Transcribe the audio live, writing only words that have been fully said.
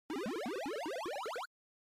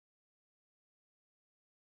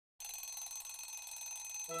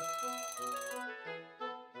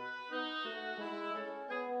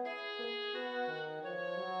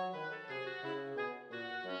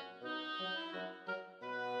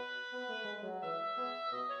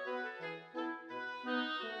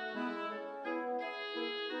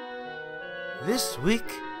This week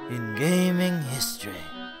in gaming history.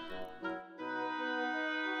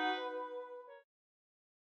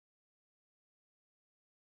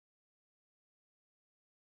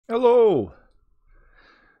 Hello!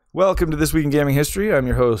 Welcome to This Week in Gaming History. I'm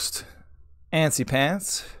your host, Antsy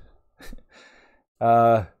Pants. It's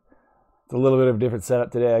a little bit of a different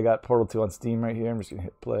setup today. I got Portal 2 on Steam right here. I'm just going to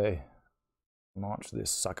hit play. Launch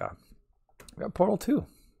this sucker. I got Portal 2.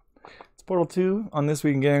 It's Portal 2 on This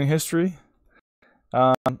Week in Gaming History.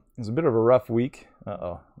 It was a bit of a rough week.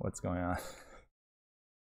 Uh-oh, what's going on?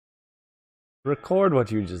 Record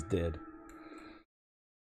what you just did.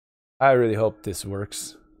 I really hope this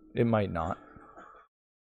works. It might not.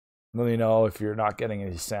 Let me know if you're not getting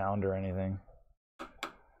any sound or anything.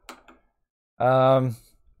 Yeah,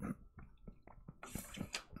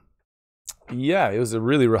 it was a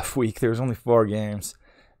really rough week. There was only 4 games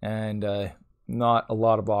and not a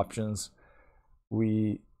lot of options.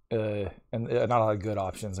 And not a lot of good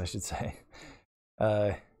options, I should say.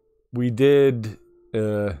 We did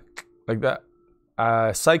like that.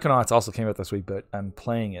 Psychonauts also came out this week, but I'm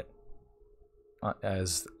playing it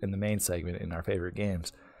as in the main segment in our favorite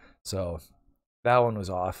games. So that one was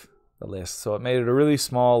off the list. So it made it a really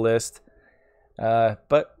small list.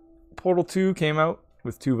 But Portal 2 came out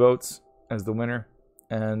with 2 votes as the winner.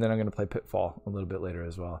 And then I'm going to play Pitfall a little bit later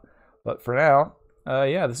as well. But for now,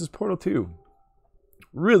 yeah, this is Portal 2.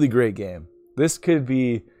 Really great game. This could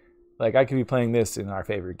be, like, I could be playing this in our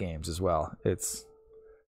favorite games as well. It's,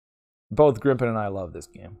 both Grimpen and I love this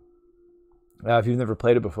game. If you've never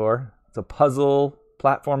played it before, it's a puzzle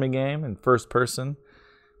platforming game in first person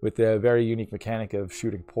with a very unique mechanic of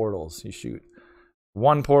shooting portals. You shoot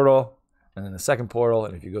one portal and then the second portal,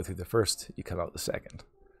 and if you go through the first, you come out the second.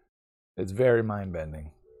 It's very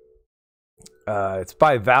mind-bending. It's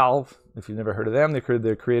by Valve, if you've never heard of them. They're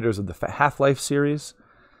the creators of the Half-Life series.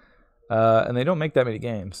 And they don't make that many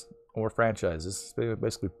games or franchises. It's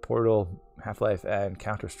basically Portal, Half-Life, and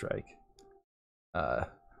Counter-Strike.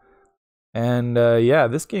 Yeah,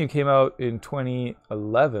 this game came out in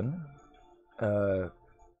 2011. It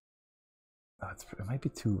might be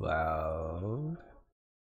too loud.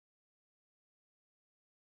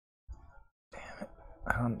 Damn it.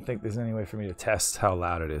 I don't think there's any way for me to test how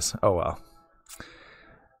loud it is. Oh well.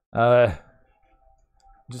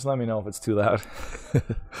 Just let me know if it's too loud.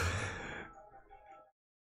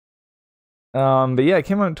 But yeah, it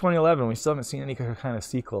came out in 2011. We still haven't seen any kind of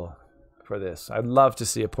sequel for this. I'd love to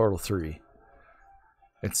see a Portal 3.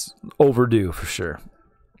 It's overdue for sure.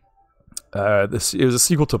 It was a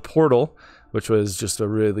sequel to Portal, which was just a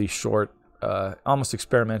really short, almost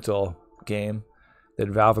experimental game that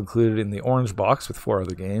Valve included in the orange box with 4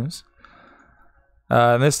 other games.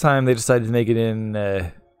 And this time they decided to make it in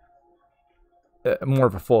more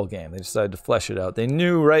of a full game. They decided to flesh it out. They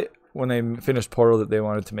knew right when they finished Portal that they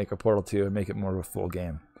wanted to make a Portal 2 and make it more of a full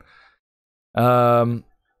game.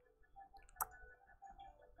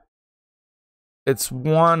 It's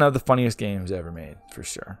one of the funniest games ever made, for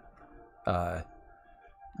sure.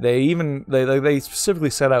 They specifically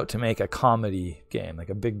set out to make a comedy game, like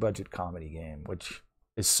a big budget comedy game, which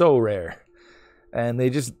is so rare. And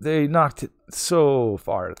they knocked it so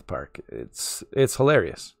far out of the park. It's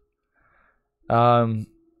hilarious.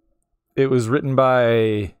 It was written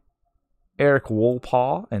by Eric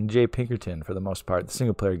Wolpaw and Jay Pinkerton for the most part. The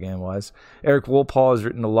single player game was. Eric Wolpaw has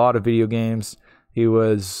written a lot of video games. He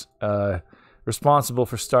was responsible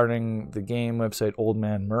for starting the game website Old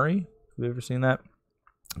Man Murray. Have you ever seen that?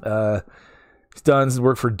 He's done his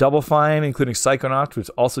work for Double Fine, including Psychonauts, which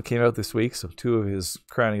also came out this week. So 2 of his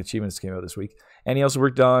crowning achievements came out this week. And he also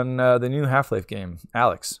worked on the new Half-Life game,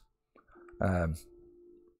 Alex.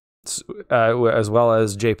 As well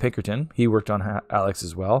as Jay Pinkerton. He worked on Alex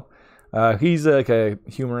as well. He's like a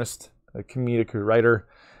humorist, a comedic writer.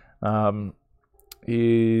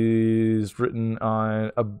 He's written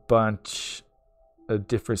on a bunch of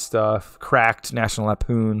different stuff. Cracked, National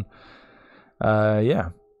Lampoon. Yeah.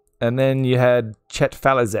 And then you had Chet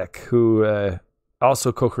Falizek, who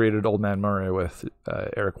also co-created Old Man Murray with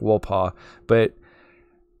Eric Wolpaw. But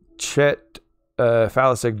Chet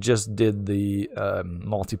Falizek just did the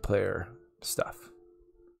multiplayer stuff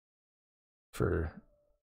for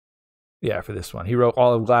this one. He wrote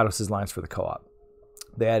all of GLaDOS's lines for the co-op.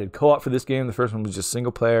 They added co-op for this game. The first one was just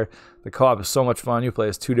single player. The co-op is so much fun. You play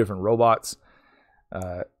as 2 different robots.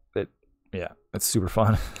 It's super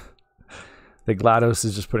fun. The GLaDOS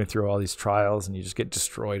is just putting through all these trials, and you just get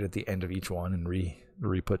destroyed at the end of each one and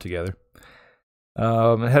re-put together.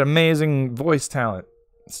 It had amazing voice talent.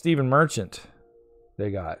 Stephen Merchant,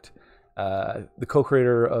 they got. The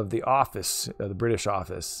co-creator of The Office, the British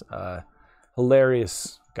Office.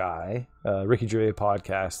 Hilarious guy, Ricky Gervais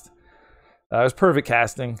podcast. It was perfect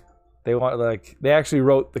casting. They actually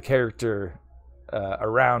wrote the character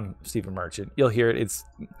around Stephen Merchant. You'll hear it. It's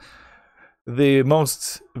the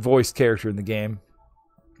most voiced character in the game.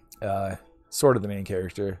 Sort of the main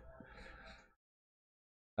character.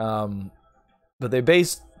 But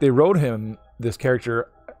they wrote him, this character,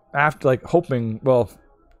 after like hoping,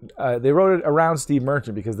 they wrote it around Steve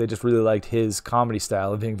Merchant because they just really liked his comedy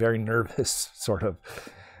style of being very nervous, sort of.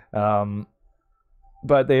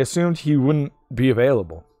 But they assumed he wouldn't be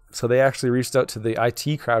available. So they actually reached out to the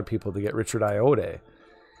IT crowd people to get Richard Ayoade.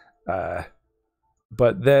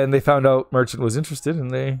 But then they found out Merchant was interested,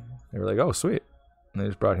 and they were like, oh, sweet. And they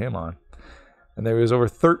just brought him on. And there was over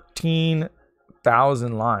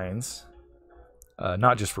 13,000 lines,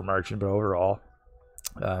 not just for Merchant, but overall.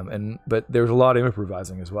 But there was a lot of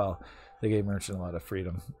improvising as well. They gave Merchant a lot of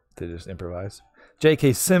freedom to just improvise.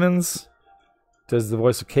 J.K. Simmons does the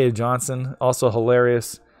voice of Cave Johnson, also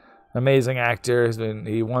hilarious, amazing actor.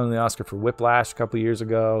 He won the Oscar for Whiplash a couple years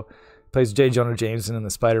ago. Plays J. Jonah Jameson in the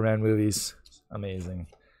Spider-Man movies. Amazing.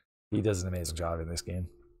 He does an amazing job in this game.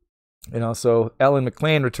 And also Ellen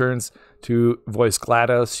McLean returns to voice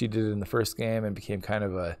GLaDOS. She did it in the first game and became kind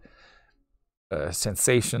of a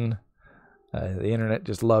sensation. The internet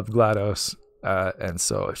just loved GLaDOS, and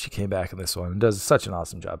so she came back in this one and does such an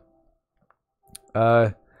awesome job.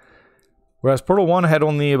 Whereas Portal 1 had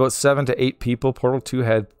only about 7 to 8 people, Portal 2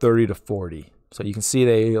 had 30 to 40. So you can see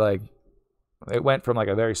it went from like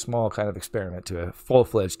a very small kind of experiment to a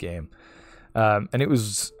full-fledged game. And it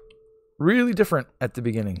was really different at the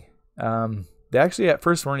beginning. They actually at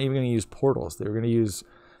first weren't even going to use portals. They were going to use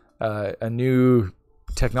a new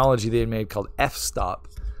technology they had made called f-stop,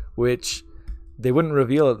 which they wouldn't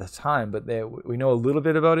reveal at the time, but we know a little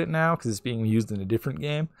bit about it now because it's being used in a different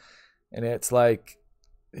game. And it's like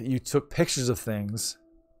you took pictures of things,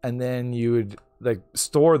 and then you would like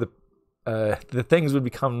store the things would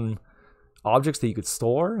become objects that you could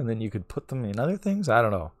store, and then you could put them in other things. I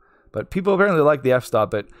don't know, but people apparently liked the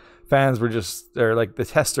f-stop, but fans were the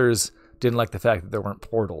testers didn't like the fact that there weren't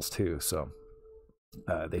portals too, so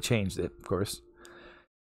they changed it, of course.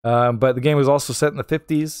 But the game was also set in the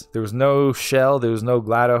 50s. There was no Shell. There was no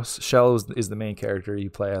GLaDOS. Shell is the main character you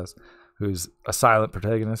play as, who's a silent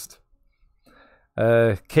protagonist.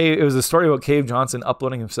 It was a story about Cave Johnson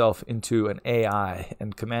uploading himself into an AI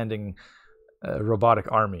and commanding a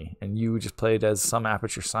robotic army. And you just played as some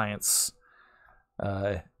Aperture Science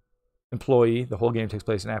employee. The whole game takes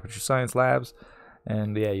place in Aperture Science labs.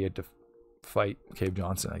 And yeah, you had to fight Cave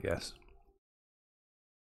Johnson, I guess.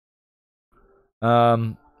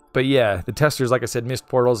 But yeah, the testers, like I said, missed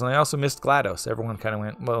portals, and they also missed GLaDOS. Everyone kind of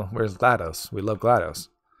went, well, where's GLaDOS? We love GLaDOS.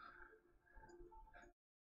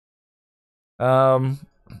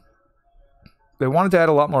 They wanted to add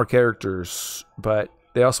a lot more characters, but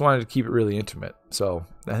they also wanted to keep it really intimate. So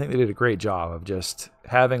I think they did a great job of just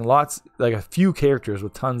having a few characters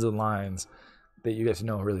with tons of lines that you get to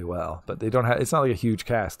know really well. But it's not like a huge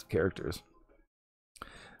cast of characters.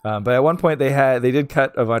 But at one point they did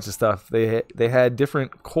cut a bunch of stuff. They had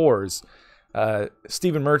different cores.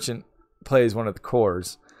 Stephen Merchant plays one of the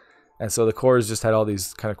cores, and so the cores just had all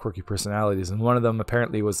these kind of quirky personalities. And one of them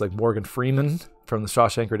apparently was like Morgan Freeman from The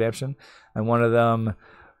Shawshank Redemption, and one of them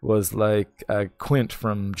was like Quint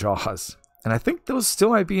from Jaws. And I think those still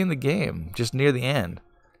might be in the game, just near the end.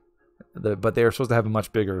 But they were supposed to have a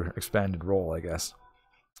much bigger expanded role, I guess.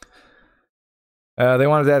 They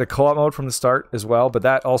wanted to add a co-op mode from the start as well, but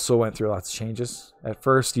that also went through lots of changes. At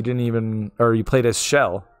first, you played as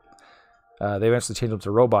Shell. They eventually changed them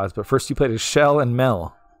to robots, but first you played as Shell and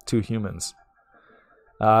Mel, 2 humans.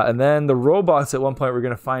 And then the robots at one point were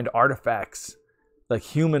going to find artifacts, like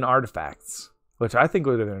human artifacts, which I think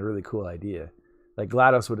would have been a really cool idea. Like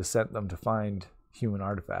GLaDOS would have sent them to find human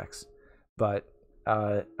artifacts, but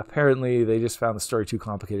apparently they just found the story too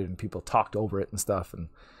complicated and people talked over it and stuff, and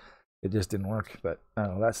it just didn't work. But I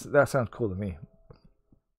don't know, that sounds cool to me.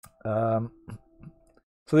 So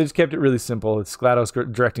they just kept it really simple. It's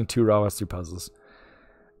GLaDOS directing 2 robots through puzzles.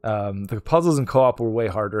 The puzzles in co-op were way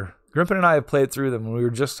harder. Grimpen and I have played through them, and we were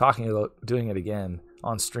just talking about doing it again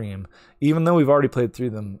on stream. Even though we've already played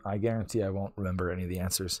through them, I guarantee I won't remember any of the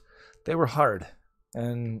answers. They were hard,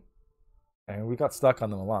 and we got stuck on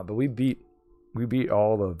them a lot. But we beat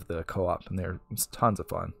all of the co-op, and they're tons of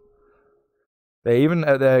fun. They even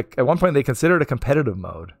at one point they considered a competitive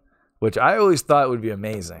mode, which I always thought would be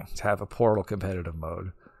amazing to have a Portal competitive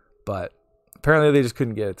mode, but apparently they just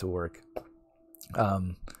couldn't get it to work.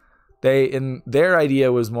 Their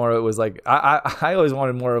idea was more. It was like I always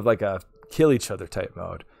wanted more of like a kill each other type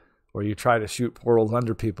mode, or you try to shoot portals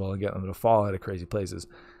under people and get them to fall out of crazy places.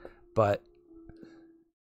 But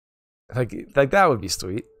like that would be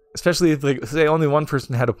sweet, especially if, like, say only one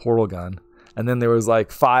person had a portal gun, and then there was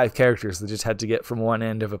like 5 characters that just had to get from one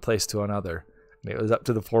end of a place to another. And it was up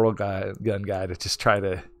to the portal gun guy to just try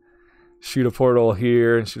to shoot a portal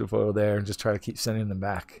here and shoot a portal there and just try to keep sending them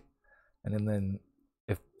back. And then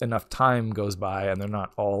if enough time goes by and they're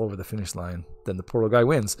not all over the finish line, then the portal guy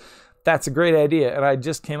wins. That's a great idea, and I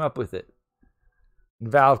just came up with it.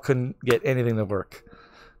 Valve couldn't get anything to work.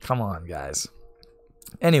 Come on, guys.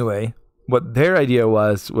 Anyway, what their idea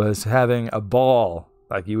was having a ball.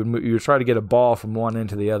 Like you would try to get a ball from one end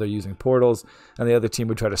to the other using portals, and the other team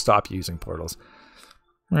would try to stop you using portals.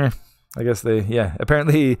 I guess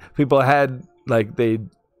apparently people had, like, they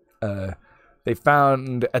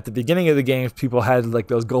found at the beginning of the game, people had like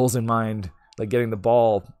those goals in mind, like getting the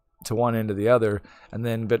ball to one end or the other,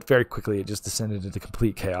 but very quickly it just descended into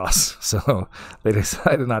complete chaos. So they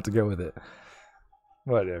decided not to go with it.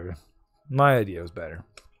 Whatever. My idea was better.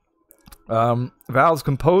 Valve's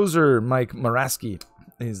composer, Mike Maraski,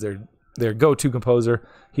 is their go-to composer.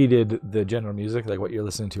 He did the general music, like what you're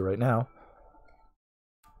listening to right now.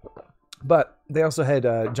 But they also had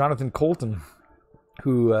Jonathan Colton,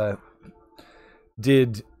 who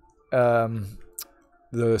did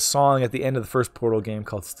the song at the end of the first Portal game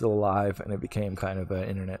called Still Alive, and it became kind of an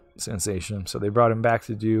internet sensation. So they brought him back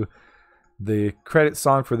to do the credit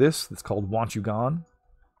song for this. It's called Want You Gone.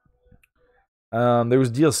 There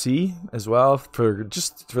was DLC as well for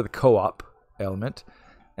the co-op element.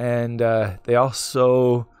 And they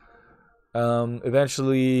also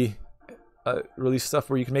eventually released stuff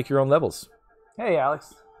where you can make your own levels. Hey,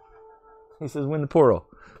 Alex. He says, win the portal.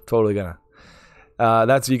 Totally gonna.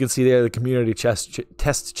 That's what you can see there. The community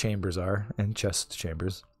test chambers are, and chest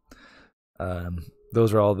chambers.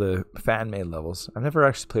 Those are all the fan-made levels. I've never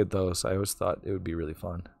actually played those. I always thought it would be really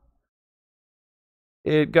fun.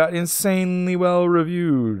 It got insanely well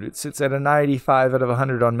reviewed. It sits at a 95 out of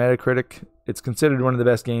 100 on Metacritic. It's considered one of the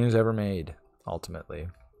best games ever made, ultimately.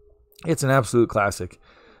 It's an absolute classic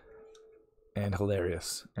and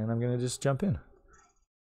hilarious. And I'm going to just jump in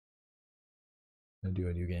and do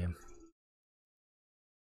a new game.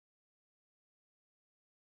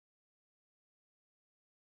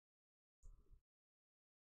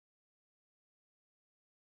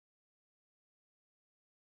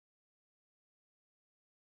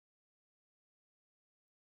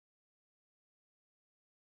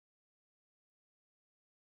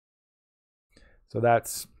 So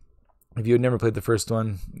that's, if you had never played the first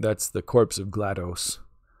one, that's the corpse of GLaDOS,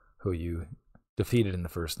 who you defeated in the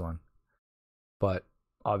first one. But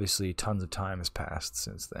obviously tons of time has passed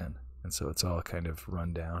since then, and so it's all kind of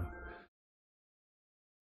run down.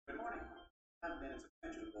 Good morning. 5 minutes of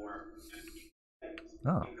attention for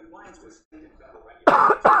Oh. in compliance with state and federal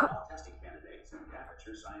regulations, all testing candidates in the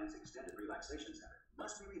Aperture Science Extended Relaxation Center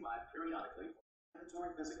must be revived periodically for mandatory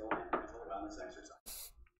physical and mental wellness exercise.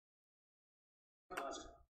 Buzzer.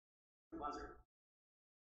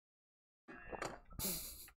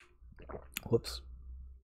 Whoops.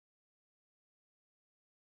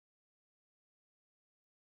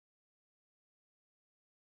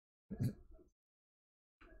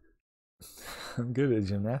 I'm good at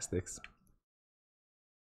gymnastics.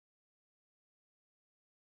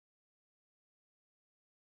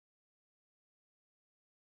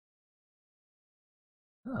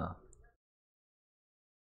 Oh.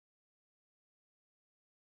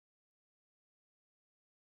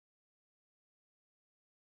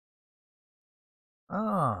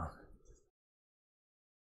 Ah.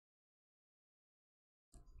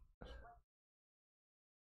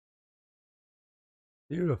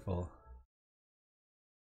 Beautiful.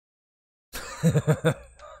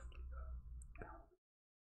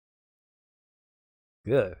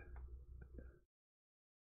 Good.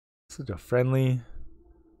 Such a friendly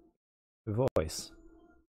voice.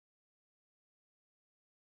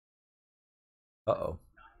 Uh-oh.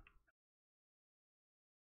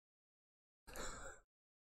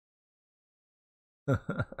 Well,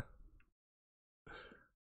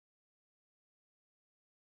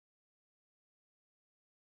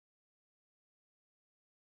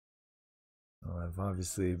 I've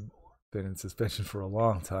obviously been in suspension for a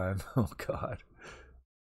long time. Oh, God.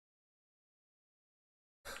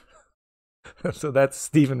 So that's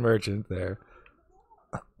Stephen Merchant there.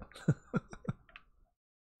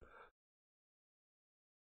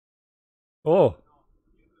 Oh.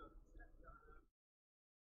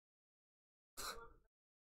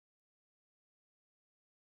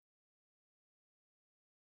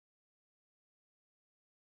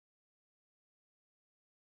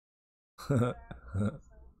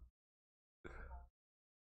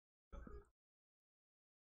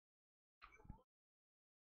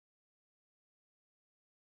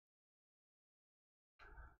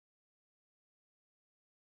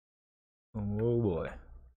 Oh boy.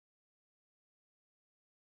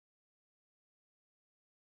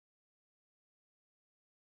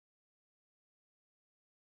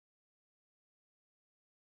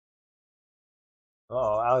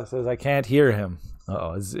 Oh, Alex says I can't hear him.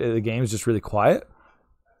 Uh-oh, is the game's just really quiet?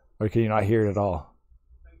 Or can you not hear it at all?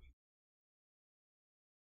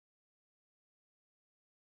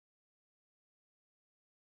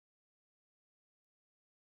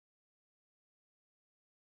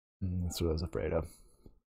 That's what I was afraid of.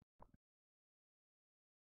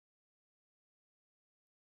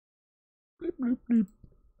 Bleep, bleep,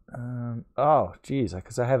 bleep. Oh, geez,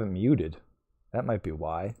 because I haven't muted. That might be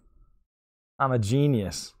why. I'm a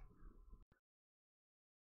genius.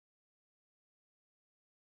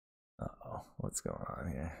 Uh-oh, what's going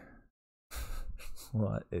on here?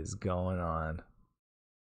 What is going on?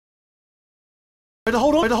 To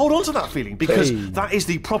hold on to that feeling, because that is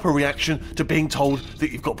the proper reaction to being told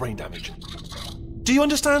that you've got brain damage. Do you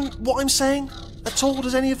understand what I'm saying at all?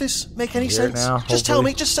 Does any of this make any sense? Now, just tell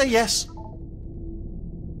me, just say yes.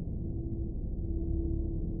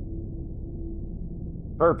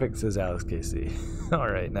 Perfect, says Alex KC.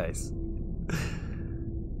 Alright, nice.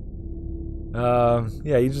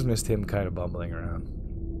 Yeah, you just missed him kind of bumbling around.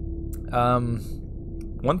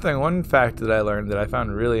 One fact that I learned that I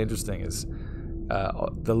found really interesting is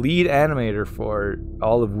the lead animator for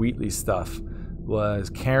all of Wheatley's stuff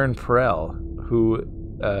was Karen Perel, who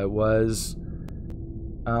was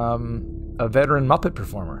a veteran Muppet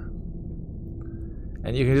performer.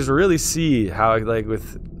 And you can just really see how, like,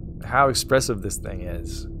 with how expressive this thing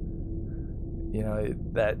is. You know,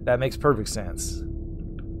 that makes perfect sense.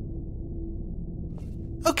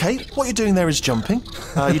 Okay, what you're doing there is jumping.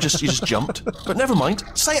 You just jumped. But never mind.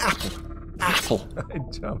 Say apple. Apple. I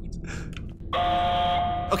jumped.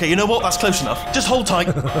 Okay, you know what? That's close enough. Just hold tight.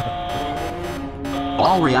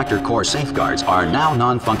 All reactor core safeguards are now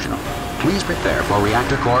non-functional. Please prepare for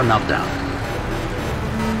reactor core meltdown.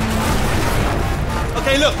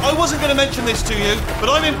 Okay, look, I wasn't going to mention this to you, but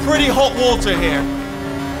I'm in pretty hot water here.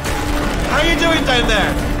 How you doing down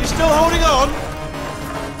there? You still holding on?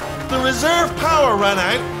 The reserve power ran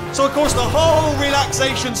out, so of course the whole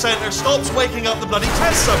relaxation centre stops waking up the bloody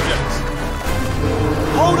test subjects.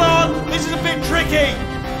 Hold on, this is a bit tricky.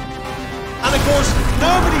 And of course,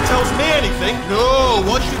 nobody tells me anything. No,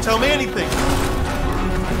 why should you tell me anything?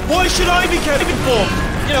 Why should I be kept informed?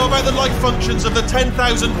 You know, about the life functions of the 10,000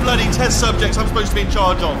 bloody test subjects I'm supposed to be in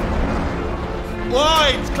charge of.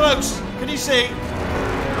 Why? It's close. Can you see?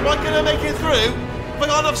 Am I going to make it through? Have I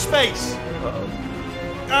got enough space?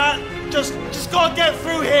 Just gotta get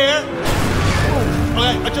through here.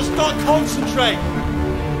 Okay, I just gotta concentrate.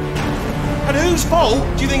 And whose fault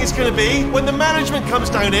do you think it's gonna be when the management comes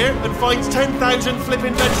down here and finds 10,000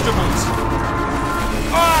 flipping vegetables?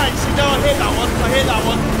 Alright, see, no, I hit that one. I hit that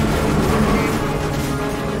one.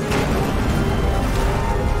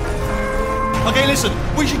 Okay, listen,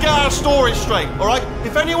 we should get our story straight, alright?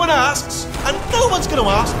 If anyone asks, and no one's gonna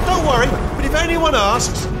ask, don't worry, but if anyone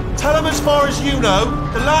asks, tell them as far as you know,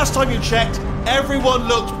 the last time you checked, everyone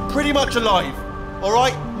looked pretty much alive.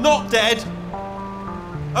 Alright? Not dead.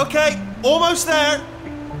 Okay, almost there.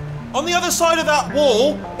 On the other side of that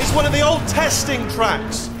wall is one of the old testing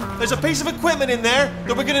tracks. There's a piece of equipment in there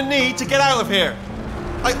that we're going to need to get out of here.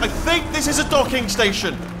 I think this is a docking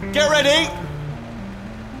station. Get ready.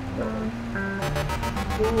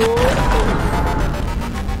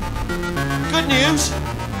 Good news.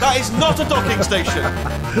 That is not a docking station.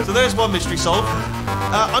 So there's one mystery solved.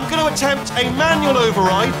 I'm going to attempt a manual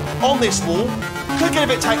override on this wall. Could get a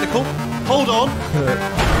bit technical. Hold on.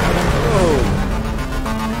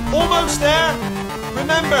 Almost there.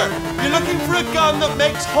 Remember, you're looking for a gun that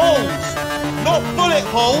makes holes. Not bullet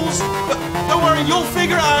holes. But don't worry, you'll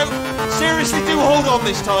figure it out. Seriously, do hold on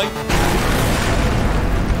this time.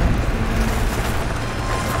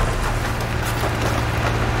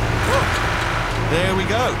 There we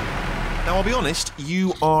go. Now, I'll be honest,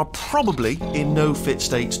 you are probably in no fit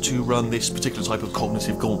state to run this particular type of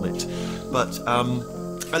cognitive gauntlet. But,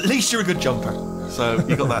 at least you're a good jumper. So,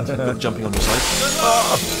 you got that, got jumping on your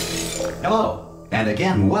side. Hello, and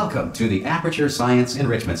again, welcome to the Aperture Science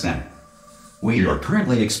Enrichment Center. We are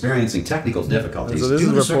currently experiencing technical difficulties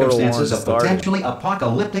due to circumstances of potentially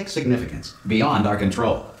apocalyptic significance beyond our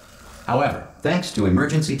control. However, thanks to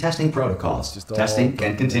emergency testing protocols, testing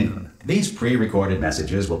can continue. These pre-recorded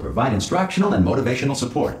messages will provide instructional and motivational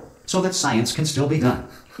support so that science can still be done,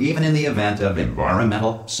 even in the event of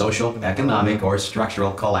environmental, social, economic, or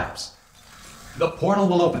structural collapse. The portal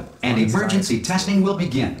will open, and emergency testing will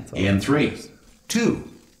begin in 3, 2,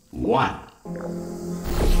 1.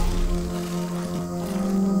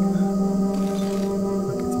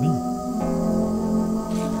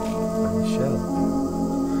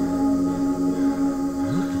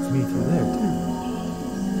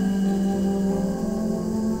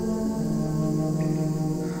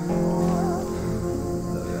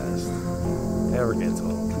 never gets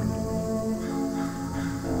old.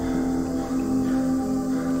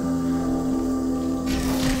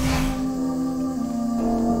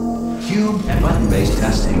 Cube and button-based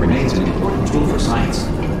testing remains an important tool for science,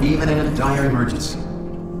 even in a dire emergency.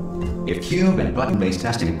 If cube and button-based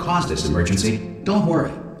testing caused this emergency, don't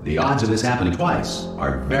worry. The odds of this happening twice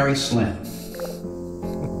are very slim.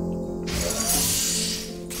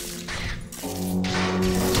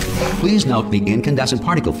 Please note the incandescent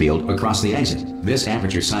particle field across the exit. This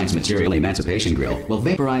Aperture Science Material Emancipation Grill will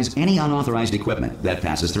vaporize any unauthorized equipment that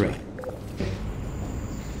passes through it.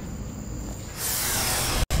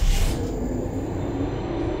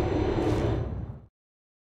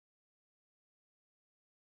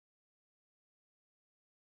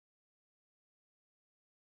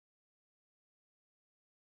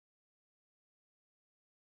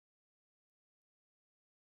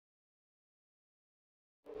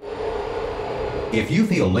 If you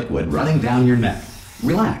feel liquid running down your neck,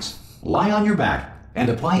 relax, lie on your back, and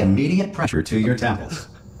apply immediate pressure to your temples.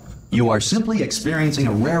 You are simply experiencing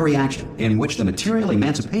a rare reaction in which the material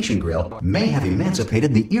emancipation grill may have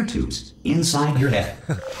emancipated the ear tubes inside your head.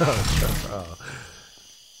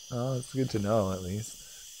 Oh, it's good to know at least.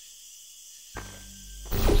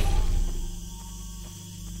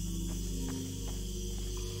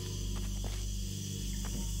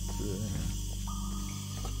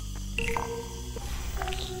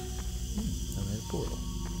 Portal.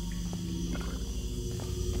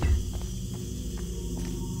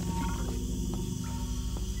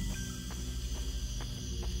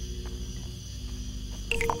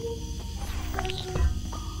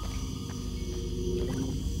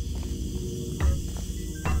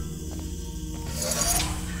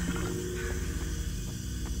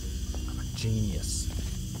 I'm a genius.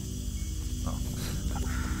 Oh.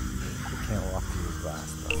 I can't walk through the glass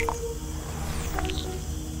though.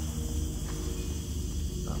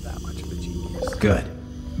 Good.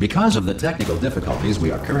 Because of the technical difficulties we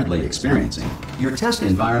are currently experiencing, your test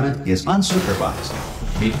environment is unsupervised.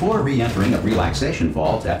 Before re-entering a relaxation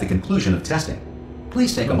vault at the conclusion of testing,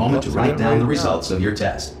 please take a moment to write down the results of your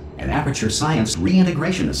test. An Aperture Science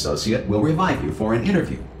Reintegration Associate will revive you for an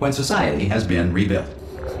interview when society has been rebuilt.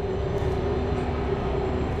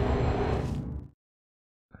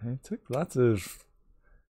 It took lots of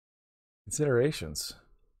considerations.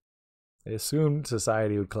 They assumed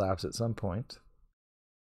society would collapse at some point.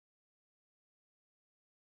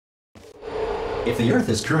 If the Earth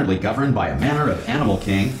is currently governed by a manner of animal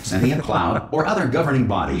king, sentient cloud, or other governing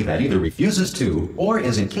body that either refuses to or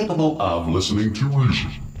is incapable of listening to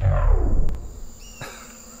reason.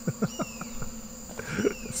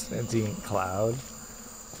 Sentient cloud.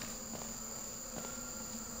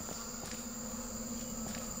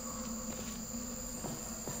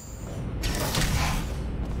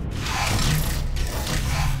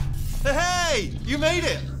 Hey, you made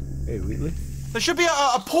it! Hey, Wheatley. There should be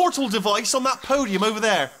a portal device on that podium over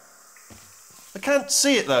there. I can't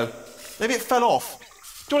see it though. Maybe it fell off.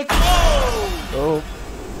 Do you want to... Oh!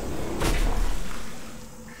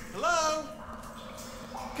 Hello?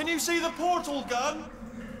 Can you see the portal gun?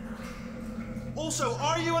 Also,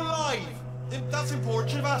 are you alive? That's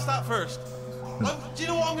important. Should have asked that first. Do you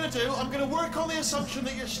know what I'm going to do? I'm going to work on the assumption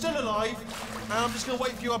that you're still alive, and I'm just going to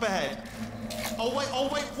wait for you up ahead. I'll wait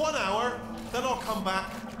 1 hour, then I'll come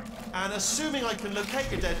back. And assuming I can locate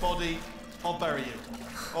your dead body, I'll bury you.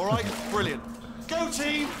 All right? Brilliant. Go,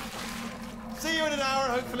 team! See you in an hour,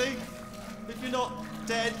 hopefully. If you're not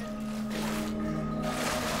dead.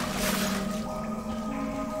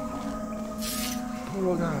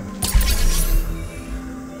 Portal gun.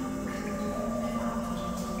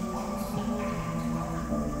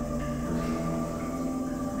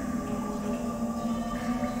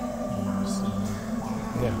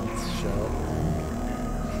 Yeah, let's show.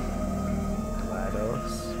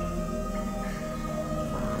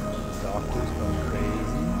 Doctor's going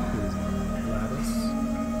crazy. Here's Gladys.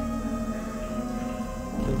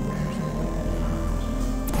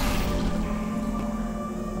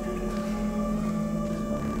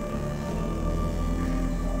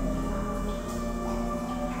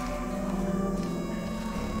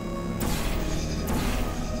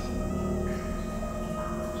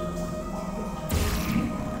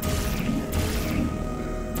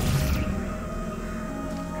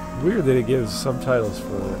 Weird that it gives subtitles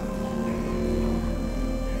for...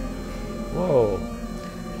 Whoa.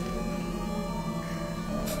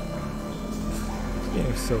 This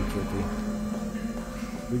game is so trippy.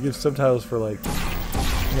 We give subtitles for like...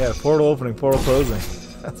 Yeah, portal opening, portal closing.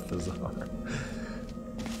 That's bizarre.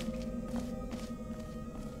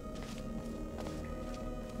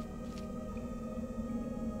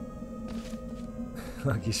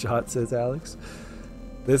 Lucky shot, says Alex.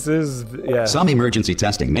 This is, yeah. Some emergency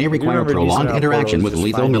testing may require prolonged interaction with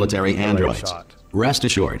lethal military androids. Rest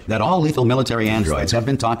assured that all lethal military androids have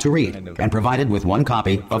been taught to read and provided with one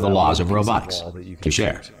copy of the laws of robotics to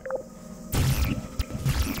share.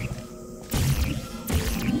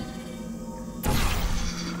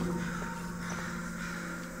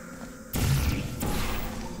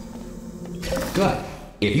 Good.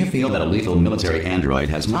 If you feel that a lethal military android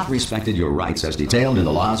has not respected your rights as detailed in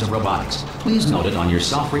the laws of robotics, please note it on your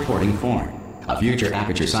self-reporting form. A future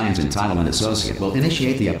Aperture Science Entitlement Associate will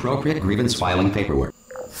initiate the appropriate grievance filing paperwork.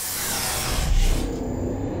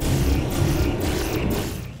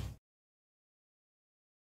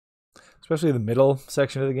 Especially the middle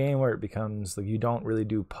section of the game where it becomes like you don't really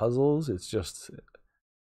do puzzles. It's just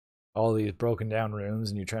all these broken down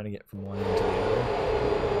rooms and you're trying to get from one end to the other.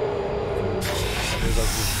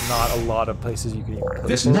 There's not a lot of places you can even put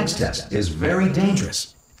This next test is very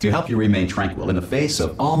dangerous. To help you remain tranquil in the face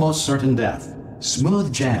of almost certain death,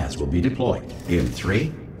 smooth jazz will be deployed in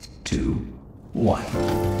 3, 2,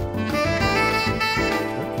 1.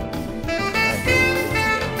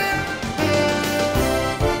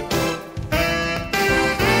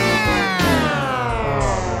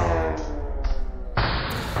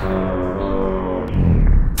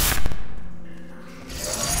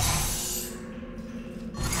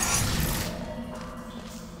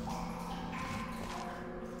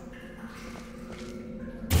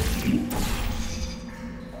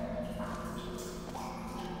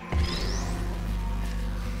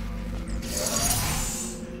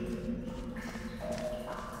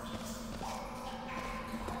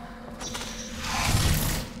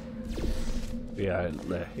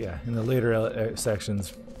 Yeah, in the later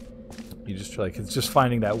sections, you just like it's just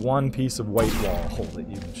finding that one piece of white wall that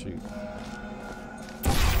you can shoot.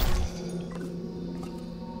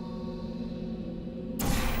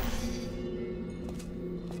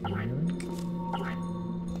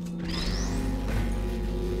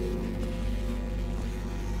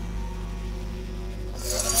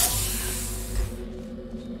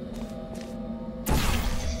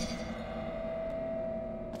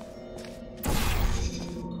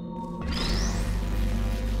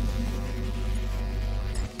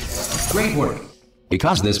 Great work.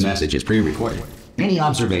 Because this message is pre-recorded, any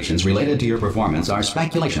observations related to your performance are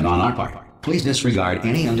speculation on our part. Please disregard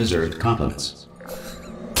any undeserved compliments.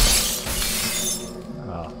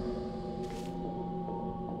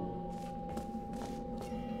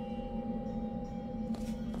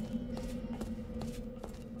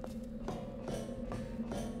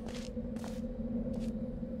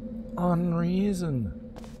 Unreason.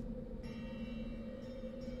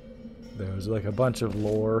 There was like a bunch of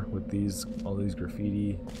lore with all these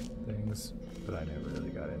graffiti things, but I never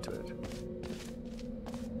really got into it.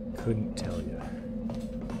 Couldn't tell you.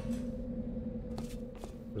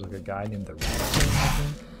 There's like a guy named the Rat, I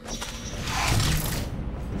think.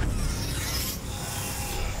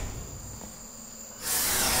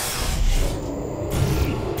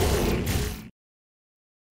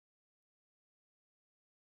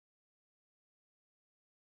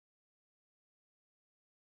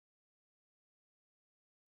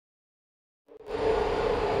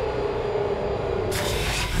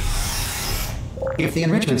 If the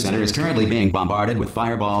Enrichment Center is currently being bombarded with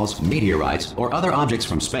fireballs, meteorites, or other objects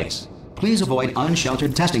from space, please avoid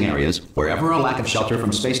unsheltered testing areas wherever a lack of shelter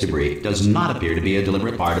from space debris does not appear to be a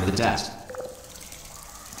deliberate part of the test.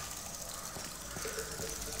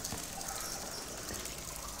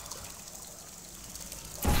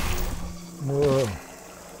 Whoa.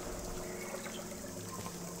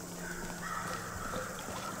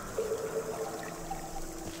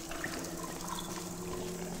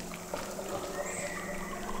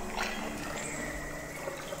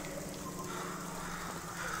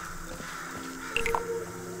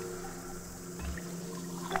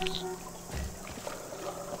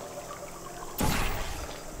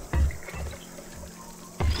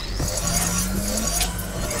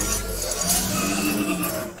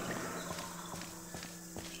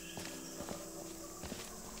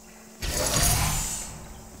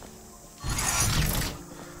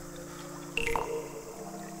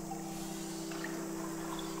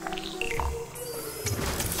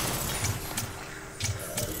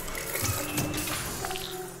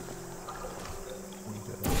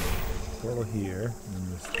 Here,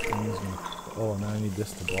 and this thing's gonna. Oh, now I need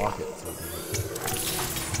this to block it. So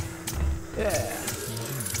yeah.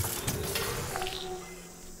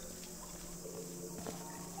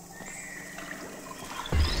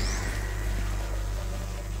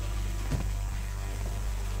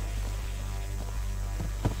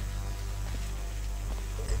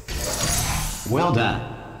 Well done.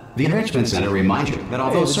 The Enrichment Center reminds you that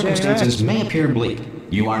although circumstances may appear bleak,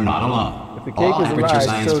 you are not alone. All Aperture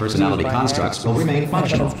Science personality constructs will remain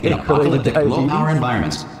functional in apocalyptic low-power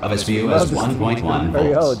environments of as few as 1.1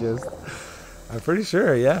 volts. I'm pretty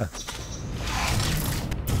sure, yeah.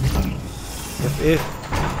 If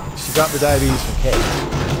she got the diabetes from cake.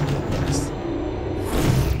 Yes.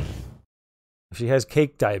 If she has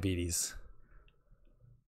cake diabetes,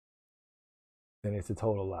 then it's a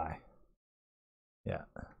total lie. Yeah.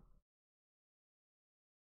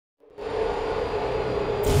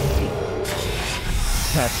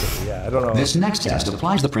 Actually, yeah, I don't know. This next test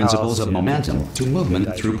applies the principles of momentum to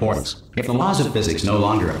movement through portals. If the laws of physics no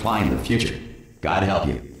longer apply in the future, God help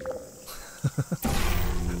you.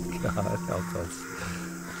 God help us.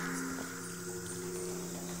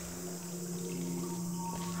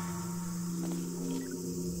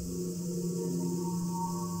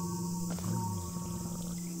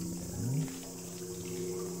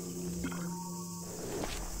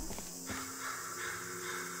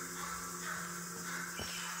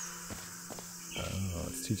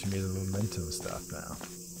 It's teaching me the momentum stuff now.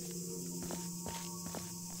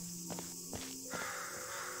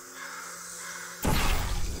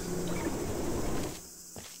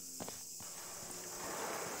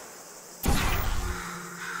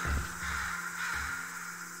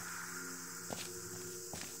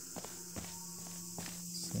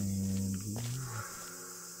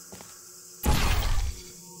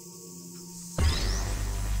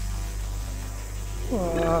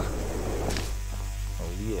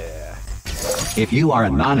 If you are a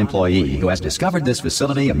non-employee who has discovered this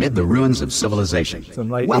facility amid the ruins of civilization,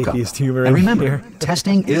 welcome. And remember,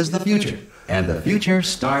 testing is the future, and the future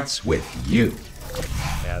starts with you.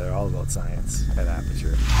 Yeah, they're all about science at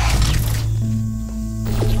Aperture.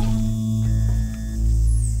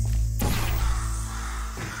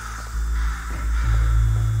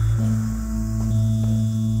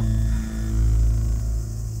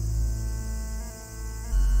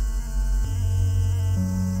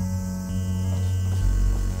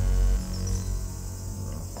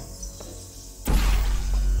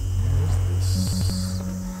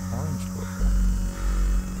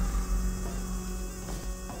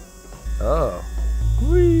 Oh.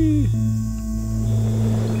 Whee!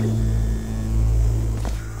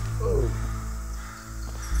 Oh.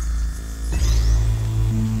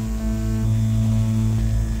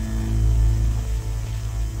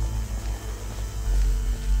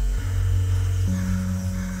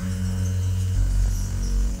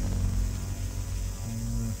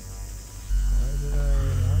 Why did I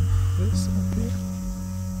want this up here?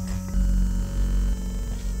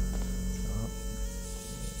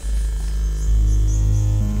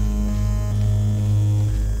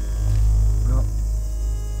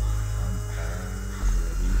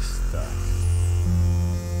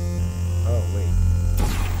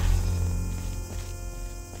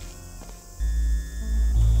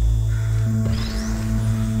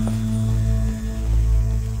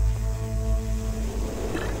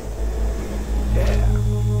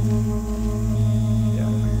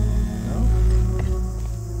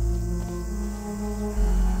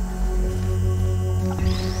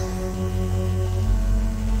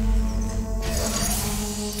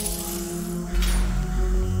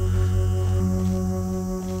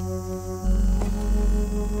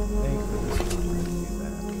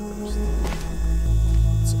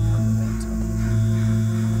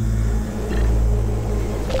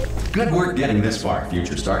 Good work getting this far,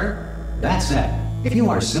 future starter. That said, if you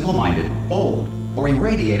are simple-minded, old, or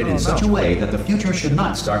irradiated in such a way that the future should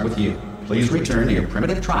not start with you, please return to your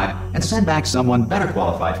primitive tribe and send back someone better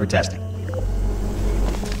qualified for testing.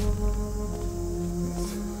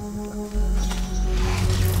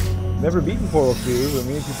 Never beaten Portal 2, but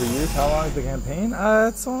meaning to for years. How long is the campaign?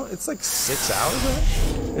 It's like 6 hours, I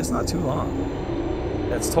think. It's not too long.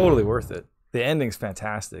 It's totally worth it. The ending's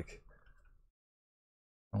fantastic.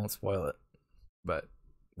 I won't spoil it, but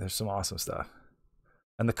there's some awesome stuff.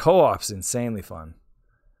 And the co-op's insanely fun.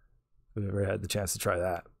 We've never had the chance to try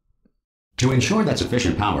that. To ensure that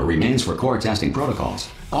sufficient power remains for core testing protocols,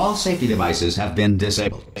 all safety devices have been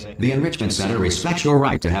disabled. The Enrichment Center respects your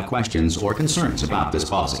right to have questions or concerns about this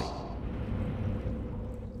policy.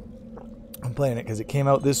 I'm playing it because it came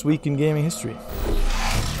out this week in gaming history.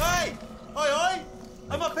 Hey! Oi, oi!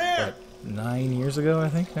 I'm up here! 9 years ago, I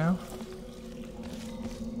think, now.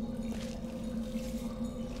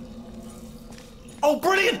 Oh,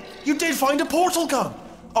 brilliant! You did find a portal gun!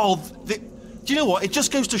 Oh, do you know what? It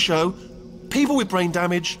just goes to show, people with brain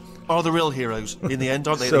damage are the real heroes in the end,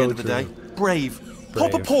 aren't they, at the end of the day? Brave.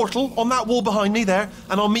 Pop a portal on that wall behind me there,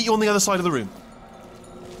 and I'll meet you on the other side of the room.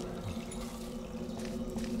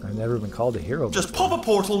 never been called a hero. Just pop a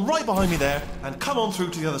portal right behind me there and come on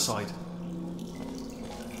through to the other side.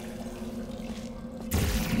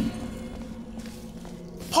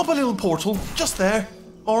 Pop a little portal just there,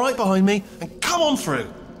 all right behind me, and come on through.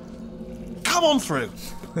 Come on through.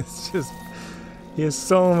 It's just... He has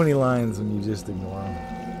so many lines when you just ignore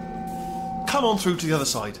him. Come on through to the other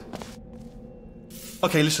side.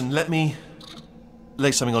 Okay, listen, let me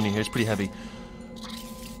lay something on you here. It's pretty heavy.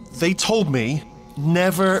 They told me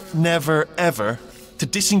never, never, ever to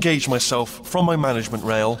disengage myself from my management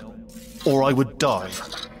rail or I would die.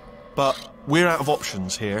 But we're out of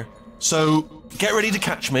options here. So get ready to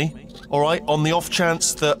catch me, alright, on the off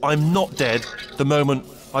chance that I'm not dead the moment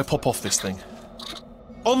I pop off this thing.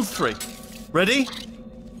 On 3. Ready?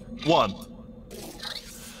 1,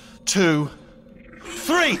 2,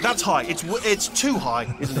 3. That's high. It's too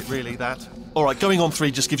high, isn't it? Really? That. All right. Going on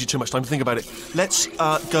 3 just gives you too much time to think about it. Let's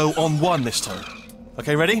go on 1 this time.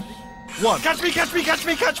 Okay. Ready? 1. Catch me! Catch me! Catch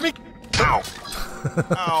me! Catch me! Ow!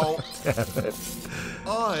 Ow!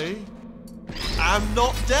 I am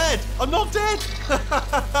not dead. I'm not dead.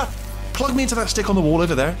 Plug me into that stick on the wall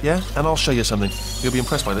over there, yeah, and I'll show you something. You'll be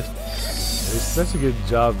impressed by this. There's such a good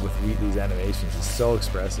job with Wheatley's animations. It's so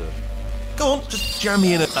expressive. Go on, just jam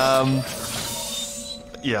me in it.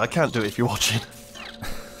 Yeah, I can't do it if you're watching.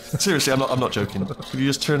 Seriously, I'm not joking. Could you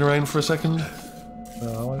just turn around for a second?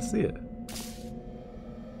 No, I want to see it.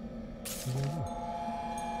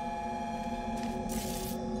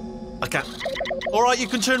 I can't. All right, you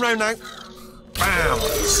can turn around now. Bam!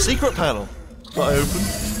 Secret panel. That I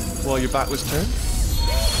opened while your back was turned.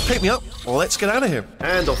 Pick me up. Let's get out of here.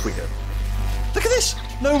 And off we go. Look at this!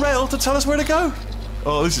 No rail to tell us where to go.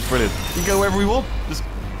 Oh, this is brilliant. We can go wherever we want. Just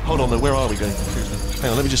hold on though. Where are we going?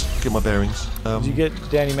 Hang on. Let me just get my bearings. Did you get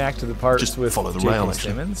Danny Mac to the parts just with follow the J.K. rail,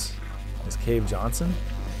 Simmons as Cave Johnson?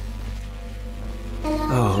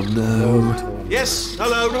 Oh no. Yes.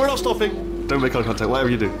 Hello. No, we're not stopping. Don't make eye contact. Whatever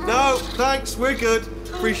you do. No. Thanks. We're good.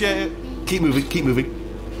 Appreciate it. Keep moving. Keep moving.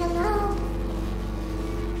 Hello.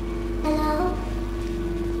 Hello.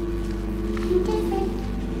 I'm different.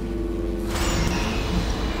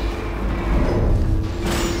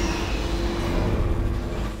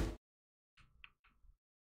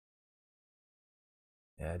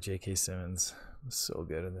 Yeah, J.K. Simmons was so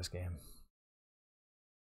good in this game.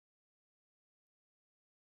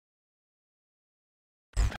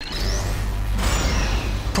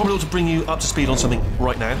 Probably ought to bring you up to speed on something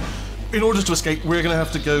right now. In order to escape, we're going to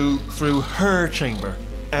have to go through her chamber,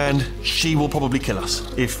 and she will probably kill us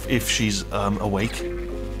if she's awake.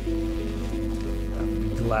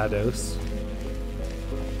 GLaDOS.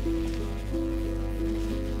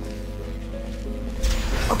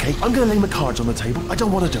 Okay, I'm going to lay my cards on the table. I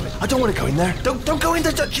don't want to do it. I don't want to go in there. Don't go in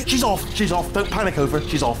there. She's off. She's off. Don't panic over it.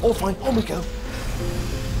 She's off. All fine. On we go.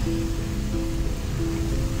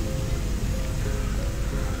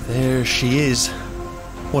 There she is.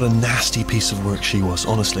 What a nasty piece of work she was,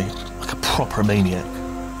 honestly. Like a proper maniac.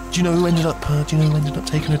 Do you know who ended up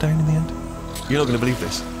taking her down in the end? You're not going to believe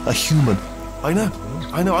this. A human. I know.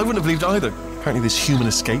 I wouldn't have believed it either. Apparently this human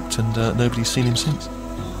escaped and nobody's seen him since.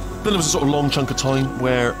 Then there was a sort of long chunk of time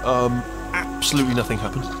where absolutely nothing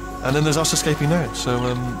happened. And then there's us escaping now.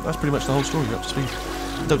 So that's pretty much the whole story. You're up to speed.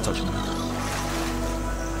 Don't touch it.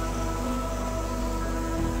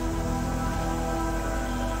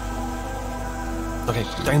 Okay,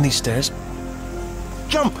 down these stairs.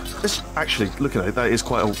 Jump! Actually, look at it.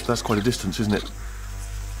 That's quite a distance, isn't it?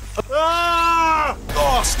 Ah!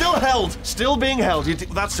 Oh, still held. Still being held.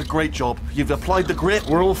 That's a great job. You've applied the grit.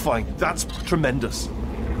 We're all fine. That's tremendous.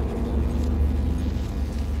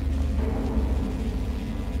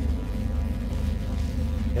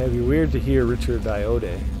 Yeah, it'd be weird to hear Richard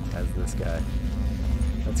Diode as this guy.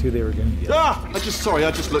 That's who they were going to get. Ah! I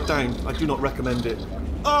just looked down. I do not recommend it.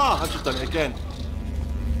 Ah! I've just done it again.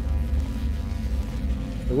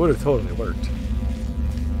 It would have totally worked.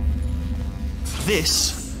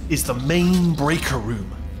 This is the main breaker room.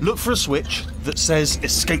 Look for a switch that says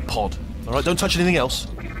escape pod. Alright, don't touch anything else.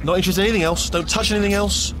 Not interested in anything else. Don't touch anything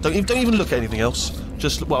else. Don't even look at anything else.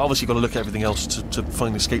 Just, well, obviously you've got to look at everything else to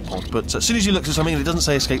find the escape pod. But as soon as you look at something and it doesn't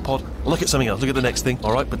say escape pod, look at something else. Look at the next thing,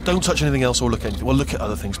 alright? But don't touch anything else or look at anything. Well, look at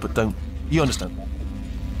other things, but don't. You understand?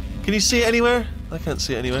 Can you see it anywhere? I can't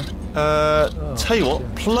see it anywhere. Tell you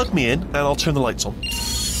what, plug me in and I'll turn the lights on.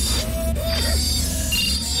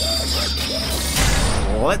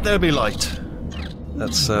 Let there be light.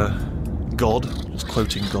 That's, God. Just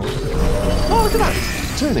quoting God. Oh, look at that!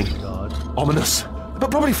 It's turning. God. Ominous.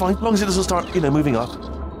 But probably fine, as long as it doesn't start, moving up.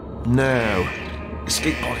 Now.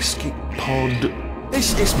 Escape pod.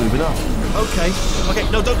 It's moving up. Okay.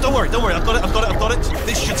 No, don't worry. I've got it.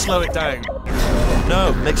 This should slow it down.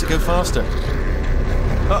 No, makes it go faster.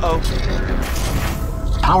 Uh-oh.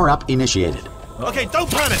 Power up initiated. Okay, don't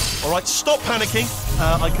panic. All right, stop panicking.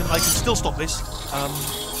 I can still stop this.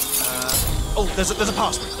 Oh, there's a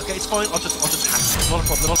password. Okay, it's fine. I'll just hack it. It's not a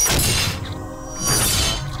problem.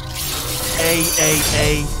 A.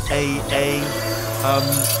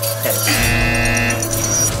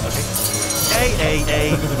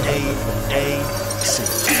 Okay. C.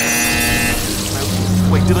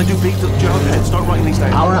 Wait, did I do B? Do you have a pen? Start writing these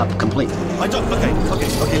down. Power up complete. I don't. Okay.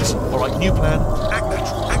 Listen. All right, new plan. Act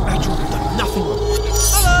natural. We've done nothing wrong.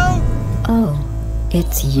 Hello. Oh,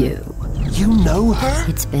 it's you. You know her?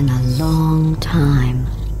 It's been a long time.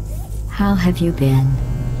 How have you been?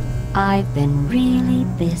 I've been really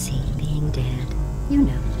busy being dead. You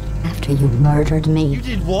know, after you murdered me. You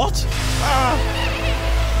did what?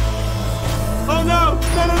 Oh no!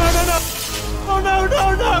 Oh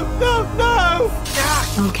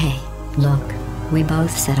no! Okay, look, we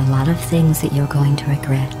both said a lot of things that you're going to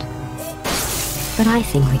regret. But I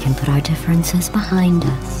think we can put our differences behind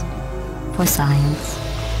us. For science.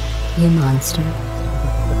 You monster.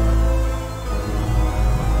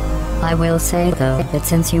 I will say, though, that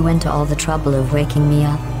since you went to all the trouble of waking me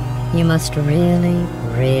up, you must really,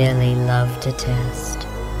 really love to test.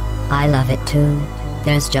 I love it too.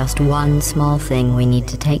 There's just one small thing we need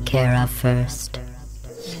to take care of first.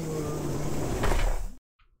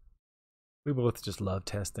 We both just love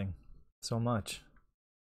testing so much.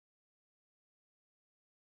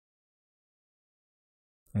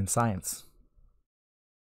 And science.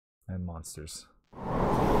 And monsters.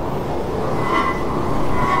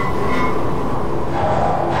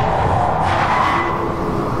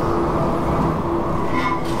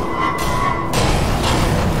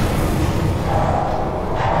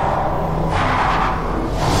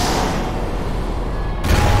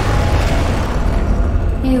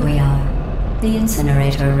 Here we are, the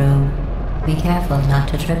incinerator room. Be careful not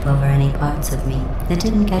to trip over any parts of me that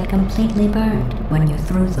didn't get completely burned when you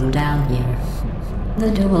threw them down here. The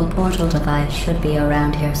dual portal device should be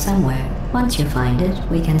around here somewhere. Once you find it,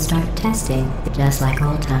 we can start testing, just like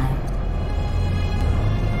old time.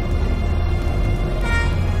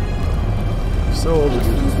 So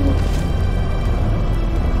overdue.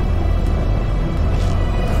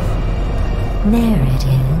 There it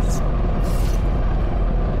is.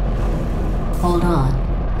 Hold on.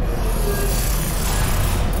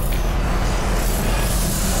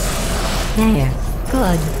 There.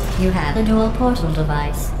 Good. You have the dual portal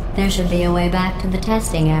device. There should be a way back to the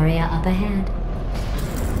testing area up ahead.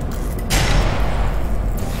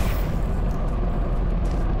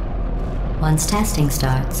 Once testing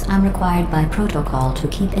starts, I'm required by protocol to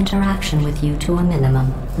keep interaction with you to a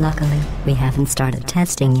minimum. Luckily, we haven't started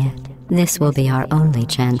testing yet. This will be our only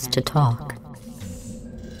chance to talk.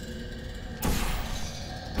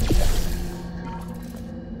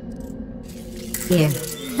 Here,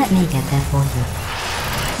 let me get that for you.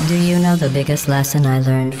 Do you know the biggest lesson I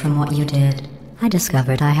learned from what you did? I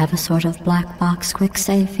discovered I have a sort of black box quick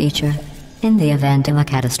save feature. In the event of a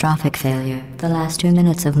catastrophic failure, the last 2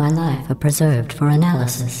 minutes of my life are preserved for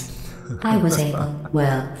analysis. I was able,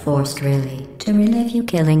 well, forced really, to relive you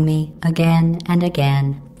killing me again and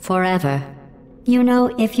again, forever. You know,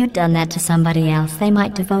 if you'd done that to somebody else, they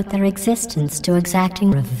might devote their existence to exacting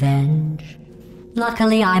revenge.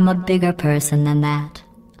 Luckily, I'm a bigger person than that.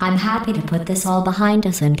 I'm happy to put this all behind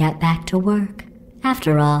us and get back to work.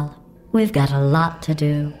 After all, we've got a lot to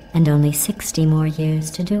do, and only 60 more years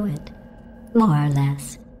to do it. More or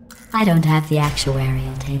less. I don't have the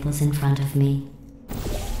actuarial tables in front of me.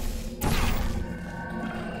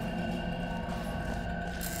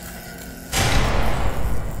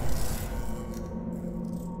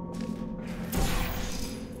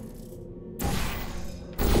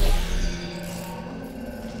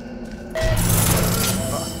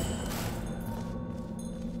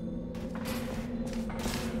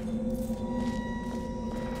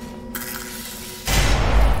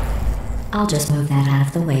 I'll just move that out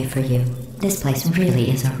of the way for you. This place really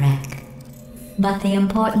is a wreck. But the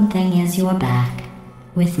important thing is you're back.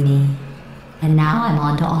 With me. And now I'm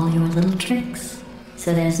on to all your little tricks.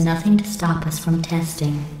 So there's nothing to stop us from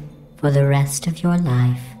testing. For the rest of your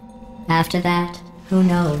life. After that, who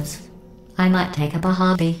knows? I might take up a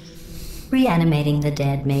hobby. Reanimating the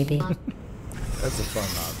dead, maybe. That's a fun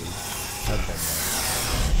hobby. I've been there.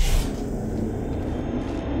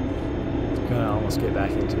 Gonna almost get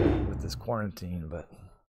back into it with this quarantine, but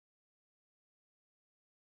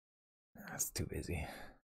that's too busy.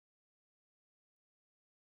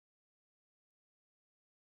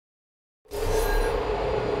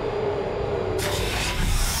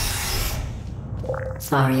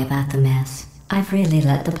 Sorry about the mess. I've really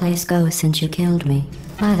let the place go since you killed me.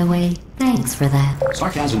 By the way, thanks for that.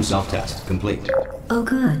 Sarcasm self-test complete. Oh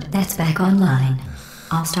good, that's back online.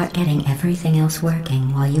 I'll start getting everything else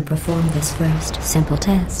working while you perform this first simple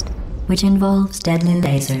test, which involves deadly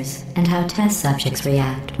lasers and how test subjects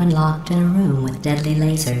react when locked in a room with deadly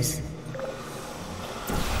lasers.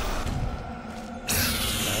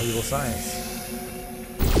 Valuable science.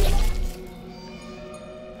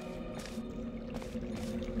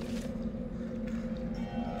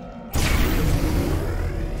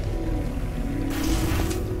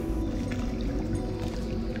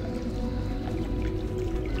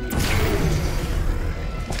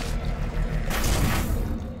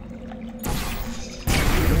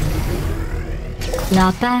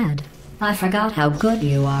 Not bad. I forgot how good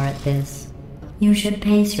you are at this. You should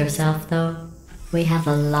pace yourself, though. We have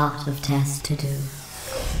a lot of tests to do.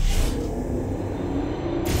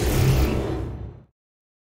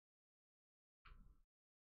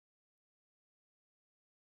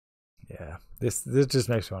 Yeah, this just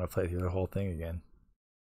makes me want to play through the whole thing again.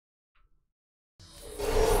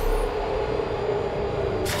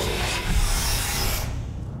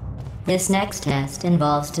 This next test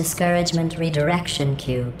involves discouragement redirection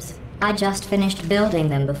cubes. I just finished building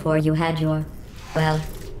them before you had your, well,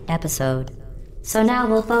 episode. So now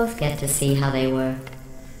we'll both get to see how they work.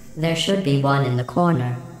 There should be one in the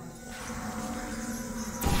corner.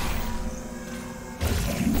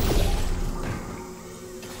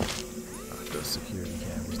 Those security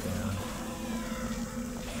cameras down.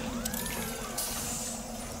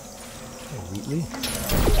 Hey, Wheatley.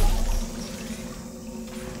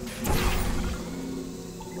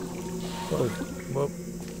 Whoa, whoa.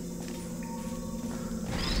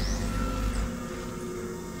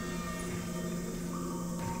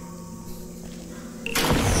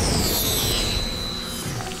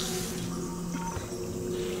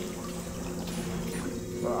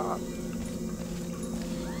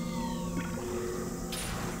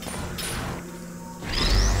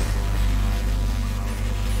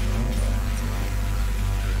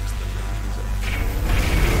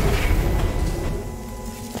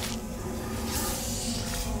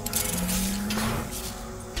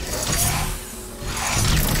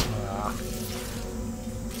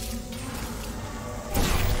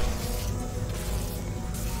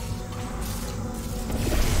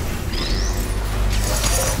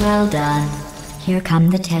 Well done. Here come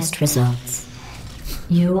the test results.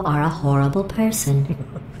 You are a horrible person.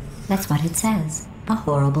 That's what it says. A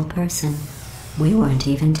horrible person. We weren't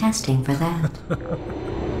even testing for that.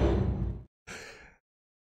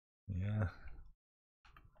 Yeah.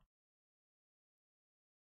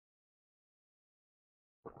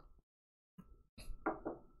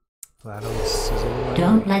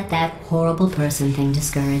 Don't let that horrible person thing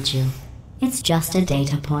discourage you. It's just a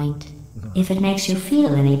data point. If it makes you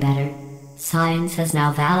feel any better, science has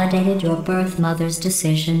now validated your birth mother's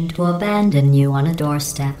decision to abandon you on a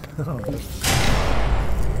doorstep.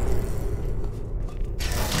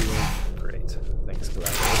 Great. Thanks,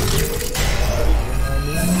 Gladys.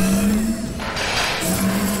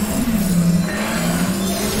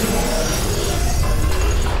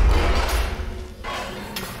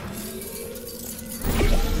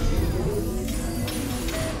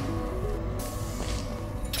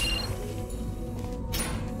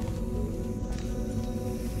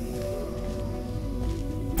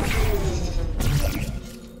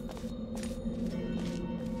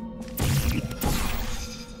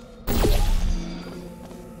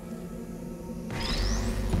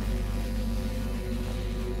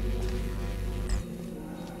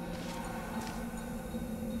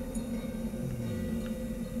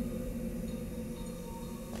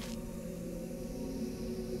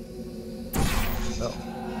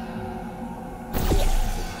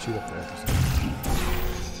 Shoot up there.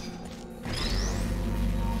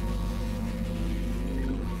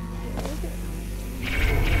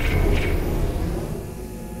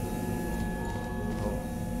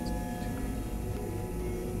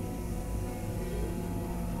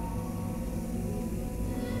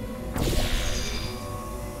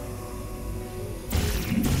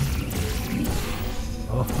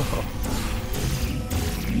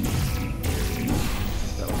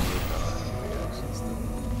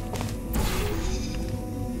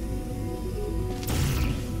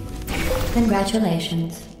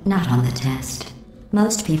 Congratulations. Not on the test.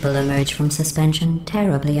 Most people emerge from suspension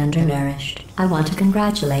terribly undernourished. I want to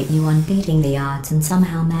congratulate you on beating the odds and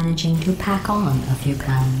somehow managing to pack on a few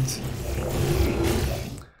pounds.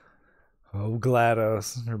 Oh,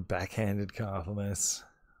 GLaDOS, her backhanded compliments.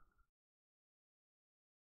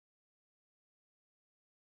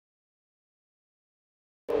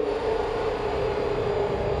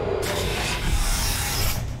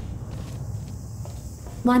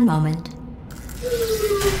 One moment.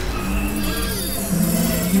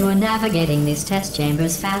 You are navigating these test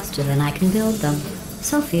chambers faster than I can build them,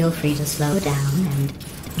 so feel free to slow down and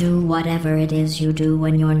do whatever it is you do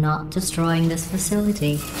when you're not destroying this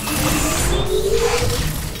facility.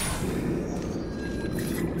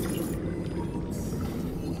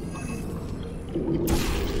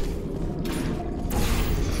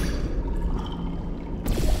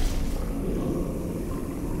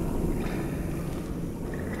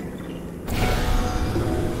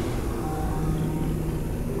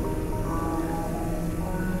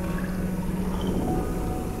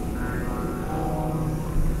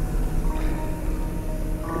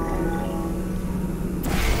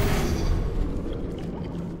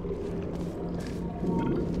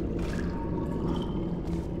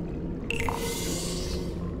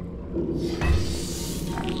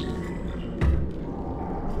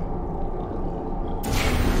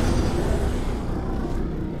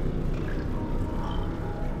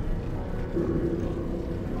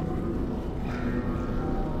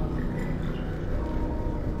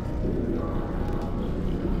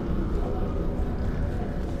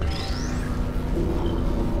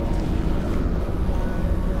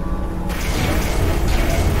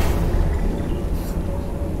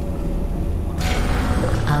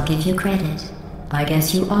 Give you credit. I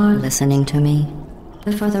guess you are listening to me.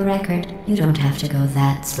 But for the record, you don't have to go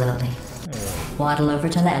that slowly. Waddle over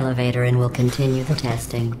to the elevator and we'll continue the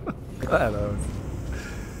testing. Hello.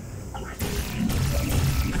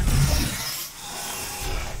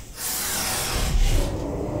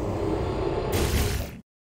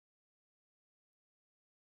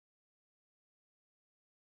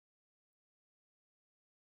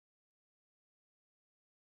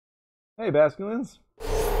 Hey, Basculins.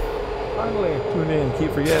 Finally, tune in.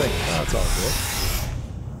 Keep forgetting. Oh, it's all good.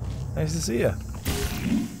 Nice to see you.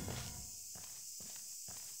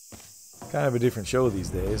 Kind of a different show these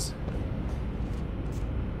days.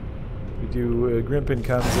 We do, Grimpen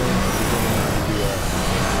comes in,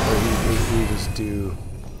 we just do...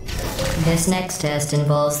 This next test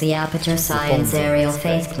involves the Aperture Science Aerial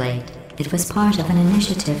Faceplate. It was part of an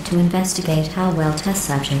initiative to investigate how well test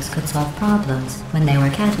subjects could solve problems when they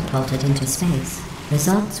were catapulted into space.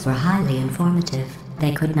 Results were highly informative.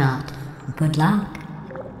 They could not. Good luck.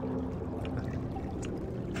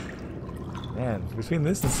 Man, between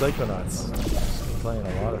this and Psychonauts, I've been playing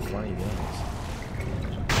a lot of funny games.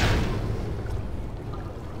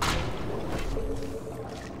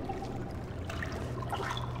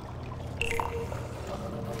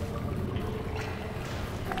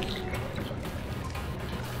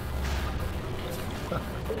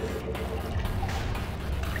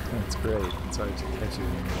 That's great. It's hard to catch you.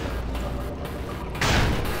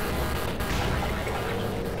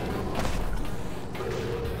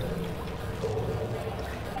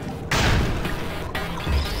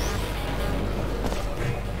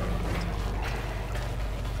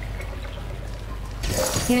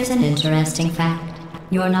 Here's an interesting fact.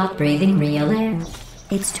 You're not breathing real air.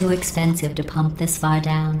 It's too expensive to pump this far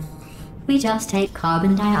down. We just take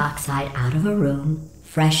carbon dioxide out of a room,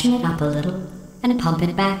 freshen it up a little, and pump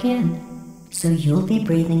it back in. So you'll be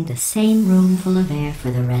breathing the same room full of air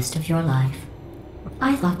for the rest of your life.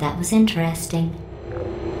 I thought that was interesting.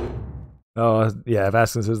 Oh, yeah, if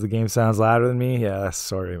Aston says the game sounds louder than me, yeah,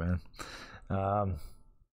 sorry, man.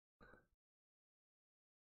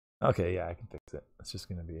 Okay, yeah, I can fix it. It's just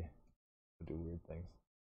gonna be do weird things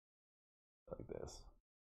like this.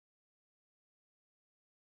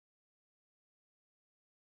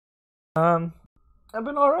 I've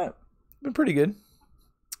been all right. Been pretty good.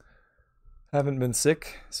 Haven't been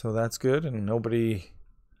sick, so that's good. And nobody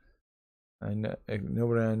I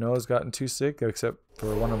know has gotten too sick, except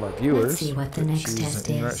for one of our viewers. Let's see what the next test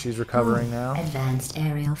is. She's recovering now. Advanced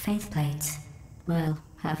aerial faceplates. Well,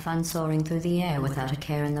 have fun soaring through the air without a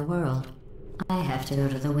care in the world. I have to go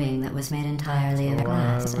to the wing that was made entirely of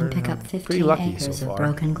glass and pick up 15 acres of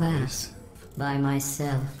broken glass. By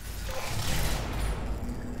myself.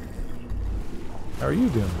 How are you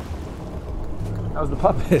doing? How's the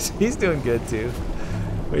puppet? He's doing good too.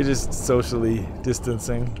 We're just socially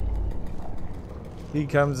distancing. He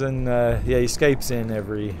comes in, yeah, he Skypes in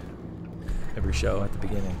every show at the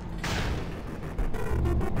beginning.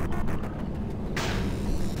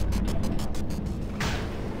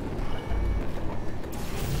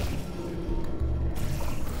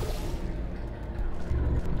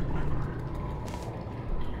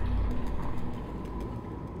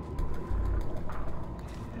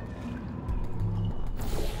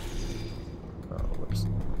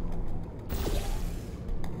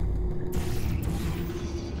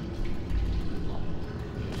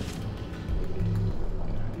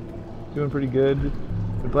 Doing pretty good.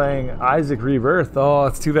 Been playing Isaac Rebirth. Oh,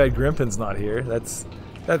 it's too bad Grimpen's not here. That's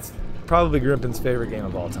probably Grimpen's favorite game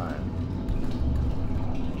of all time.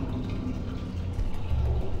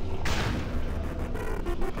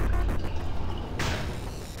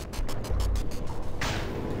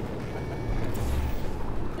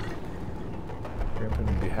 Grimpen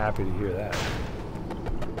would be happy to hear that.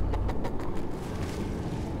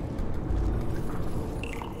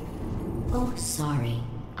 Oh, sorry.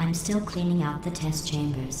 I'm still cleaning out the test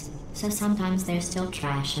chambers, so sometimes there's still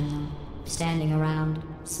trash in them, standing around,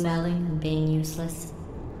 smelling and being useless.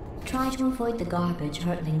 Try to avoid the garbage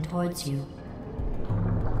hurtling towards you.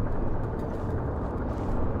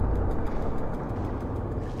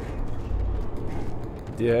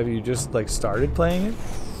 Have you just like started playing it,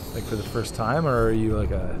 like for the first time, or are you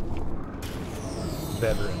like a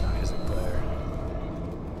veteran Isaac player?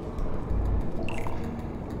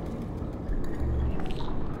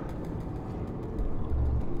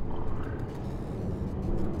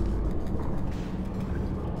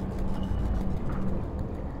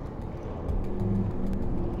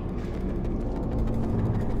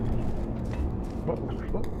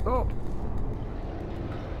 Oh.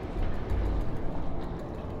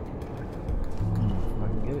 I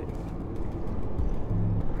can get it.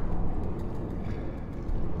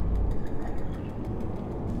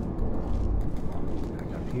 Back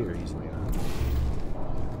up here easily enough.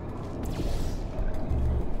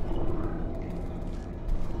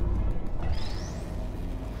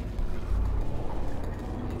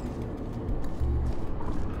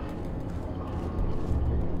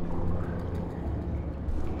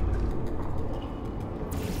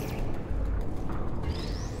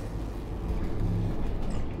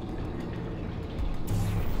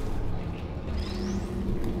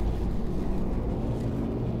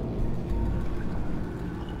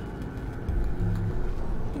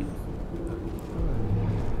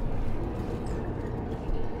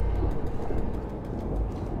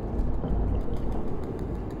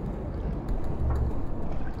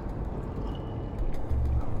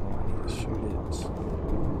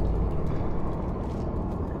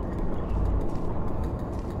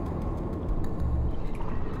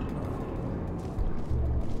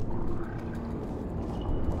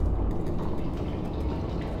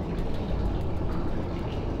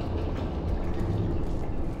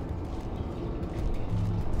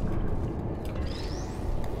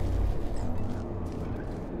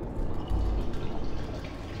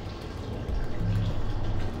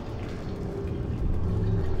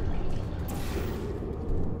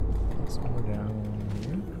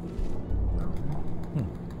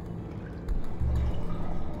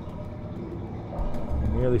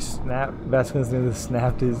 Vasquez nearly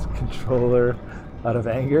snapped his controller out of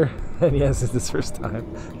anger, and yes, it's his first time.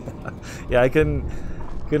 Yeah, I couldn't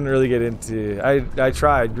really get into. I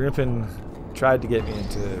tried. Grimpen tried to get me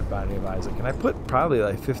into Binding of Isaac, and I put probably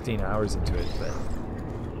like 15 hours into it, but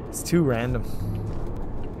it's too random.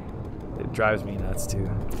 It drives me nuts too.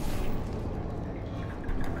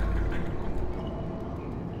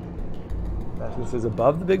 Vasquez is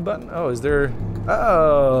above the big button. Oh, is there?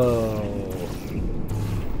 Oh.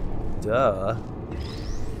 Duh.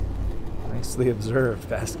 Nicely observed,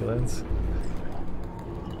 Vasculins.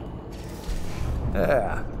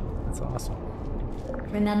 Yeah, that's awesome.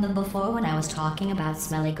 Remember before when I was talking about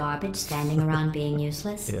smelly garbage standing around being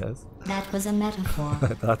useless? Yes. That was a metaphor.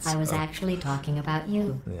 I thought so. I was actually talking about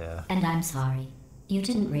you. Yeah. And I'm sorry. You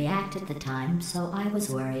didn't react at the time, so I was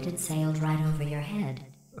worried it sailed right over your head,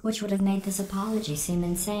 which would have made this apology seem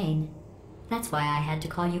insane. That's why I had to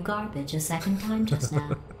call you garbage a second time just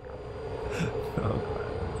now. Oh,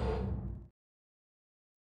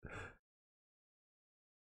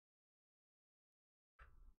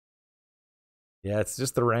 yeah, it's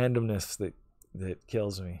just the randomness that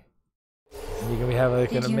kills me. You can have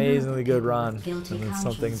like an amazingly good run, and then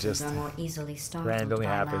something just randomly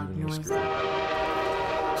happens and you're screwed.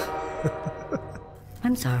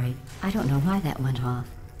 I'm sorry. I don't know why that went off.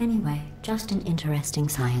 Anyway, just an interesting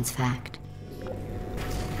science fact.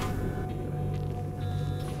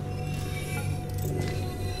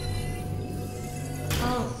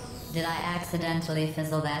 Oh, did I accidentally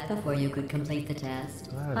fizzle that before you could complete the test?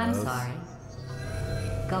 I'm sorry.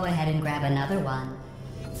 Go ahead and grab another one.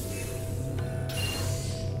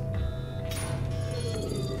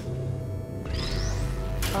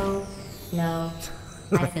 Oh, no.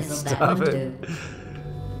 I fizzled that one too.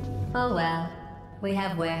 Oh well. We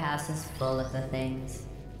have warehouses full of the things.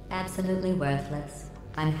 Absolutely worthless.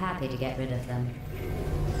 I'm happy to get rid of them.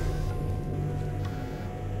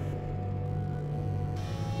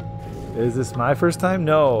 Is this my first time?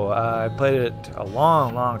 No, I played it a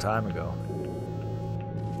long time ago.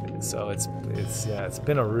 So it's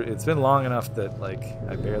been long enough that like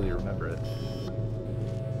I barely remember it.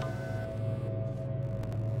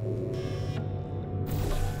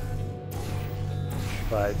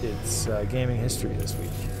 But it's gaming history this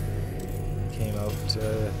week. It came out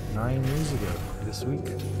 9 years ago this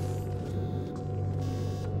week.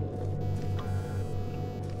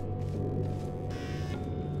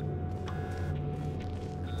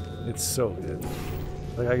 It's so good.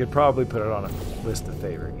 Like I could probably put it on a list of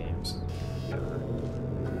favorite games ever.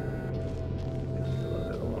 I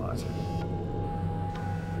love it a lot.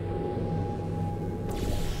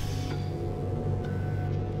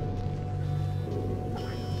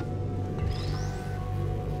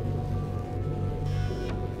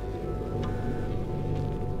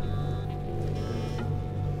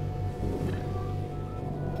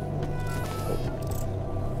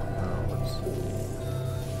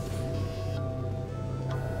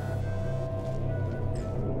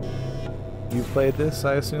 You've played this,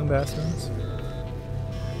 I assume, Bastions?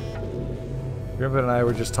 Grimpen and I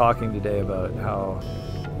were just talking today about how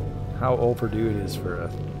overdue it is for a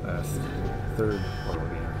third Portal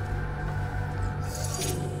game.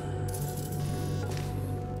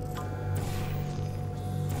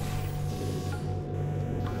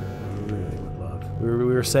 I really would love.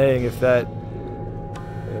 We were saying if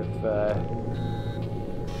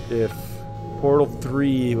Portal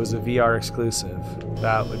 3 was a VR exclusive,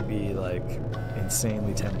 that would be like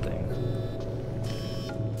insanely tempting.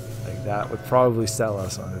 Like that would probably sell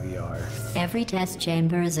us on a VR. Every test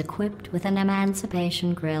chamber is equipped with an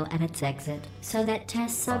emancipation grill at its exit, so that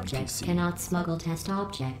test subjects cannot smuggle test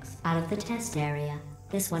objects out of the test area.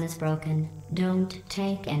 This one is broken. Don't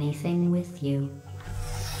take anything with you.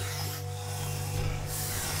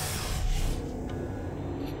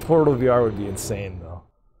 Portal VR would be insane though.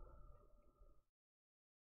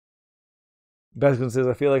 Bestman says,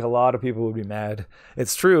 I feel like a lot of people would be mad.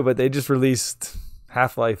 It's true, but they just released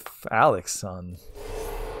Half-Life Alyx on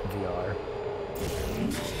VR.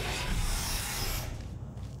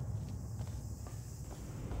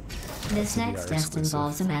 This next test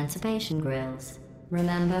involves emancipation grills.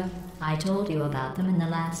 Remember, I told you about them in the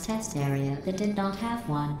last test area that did not have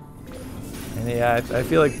one. And yeah, I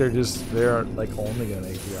feel like they're like only gonna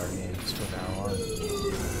make VR games from now on.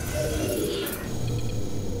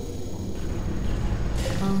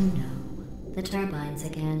 Oh no, the turbines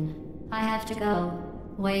again. I have to go.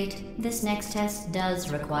 Wait, this next test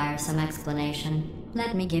does require some explanation.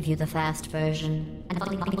 Let me give you the fast version.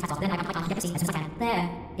 There,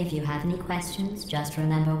 if you have any questions, just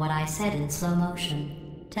remember what I said in slow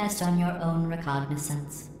motion. Test on your own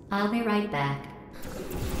recognizance. I'll be right back.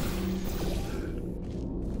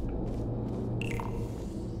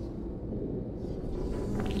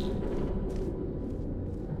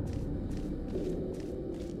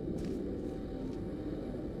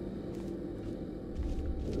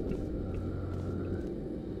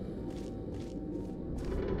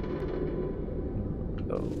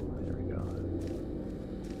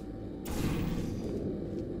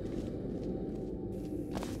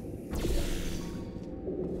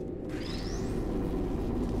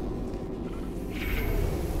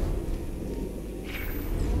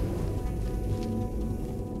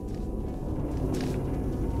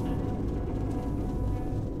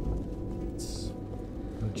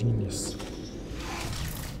 Genius.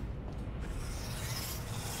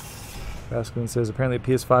 Baskin says apparently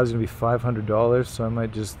PS5 is going to be $500, so I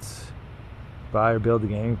might just buy or build a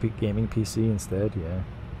gaming PC instead. Yeah,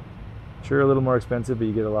 sure, a little more expensive, but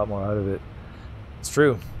you get a lot more out of it. It's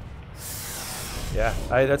true. Yeah,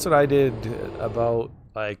 that's what I did about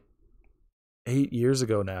like 8 years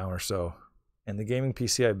ago now or so, and the gaming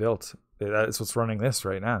PC I built, that's what's running this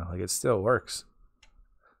right now. Like it still works.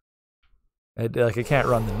 I can't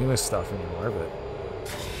run the newest stuff anymore, but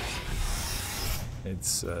it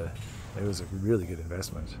was a really good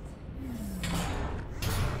investment.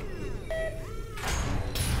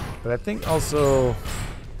 But I think also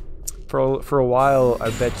for a while, I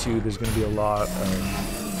bet you there's going to be a lot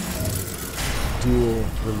of dual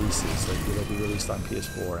releases, like it'll be released on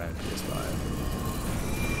PS4 and PS5.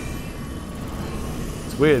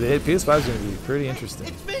 It's weird. PS5 is going to be pretty interesting.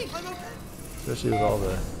 It's me. I'm okay. Especially with all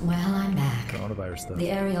the I'm back. coronavirus stuff.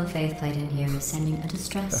 The aerial faceplate in here is sending a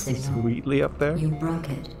distress signal. Sweetly up there? You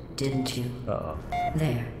broke it, didn't you? Uh-oh.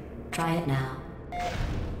 There. Try it now.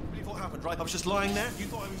 What happened, right? I was just lying there. You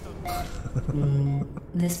thought I was done.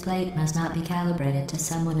 This plate must not be calibrated to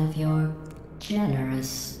someone of your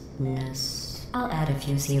generousness. I'll add a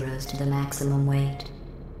few zeros to the maximum weight.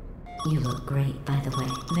 You look great, by the way.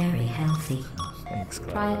 Very healthy. Thanks,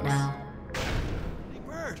 Claudius. Try it now.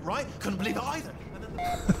 Bird, right? Couldn't believe it either.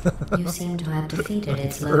 You seem to have defeated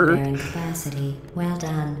its load-bearing capacity. Well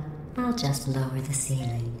done. I'll just lower the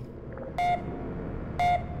ceiling.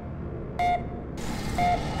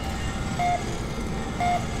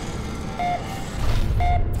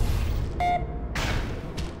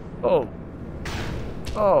 Oh.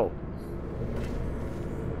 Oh.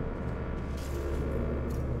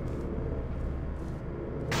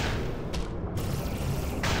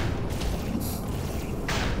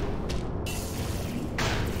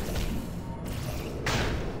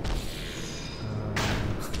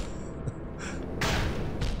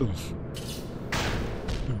 Oof.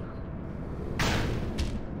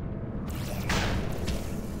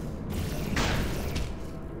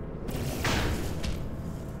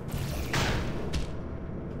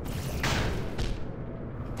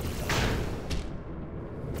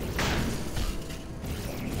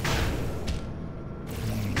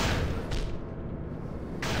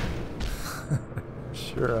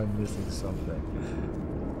 Sure, I'm missing something.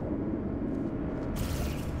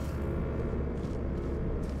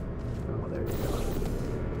 Oh, there you go.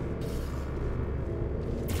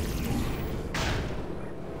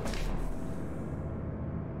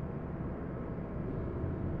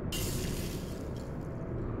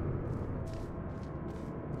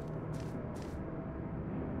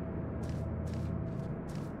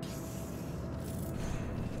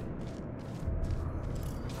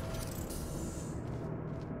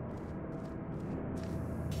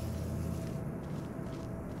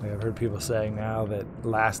 I've heard people saying now that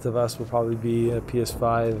Last of Us will probably be a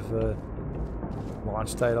PS5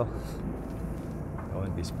 launch title. I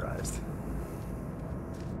wouldn't be surprised.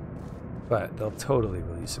 But they'll totally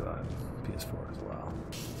release it on PS4 as well.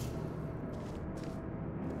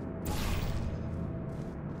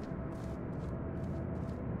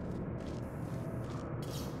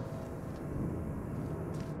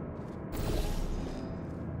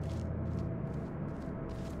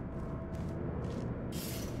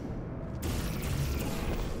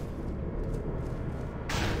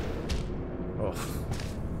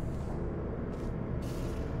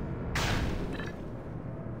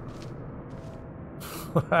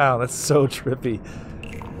 Wow, that's so trippy.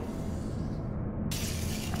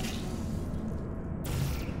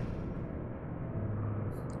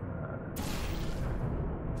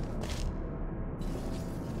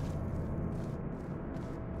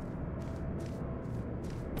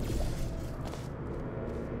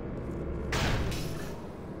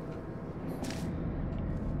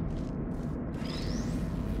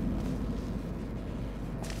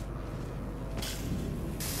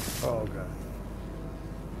 Oh, God.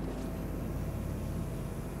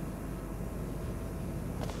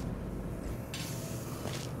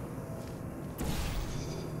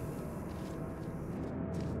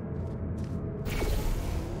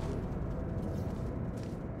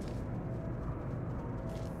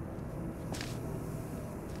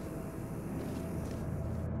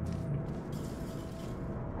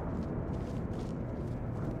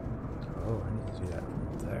 Oh, I need to do that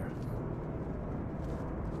from there.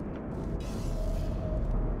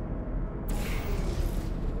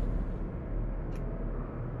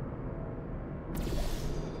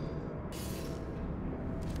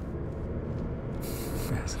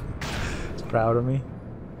 It's proud of me.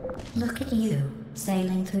 Look at you,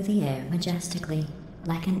 sailing through the air majestically,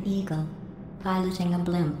 like an eagle, piloting a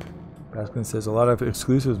blimp. Baskin says a lot of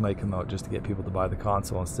exclusives might come out just to get people to buy the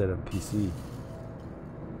console instead of PC.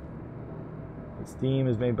 Steam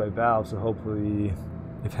is made by Valve, so hopefully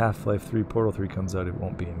if Half-Life 3 Portal 3 comes out, it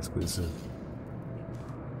won't be an exclusive.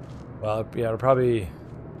 Well, yeah, it'll probably...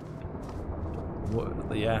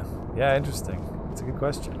 Yeah, interesting. It's a good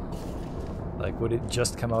question. Like, would it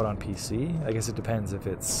just come out on PC? I guess it depends if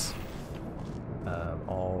it's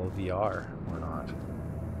all VR or not.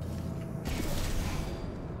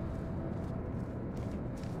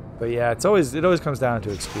 But yeah, it always comes down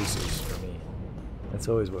to exclusives for me. That's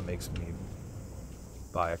always what makes me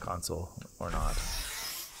buy a console or not.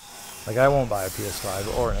 Like, I won't buy a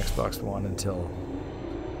PS5 or an Xbox One until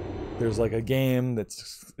there's like a game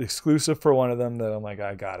that's exclusive for one of them that I'm like,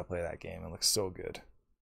 I gotta play that game. It looks so good.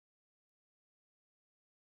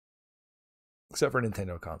 Except for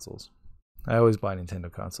Nintendo consoles. I always buy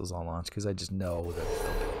Nintendo consoles on launch because I just know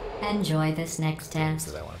that. Enjoy this next test.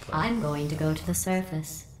 That I want to play. I'm going to go to the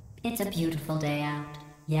surface. It's a beautiful day out.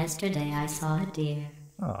 Yesterday I saw a deer.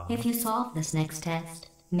 Aww. If you solve this next test,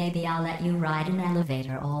 maybe I'll let you ride an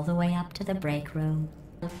elevator all the way up to the break room.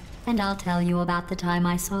 And I'll tell you about the time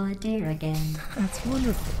I saw a deer again. That's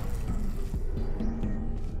wonderful.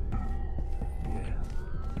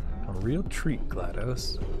 real treat,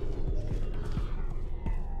 GLaDOS.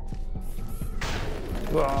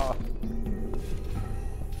 Ah.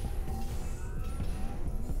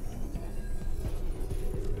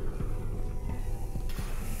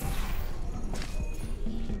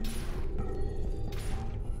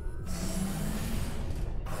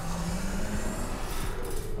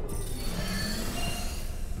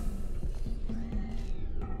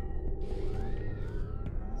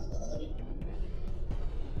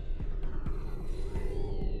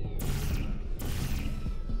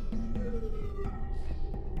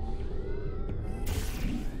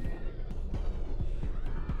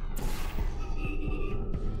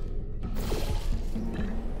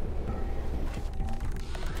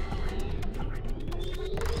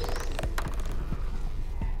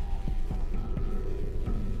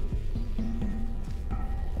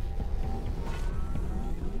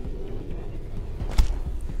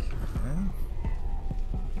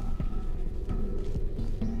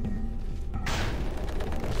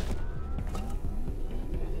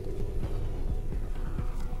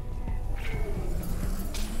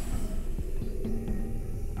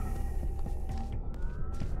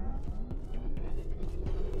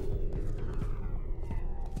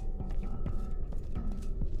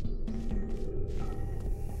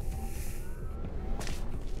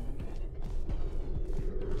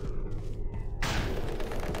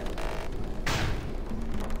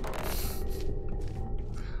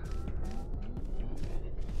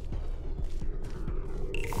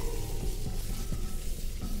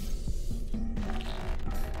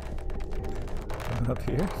 Up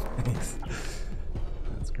here? Thanks.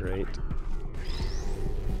 That's great.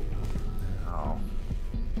 Oh. How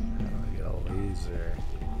do I get a laser?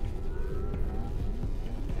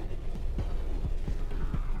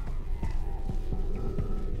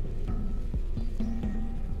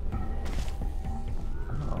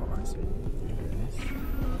 Oh, I see. This.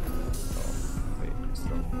 Oh, wait, I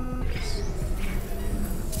still need this.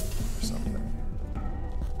 Or something.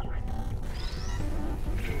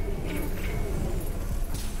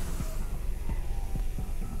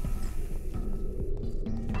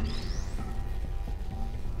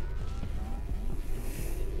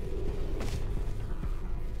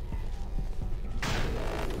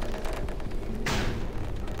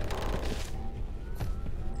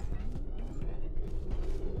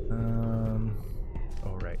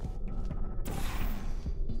 Oh, right.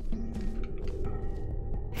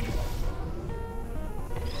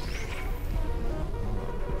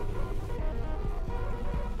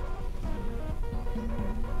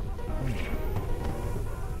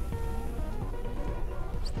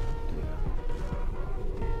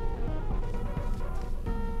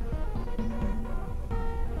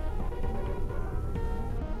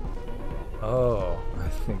 Oh, I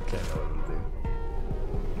think I know what to do.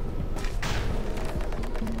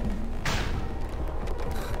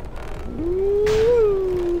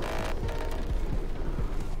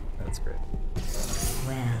 That's great.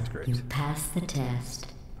 Well, great. you passed the test.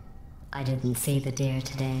 I didn't see the deer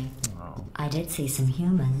today. Oh. I did see some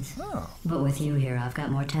humans. Oh, But with you here, I've got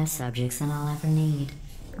more test subjects than I'll ever need.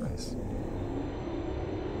 nice.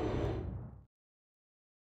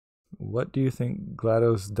 What do you think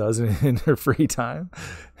GLaDOS does in her free time?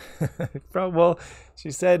 Well,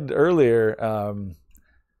 she said earlier,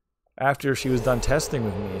 after she was done testing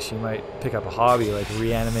with me, she might pick up a hobby like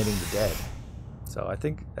reanimating the dead. So I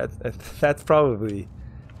think that's probably,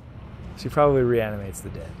 she probably reanimates the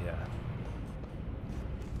dead, yeah.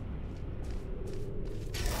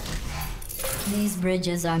 These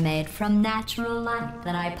bridges are made from natural light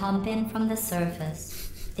that I pump in from the surface.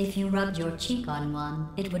 If you rubbed your cheek on one,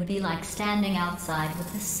 it would be like standing outside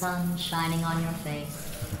with the sun shining on your face.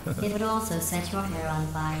 It would also set your hair on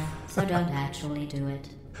fire, so don't actually do it.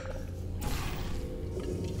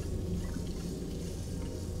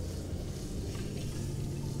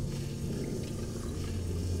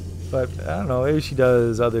 But I don't know, maybe she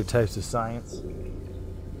does other types of science.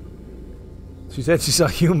 She said she saw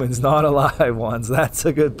humans, not alive ones. That's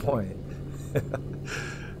a good point.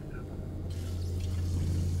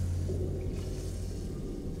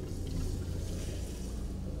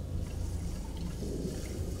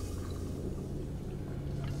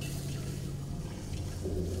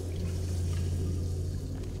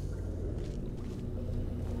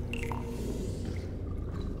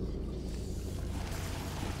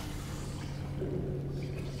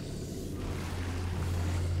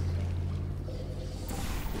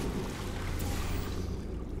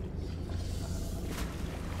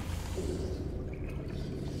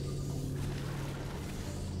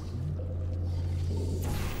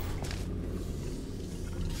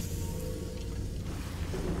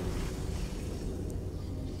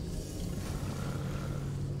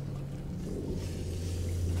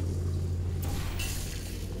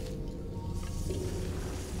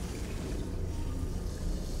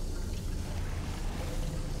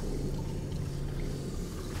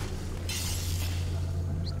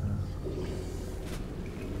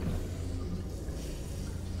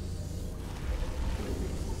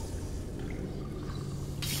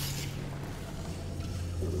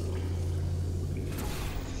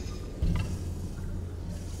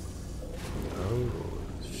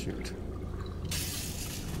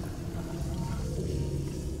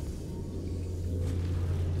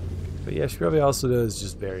 But yeah, she probably also does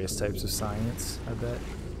just various types of science, I bet.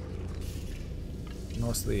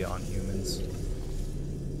 Mostly on humans.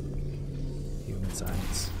 Human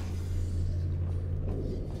science.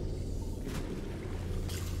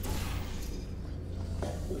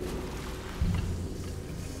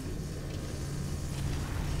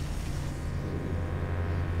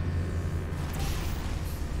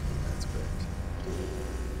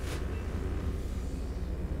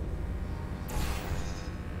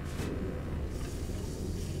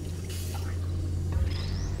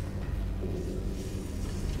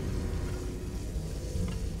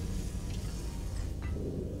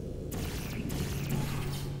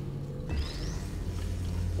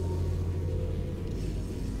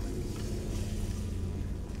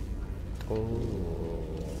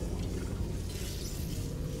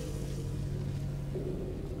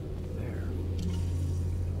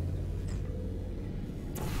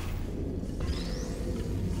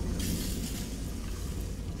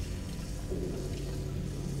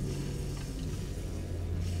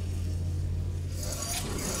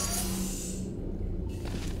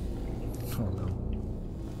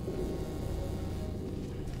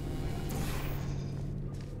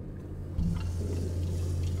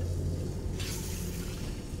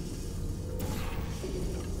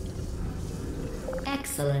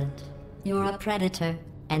 Excellent. You're a predator,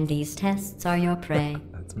 and these tests are your prey.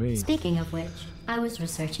 That's me. Speaking of which, I was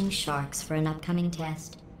researching sharks for an upcoming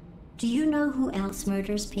test. Do you know who else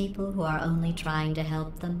murders people who are only trying to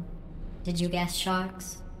help them? Did you guess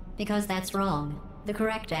sharks? Because that's wrong. The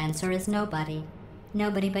correct answer is nobody.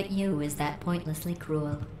 Nobody but you is that pointlessly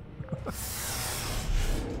cruel.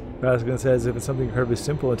 I was going to say, as if it's something incredibly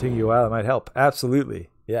simple and taking you a while, it might help. Absolutely.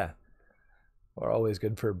 Yeah. We're always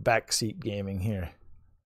good for backseat gaming here.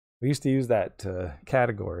 We used to use that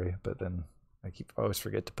category, but then I always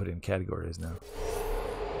forget to put in categories now.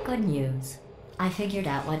 Good news. I figured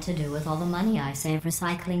out what to do with all the money I save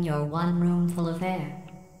recycling your one room full of air.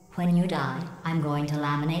 When you die, I'm going to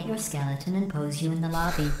laminate your skeleton and pose you in the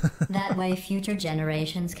lobby. That way future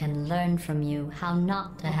generations can learn from you how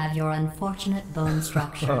not to have your unfortunate bone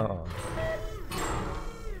structure. Oh.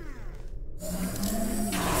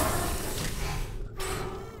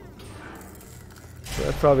 So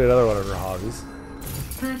that's probably another one of her hobbies.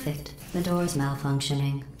 Perfect. The door's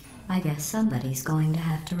malfunctioning. I guess somebody's going to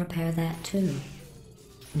have to repair that too.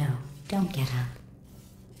 No, don't get up.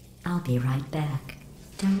 I'll be right back.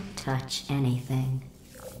 Don't touch anything.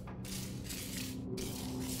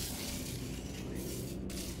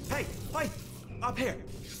 Hey, up here.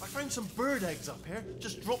 I found some bird eggs up here.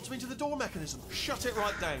 Just dropped them into the door mechanism. Shut it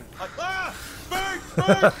right down. Bird!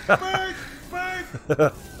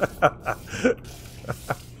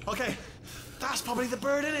 Okay, that's probably the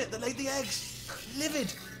bird in it that laid the eggs.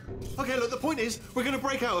 Livid. Okay, look, the point is, we're gonna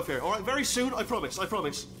break out of here, all right? Very soon, I promise.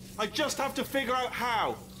 I just have to figure out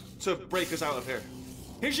how to break us out of here.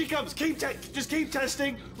 Here she comes. Just keep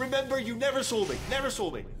testing. Remember, you never saw me.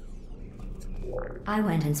 I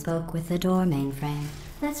went and spoke with the door mainframe.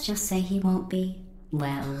 Let's just say he won't be,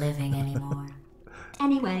 well, living anymore.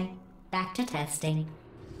 Anyway, back to testing.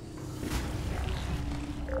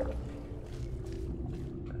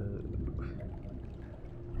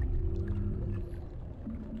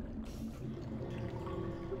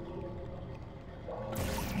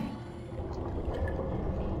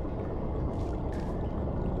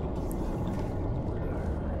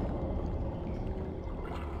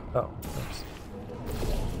 Oh, oops.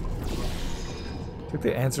 I think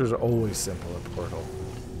the answers are always simple at Portal.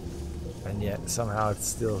 And yet, somehow it's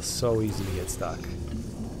still so easy to get stuck.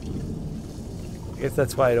 I guess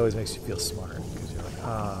that's why it always makes you feel smart. Because you're like,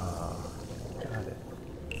 ah, got it.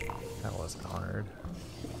 That wasn't hard.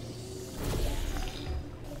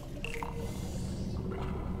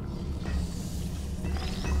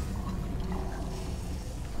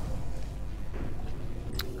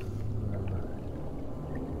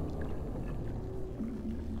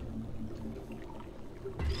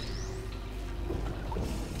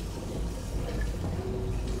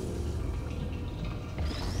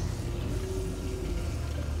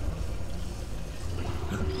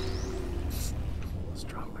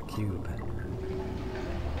 Cube.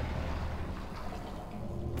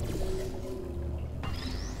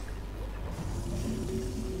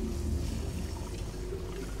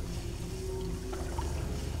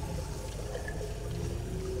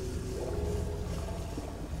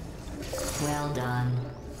 Well done.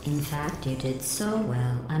 In fact, you did so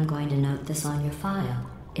well, I'm going to note this on your file,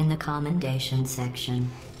 in the commendation section.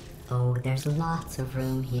 Oh, there's lots of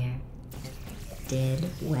room here. Did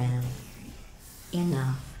well.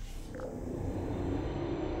 Enough.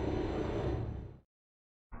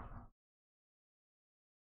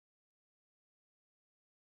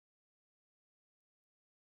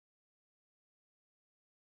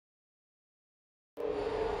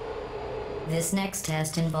 This next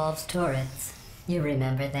test involves turrets. You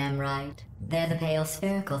remember them, right? They're the pale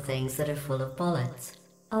spherical things that are full of bullets.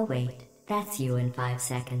 Oh wait, that's you in 5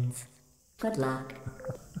 seconds. Good luck.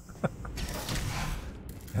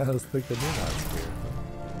 I was thinking you're not spherical.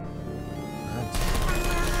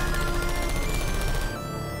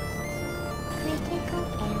 Critical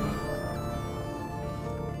error.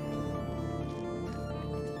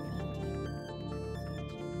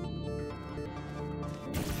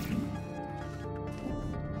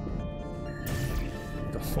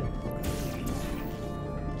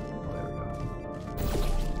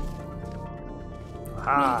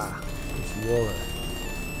 Ah, it's water.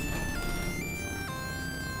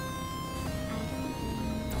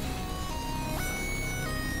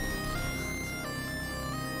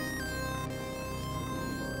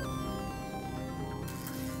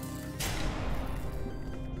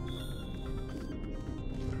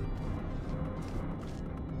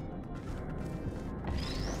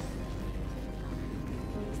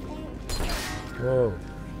 Whoa.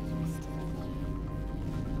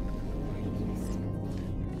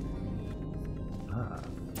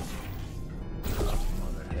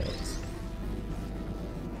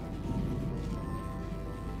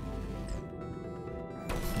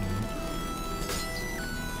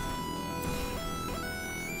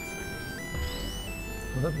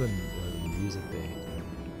 I love the music they...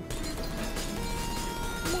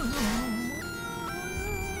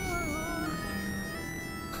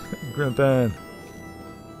 Grimpen!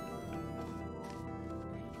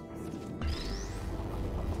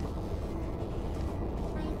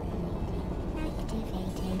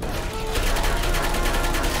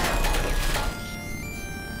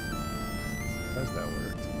 How's that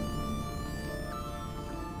work?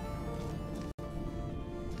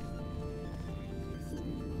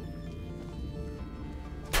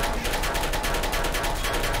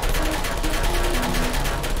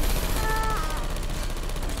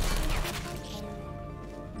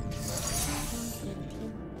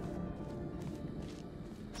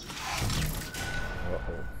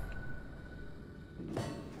 Uh-oh.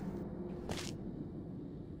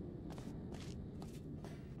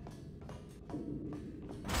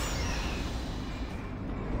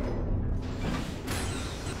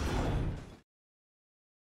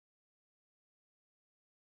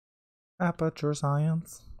 Aperture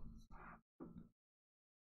science.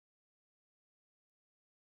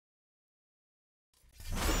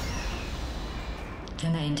 To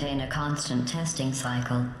maintain a constant testing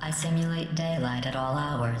cycle, I simulate daylight at all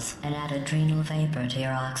hours and add adrenal vapor to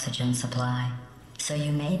your oxygen supply. So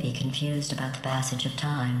you may be confused about the passage of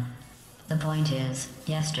time. The point is,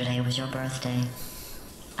 yesterday was your birthday.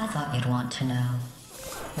 I thought you'd want to know.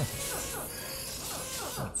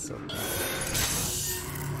 That's so bad.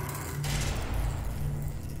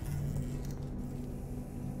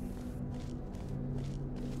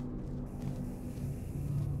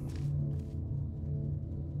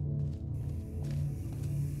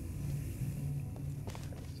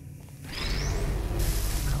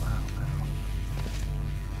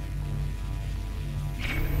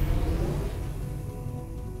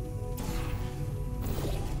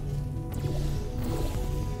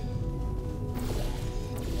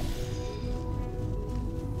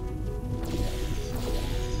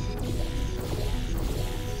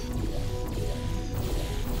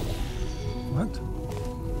 What?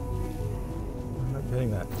 I'm not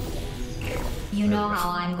getting that. You know how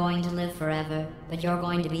I'm going to live forever, but you're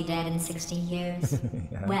going to be dead in 60 years?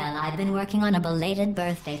 Yeah. Well, I've been working on a belated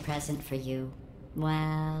birthday present for you.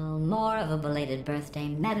 Well, more of a belated birthday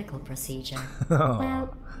medical procedure. Oh.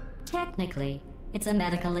 Well, technically, it's a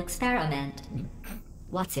medical experiment.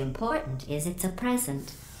 What's important is it's a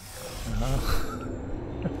present.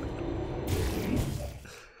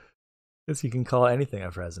 Guess you can call anything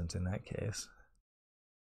a present in that case.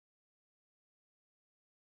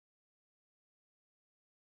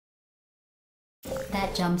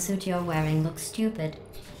 That jumpsuit you're wearing looks stupid.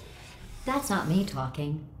 That's not me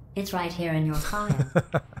talking. It's right here in your file.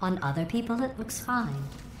 On other people it looks fine.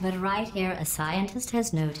 But right here a scientist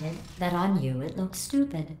has noted that on you it looks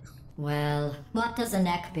stupid. Well, what does a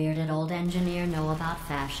neck-bearded old engineer know about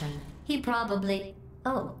fashion? He probably...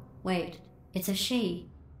 Oh, wait. It's a she.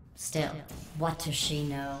 Still, what does she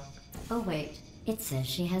know? Oh wait, it says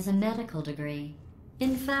she has a medical degree.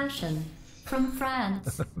 In fashion. From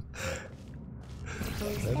France.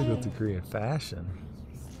 Medical degree in fashion.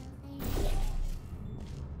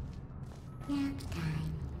 Nap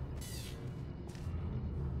time.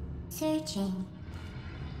 Searching.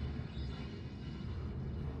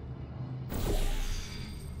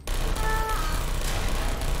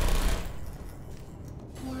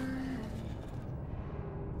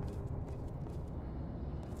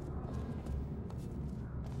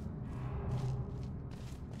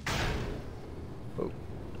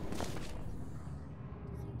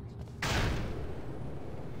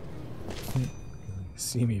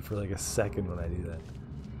 see me for like a second when I do that.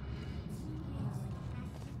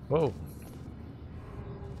 Whoa.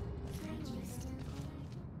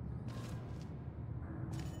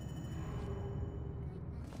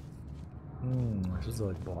 I should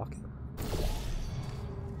like block him.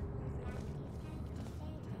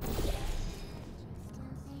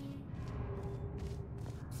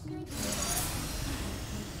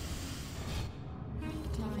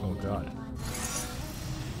 Oh god.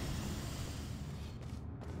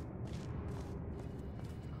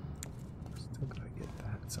 Still gotta get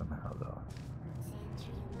that somehow though.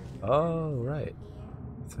 Oh right.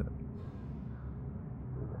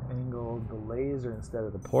 Angled the laser instead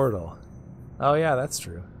of the portal. Oh yeah, that's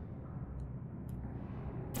true.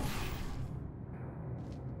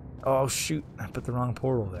 Oh shoot, I put the wrong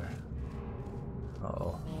portal there.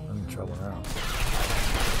 Uh-oh, I'm in trouble now.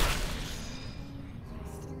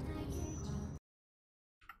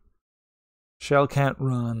 Shell can't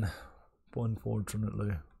run,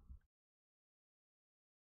 unfortunately.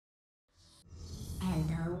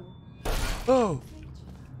 Hello. Oh!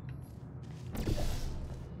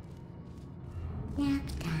 Nap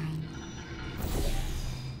time.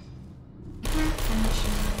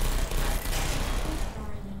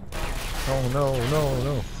 Oh no, no,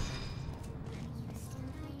 no.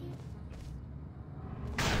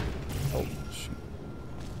 Oh, shoot.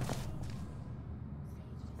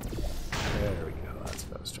 There we go, that's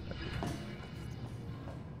what I was trying to do.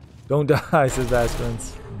 Don't die, says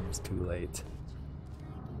Aspens. It's too late.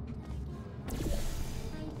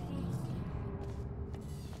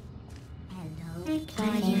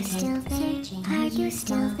 Are you still there? Are you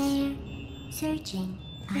still there? Searching.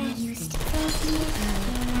 Are you still there?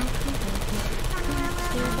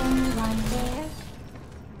 Is anyone there?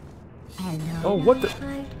 Hello. Oh, what the?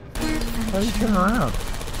 Why are you turning around?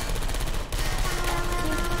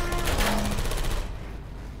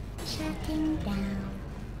 Shutting down.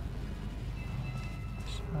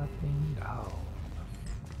 Shutting down.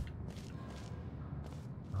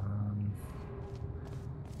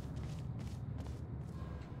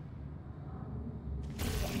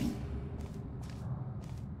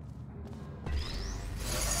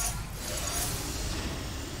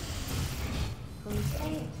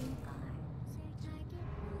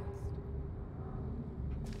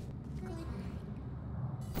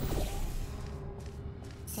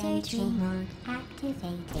 Sentry mode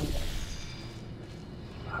activated.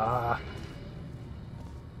 Ah.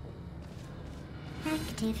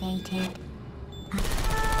 Activated.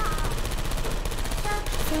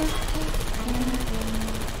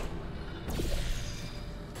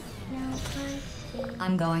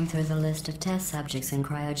 I'm going through the list of test subjects in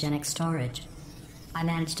cryogenic storage. I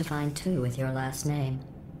managed to find 2 with your last name.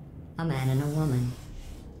 A man and a woman.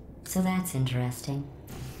 So that's interesting.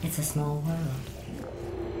 It's a small world.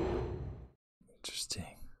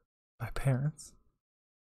 Interesting. My parents?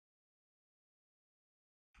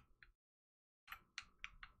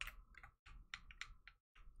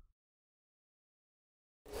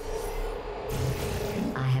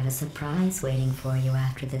 I have a surprise waiting for you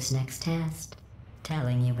after this next test.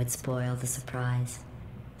 Telling you would spoil the surprise.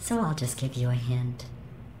 So I'll just give you a hint.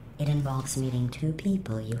 It involves meeting 2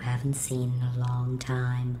 people you haven't seen in a long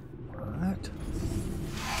time. What?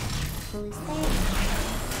 Who's there?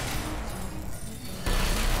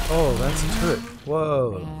 Oh, that's a turret.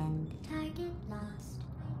 Whoa. And target lost.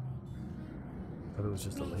 I thought it was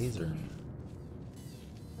just a laser.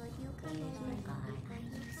 Would you come over by? Are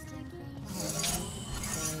you still there?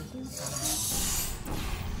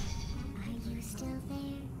 Are you still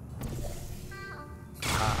there?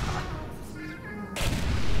 Ah.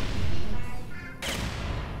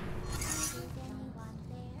 Is anyone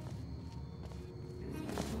there?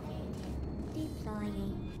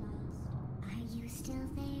 Deploying. Are you still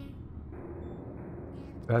there?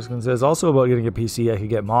 Baskin says also about getting a PC, I could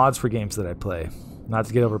get mods for games that I play. Not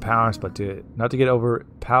to get overpowered,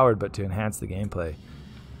 but to enhance the gameplay.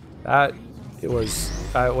 That it was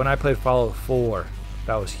when I played Fallout 4,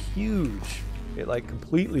 that was huge. It like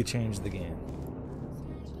completely changed the game.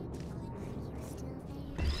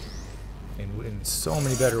 In so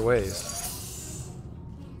many better ways.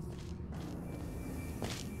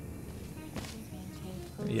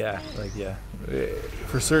 Yeah, like yeah.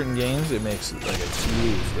 For certain games, it makes like a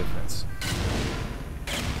huge difference.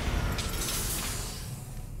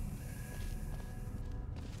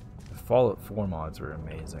 The Fallout 4 mods were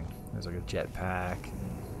amazing. There's like a jetpack.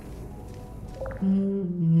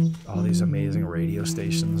 And all these amazing radio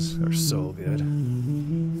stations are so good.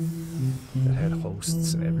 That had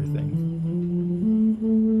hosts and everything.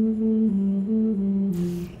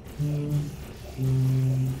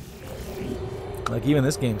 Like Like even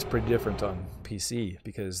this game's pretty different on PC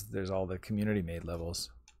because there's all the community-made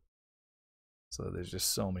levels. So there's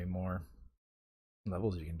just so many more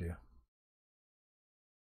levels you can do.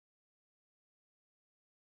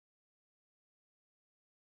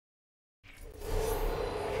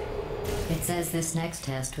 It says this next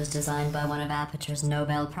test was designed by one of Aperture's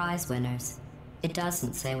Nobel Prize winners. It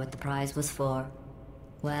doesn't say what the prize was for.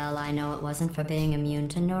 Well, I know it wasn't for being immune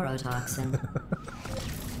to neurotoxin.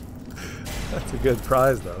 That's a good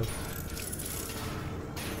prize, though.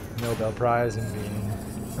 Nobel Prize in being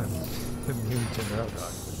immune to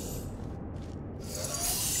neurotoxin.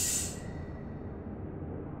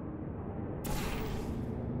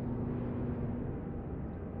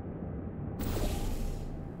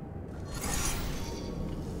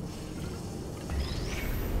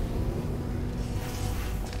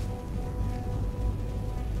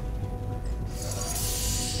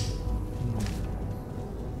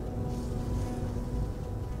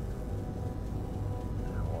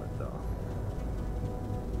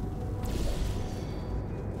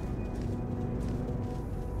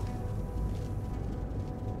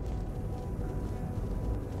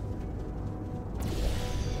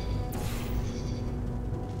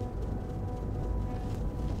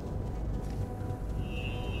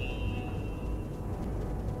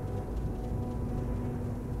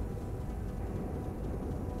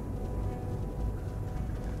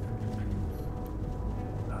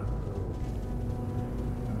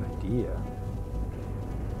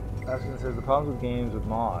 I was going to say, the problem with games with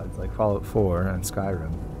mods, like Fallout 4 and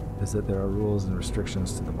Skyrim, is that there are rules and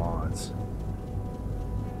restrictions to the mods.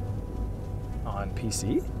 On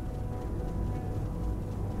PC?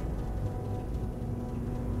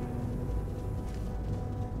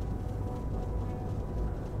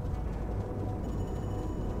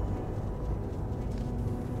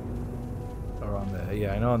 Or on the,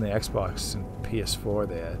 yeah, I know on the Xbox and PS4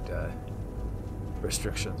 they had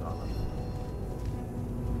restrictions on them.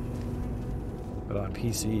 But on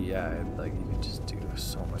PC, yeah, like you can just do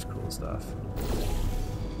so much cool stuff.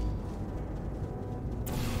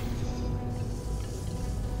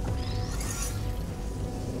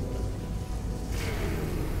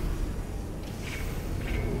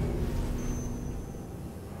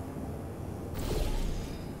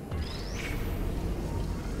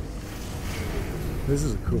 This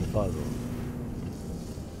is a cool puzzle.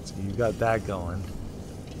 So you got that going.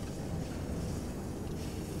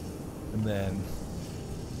 And then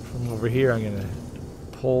from over here, I'm gonna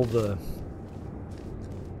pull the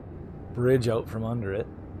bridge out from under it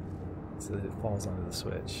so that it falls onto the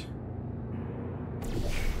switch.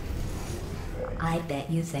 I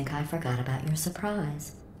bet you think I forgot about your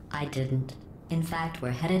surprise. I didn't. In fact,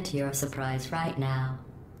 we're headed to your surprise right now.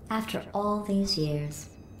 After all these years,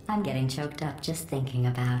 I'm getting choked up just thinking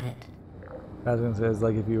about it. I was gonna say, it's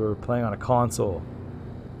like if you were playing on a console.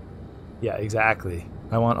 Yeah, exactly.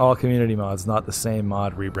 I want all community mods, not the same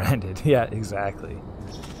mod rebranded. Yeah, exactly.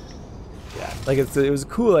 Yeah, like it was a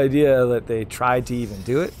cool idea that they tried to even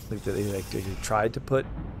do it. Like that they tried to put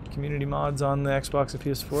community mods on the Xbox and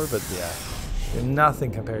PS4, but yeah, they're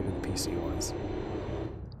nothing compared to the PC ones.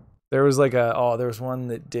 There was like there was one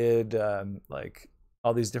that did like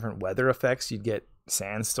all these different weather effects. You'd get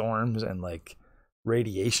sandstorms and like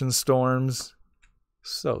radiation storms.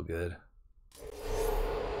 So good.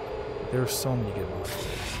 There were so many good ones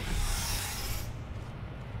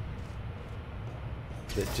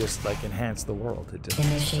that just like enhance the world. It just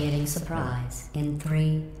Initiating surprise in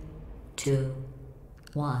 3, 2,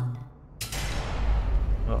 1.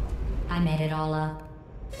 Oh. I made it all up.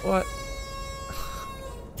 What?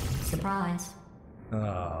 Surprise.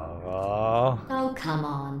 Oh. Oh, come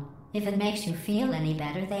on. If it makes you feel any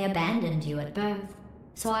better, they abandoned you at birth.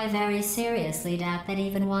 So I very seriously doubt they'd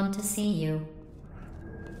even want to see you.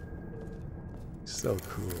 So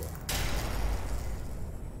cool.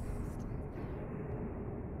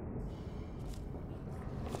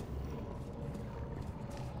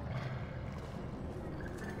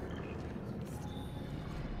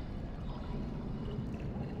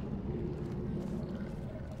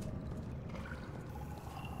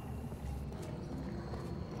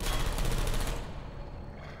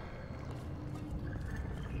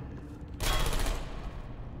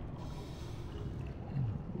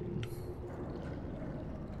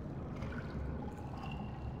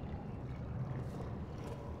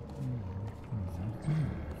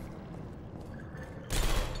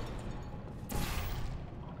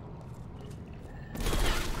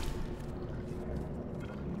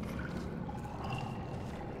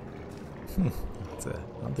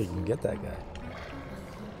 I don't think you can get that guy.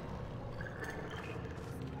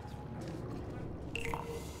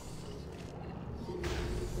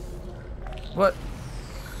 What?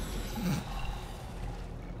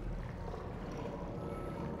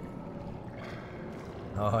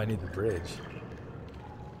 Oh, I need the bridge.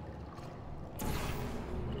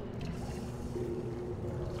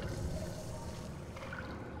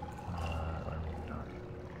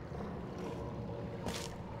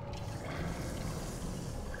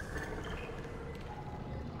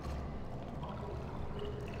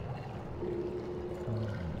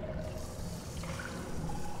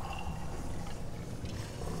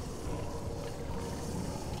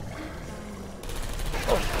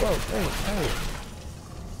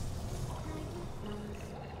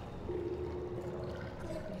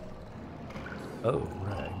 Oh,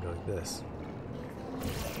 right, I can go like this. Oh,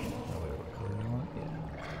 wait, what color do you want?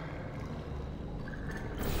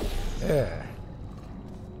 Yeah. Yeah.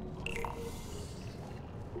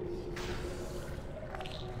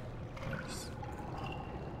 Nice.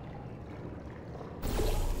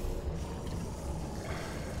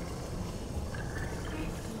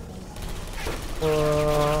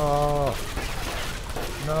 Oh,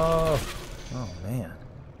 no. Oh, man.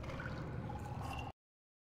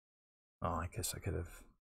 Oh, I guess I could have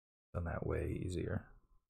done that way easier.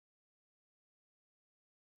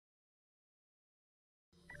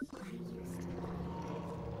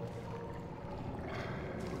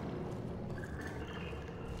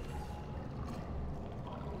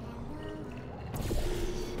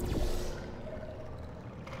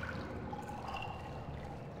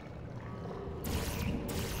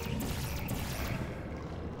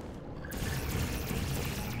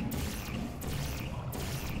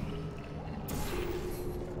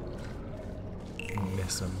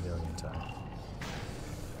 A million times.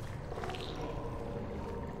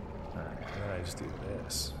 Alright, then I just do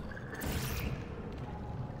this.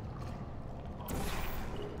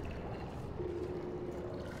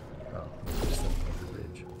 Oh, just the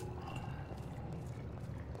bridge.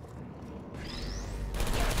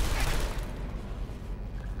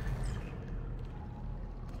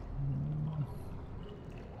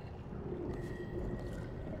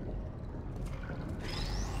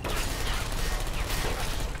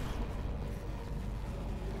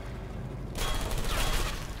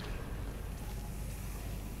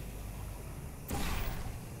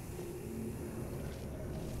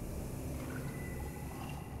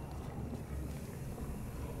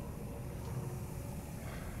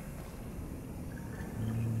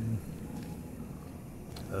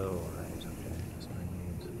 Oh, right, okay, that's what I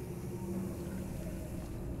need.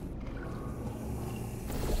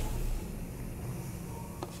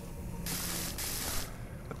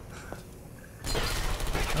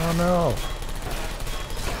 Oh no!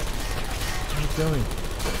 What are you doing?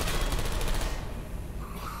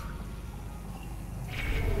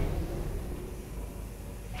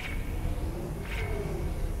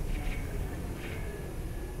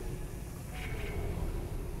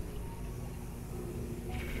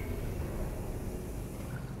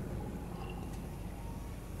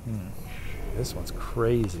 This one's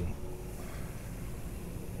crazy.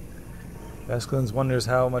 Vesklins wonders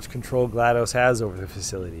how much control GLaDOS has over the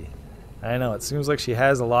facility. I know, it seems like she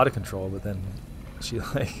has a lot of control, but then she,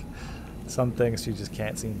 like, some things she just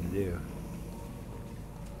can't seem to do.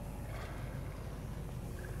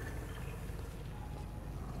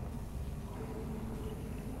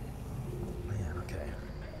 Man, okay.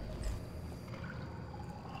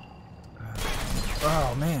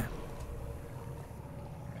 Oh, man.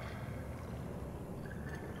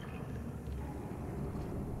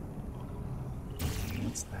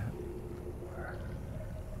 What's that?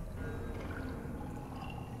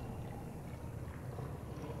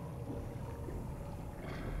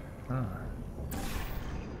 Huh.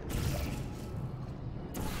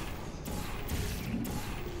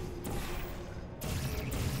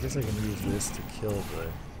 I guess I can use this to kill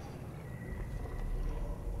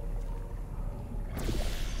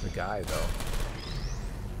the guy, though.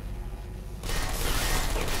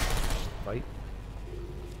 Fight.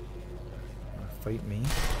 Fight me.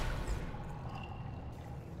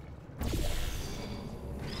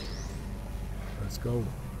 Let's go.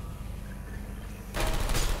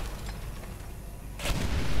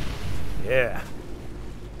 Yeah.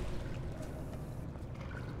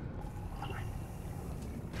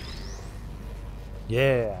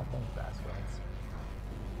 Yeah, thanks, fast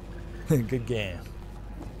ones. Good game.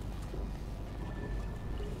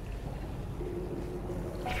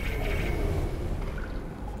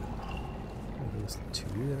 There's two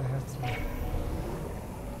that I have to.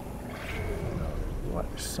 What?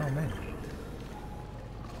 There's so many.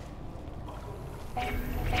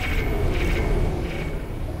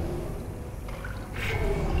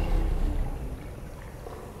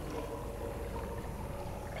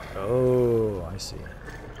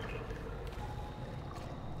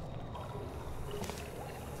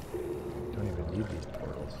 need these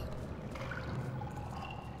portals.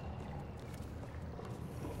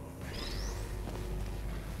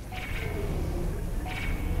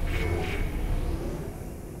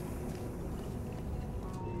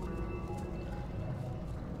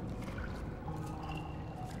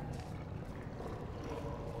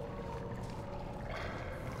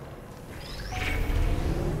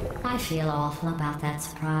 I feel awful about that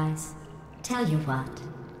surprise. Tell you what,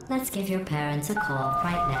 let's give your parents a call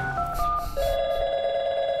right now.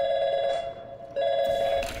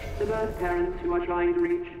 The birth parents you are trying to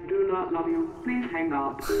reach do not love you. Please hang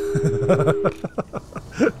up.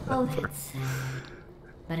 Oh, that's sad.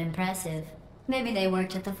 But impressive. Maybe they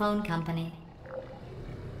worked at the phone company.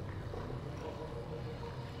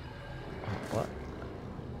 What?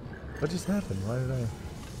 What just happened?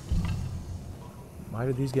 Why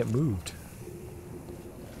did these get moved?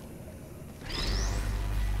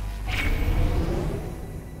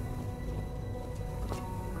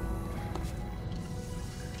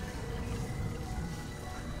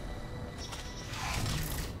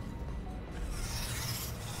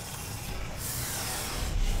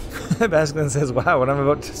 Baskin says, wow, when I'm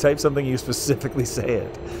about to type something, you specifically say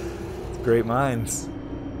it. It's great minds.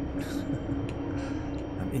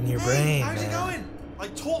 I'm in your brain, how's man. it going? I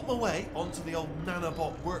taught my way onto the old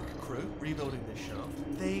nanobot work crew rebuilding this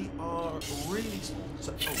shaft. They are really small.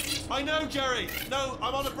 So, I know, Jerry. No,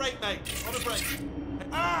 I'm on a break, mate. On a break.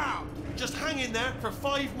 Ah! Just hang in there for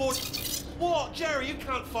 5 more... What, Jerry? You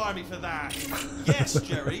can't fire me for that. Yes,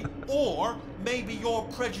 Jerry. Or maybe your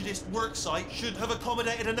prejudiced work site should have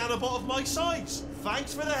accommodated a nanobot of my size.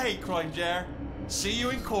 Thanks for the hate crime, Jer. See you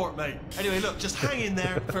in court, mate. Anyway, look, just hang in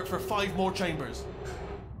there for 5 more chambers.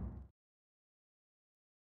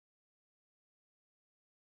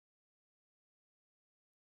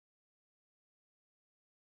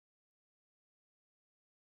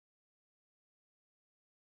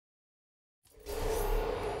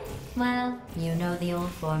 Well, you know the old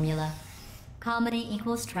formula. Comedy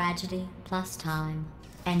equals tragedy plus time.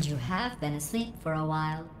 And you have been asleep for a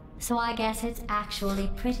while, so I guess it's actually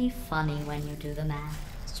pretty funny when you do the math.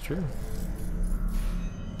 It's true.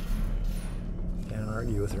 Can't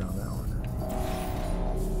argue with her on that one.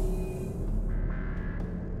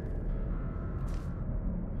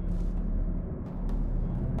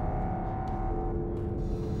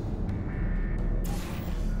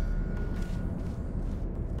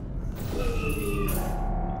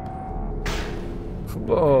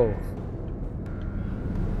 Whoa.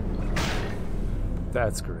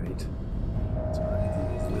 That's great. That's what I need to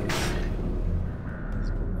use this. That's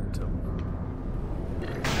momentum. I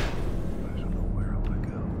don't know where I want to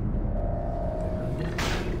go. There.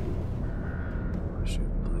 Or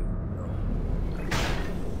shoot blue. No.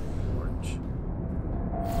 Orange.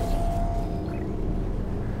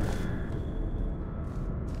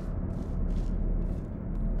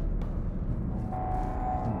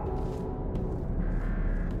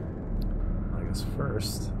 I guess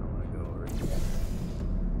first I want to go over here.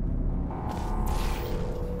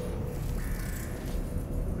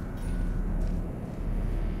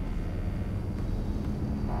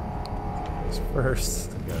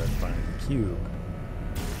 First, I gotta find the cube.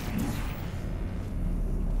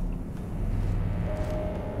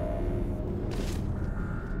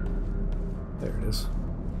 There it is.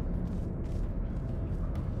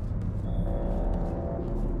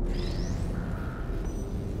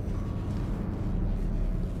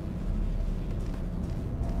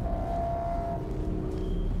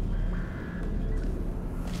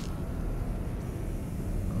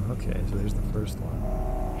 Okay, so there's the first one.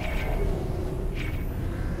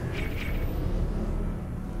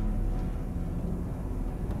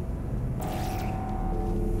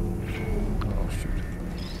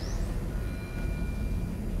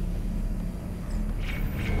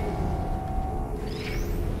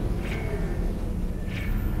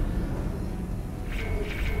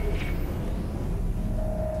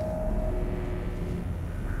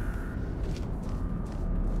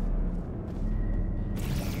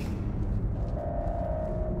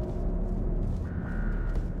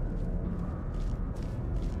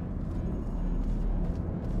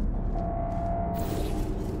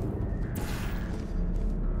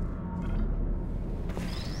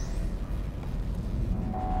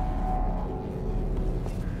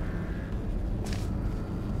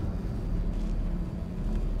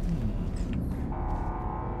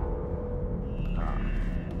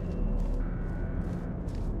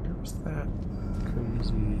 That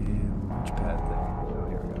crazy launch pad thing. Oh,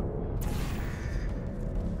 here we go.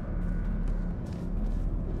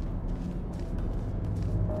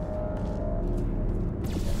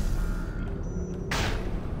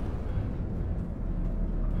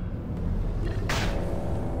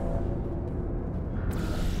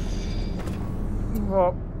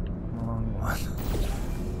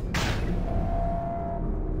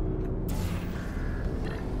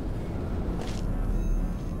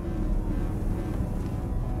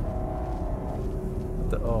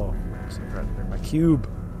 So I forgot to bring my cube.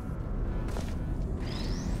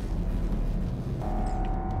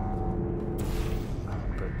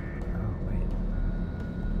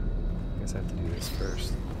 I have to do this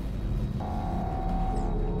first.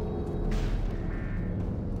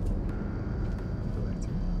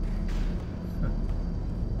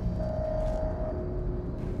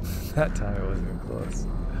 That time it wasn't even close.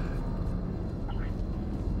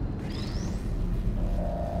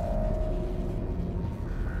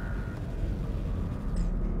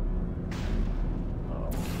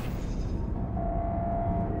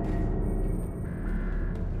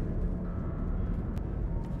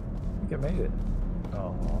 I think I made it.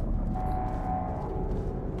 Oh.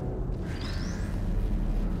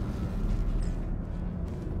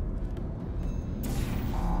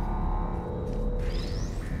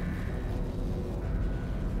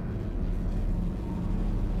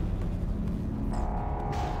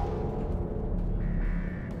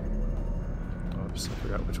 Oops, I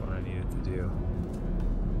forgot which one I needed to do.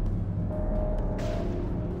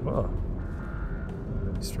 Whoa.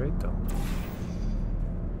 Really straight though.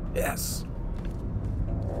 Yes.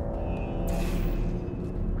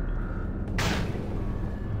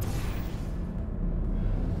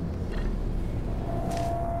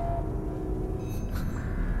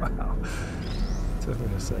 Wow. Took me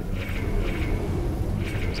a second.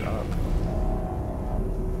 It was up.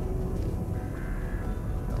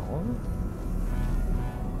 No.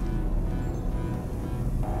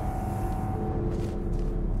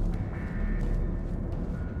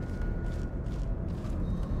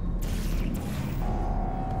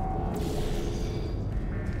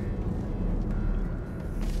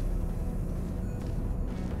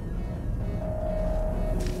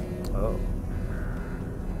 Oh.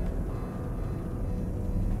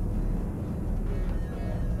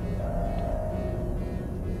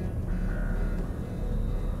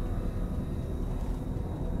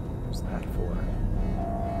 What's that for?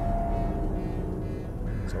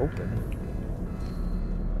 It's open.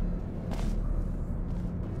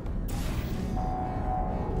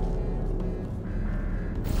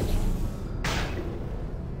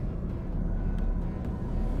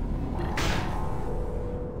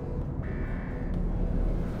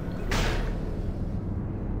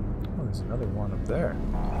 Oh, there's another one up there.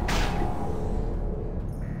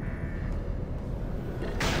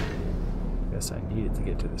 Guess I needed to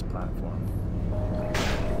get to this platform.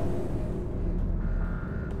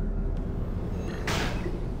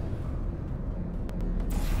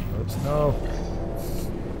 Oops, no.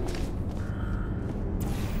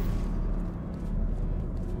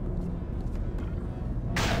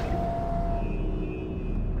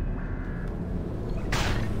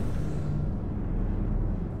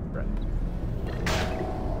 Right.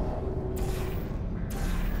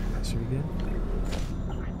 Should we get?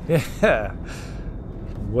 Yeah.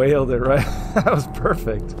 Wailed it right. That was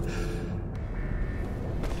perfect.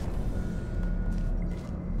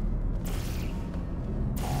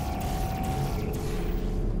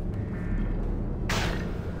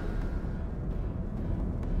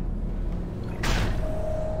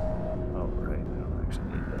 Oh, right. I don't actually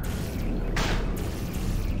need that.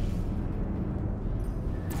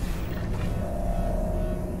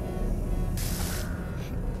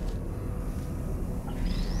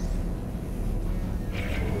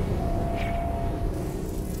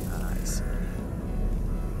 Nice.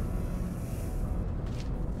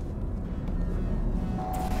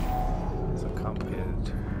 It's a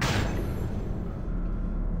complicated.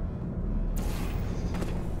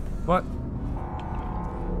 What?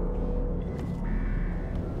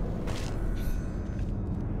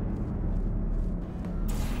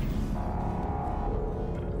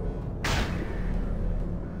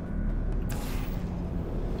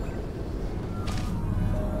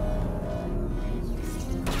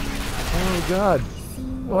 Oh God!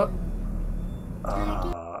 What?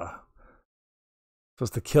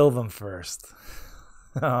 Supposed to kill them first.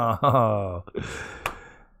 Oh,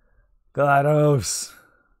 GLaDOS.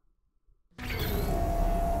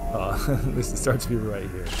 Oh, this starts to be right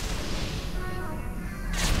here.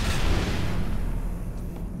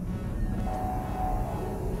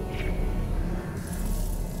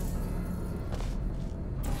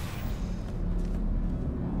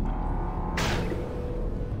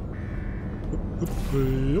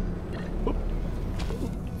 Yep.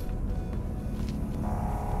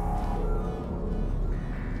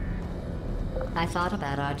 I thought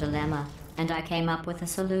about our dilemma, and I came up with a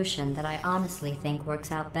solution that I honestly think works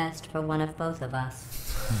out best for one of both of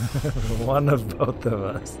us. One of both of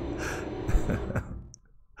us.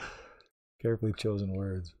 Carefully chosen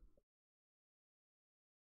words.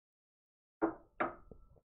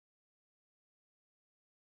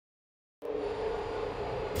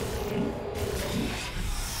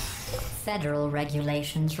 Federal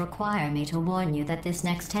regulations require me to warn you that this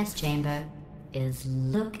next test chamber is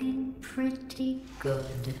looking pretty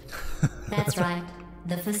good. That's right.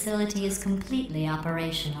 The facility is completely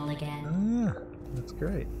operational again. Ah, that's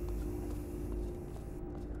great.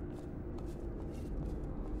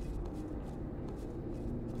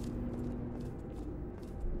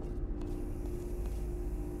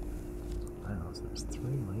 Wow, so there's 3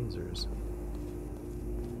 lasers.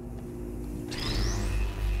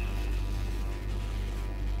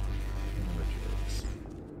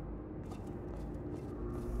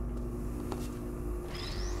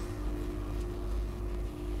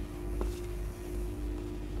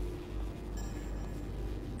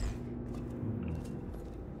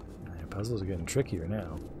 Puzzles are getting trickier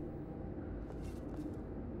now.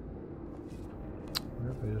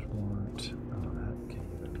 What if I just want... Oh, that can't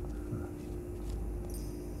even...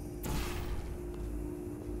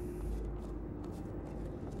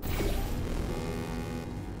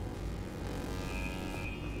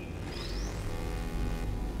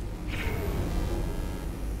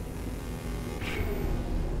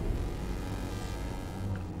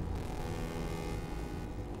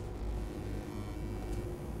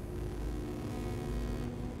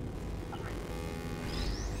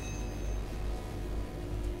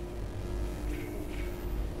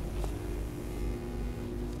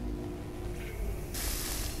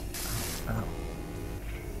 Huh.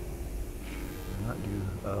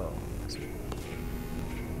 Oh.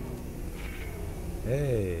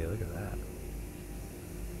 Hey, look at that.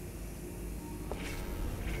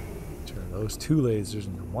 Turn those 2 lasers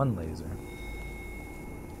into 1 laser.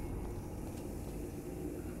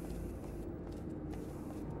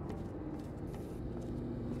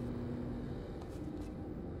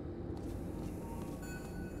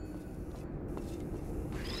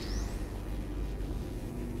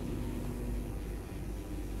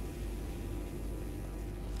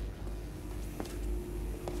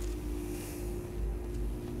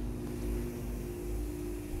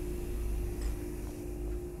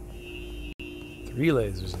 Three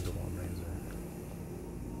lasers into 1 laser.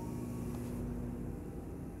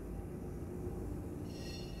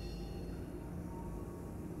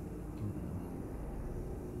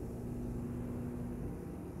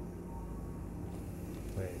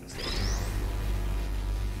 Wait a second.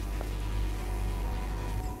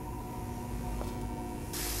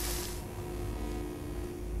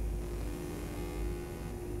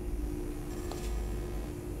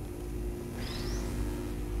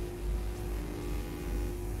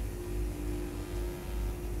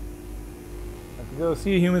 Go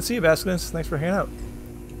see you, human. See you, Basculins. Thanks for hanging out.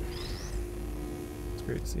 It's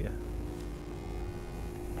great to see you.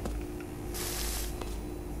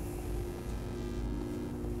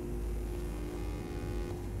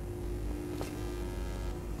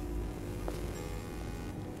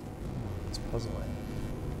 It's puzzling.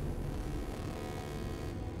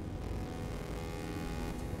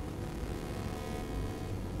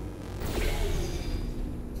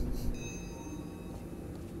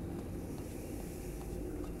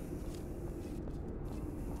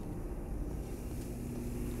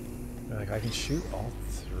 Like, I can shoot all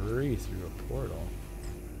 3 through a portal.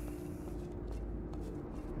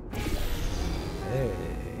 Hey,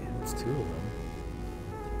 that's 2 of them.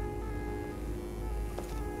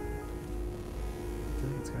 I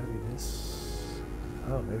think it's gotta be this.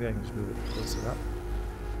 Oh, maybe I can just move it closer up.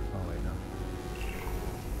 Oh, wait, no.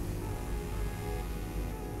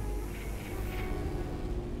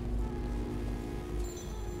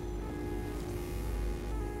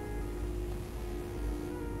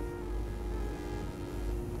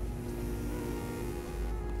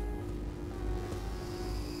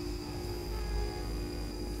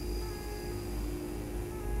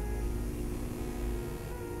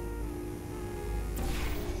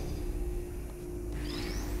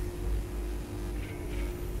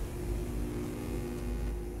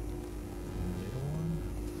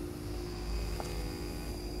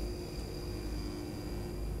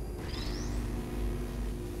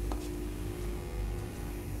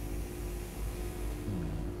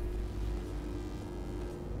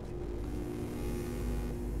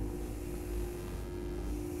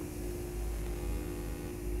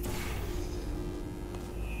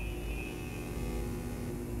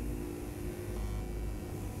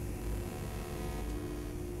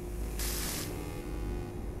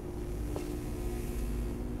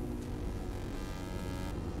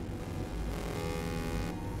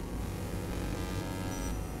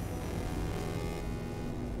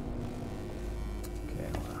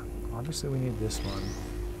 Obviously we need this one.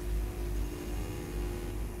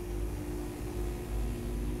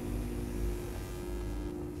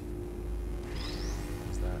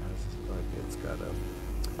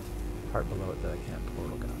 part below it that I can't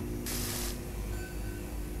portal gun.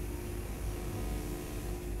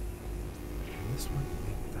 This one,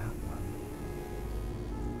 maybe that one.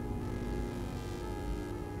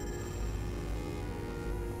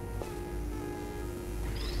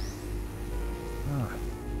 Ah.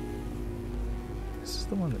 This is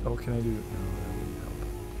the one that, oh, can I do, no, that wouldn't help.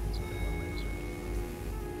 It's only one laser.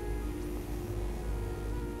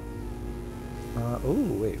 Oh,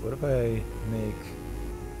 wait, what if I make,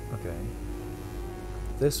 okay,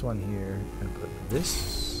 this one here and put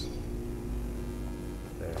this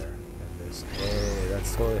there and this, hey,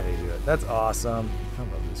 that's totally how you do it. That's awesome. I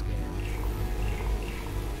love this game.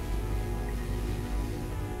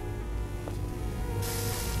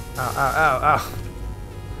 Ow, ow, ow, ow.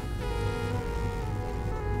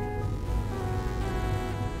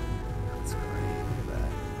 That's great, look at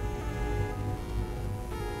that.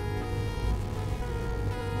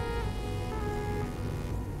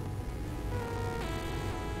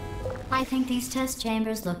 I think these test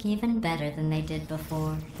chambers look even better than they did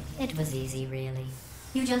before. It was easy, really.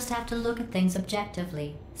 You just have to look at things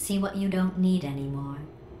objectively, see what you don't need anymore,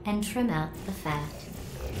 and trim out the fat.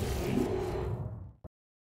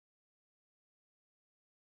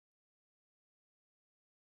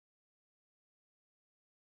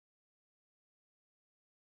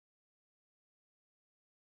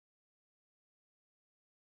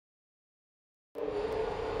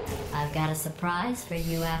 I've got a surprise for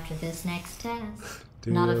you after this next test.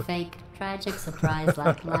 Not a fake, tragic surprise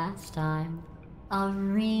like last time. A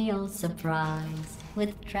real surprise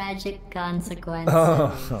with tragic consequences.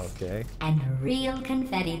 Oh, okay. And real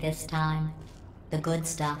confetti this time. The good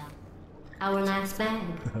stuff. Our last bag.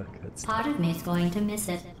 Good stuff. Part of me's going to miss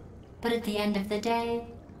it. But at the end of the day,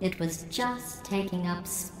 it was just taking up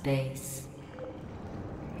space.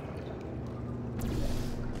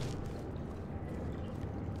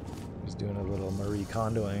 He's doing a little Marie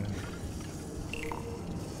Kondoing.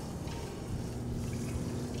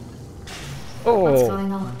 Oh! What's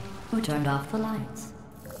going on? Who turned off the lights?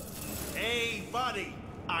 Hey, buddy.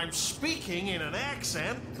 I'm speaking in an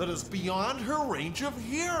accent that is beyond her range of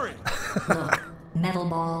hearing. Look, metal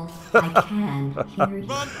ball, I can hear you.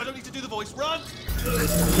 Run! I don't need to do the voice. Run!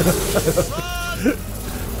 Run!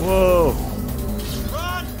 Whoa!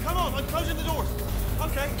 Run! Come on, I'm closing the doors.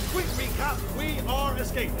 Okay, quick recap. We are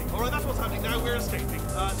escaping. All right, that's what's happening now. We're escaping.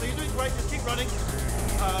 So you're doing great. Just keep running.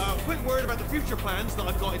 Quick word about the future plans that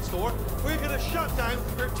I've got in store. We're going to shut down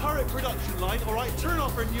her turret production line, all right? Turn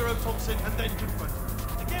off her neurotoxin and then confront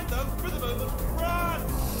her. Again, though, for the moment, run!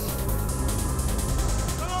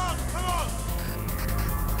 Come on, come on!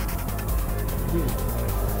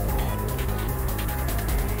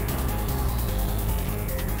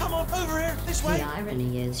 Come on, over here, this way! The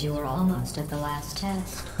irony is you were almost at the last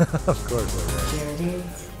test. Of course it was. Here it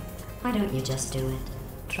is. Why don't you just do it?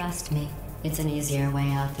 Trust me. It's an easier way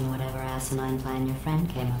out than whatever asinine plan your friend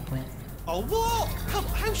came up with. Oh, what? Come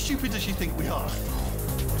on, how stupid does she think we are?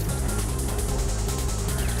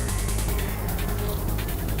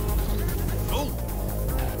 Oh!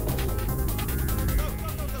 Go,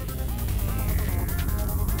 go, go, go.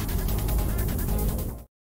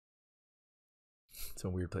 It's a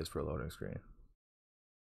weird place for a loading screen.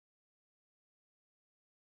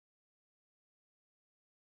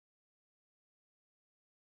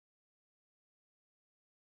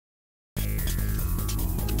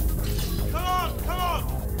 Come on, come on!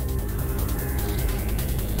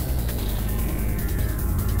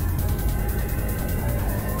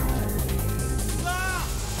 Ah!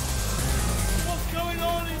 What's going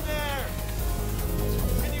on in there?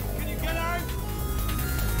 Can you get out?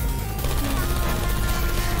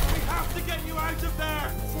 We have to get you out of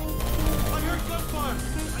there! I heard gunfire.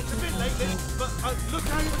 It's a bit late, but look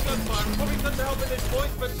out for gunfire. Probably doesn't help at this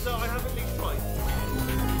point, but I have at least tried.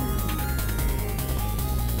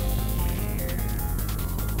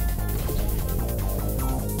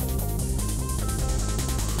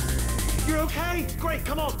 You're okay? Great,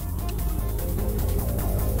 come on.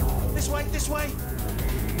 This way, this way.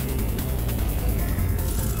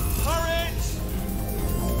 Turret!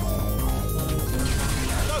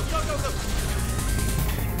 Go, go, go, go.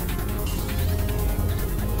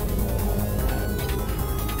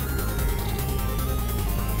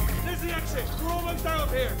 There's the exit. We're almost out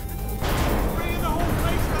of here. Bringing the whole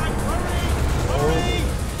place back. Hurry! Hurry!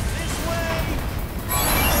 This way!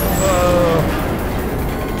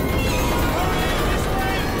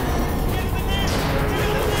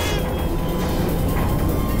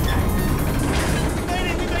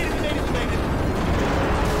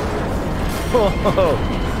 Whoa!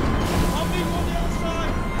 I'll meet you on the other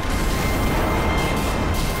side.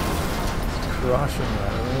 Crushing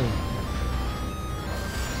that room.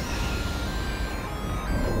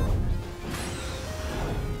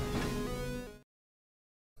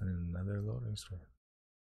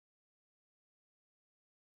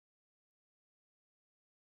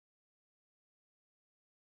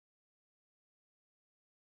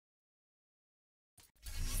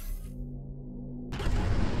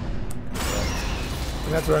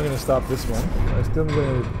 And that's where I'm going to stop this one. I'm still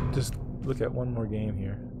going to just look at one more game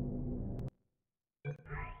here.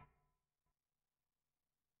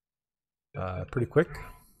 Pretty quick.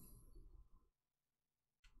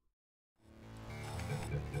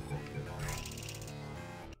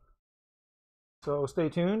 So stay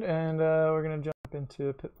tuned, and we're going to jump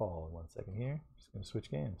into Pitfall in 1 second here. Just going to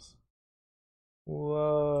switch games.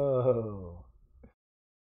 Whoa.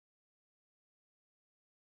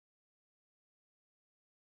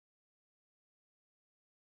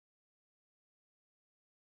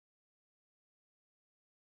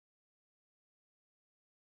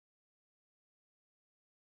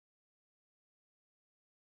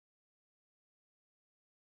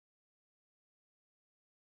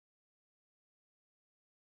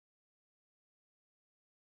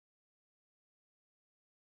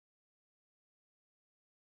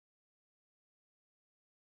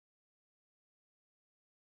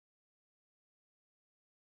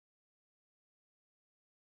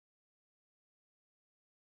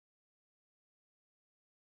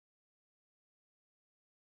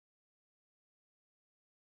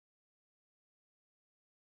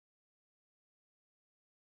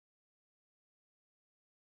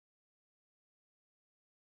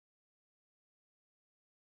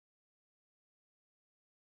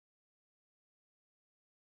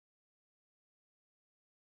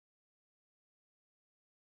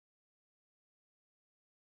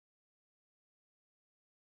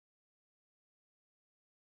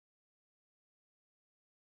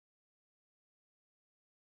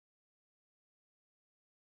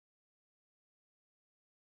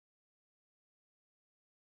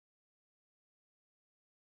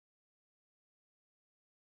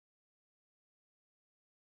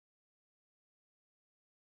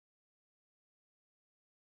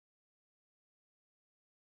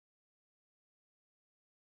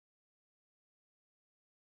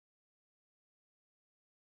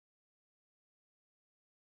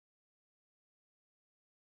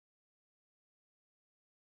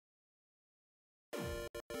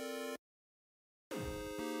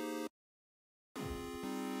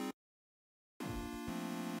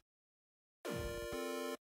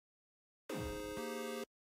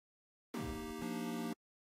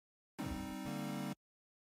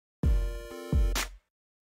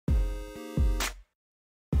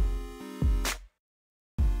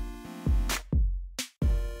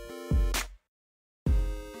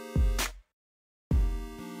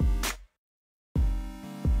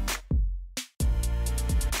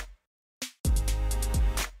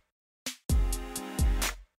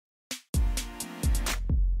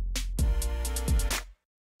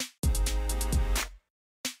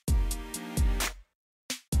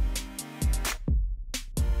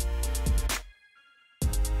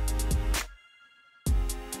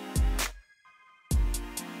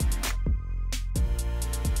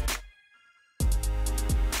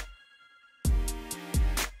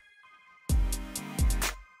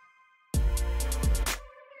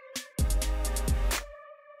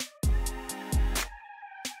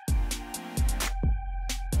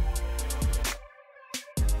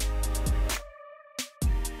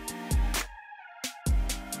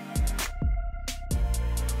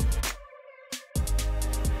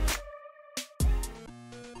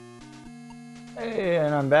 Hey,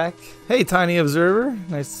 and I'm back. Hey, Tiny Observer.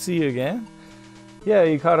 Nice to see you again. Yeah,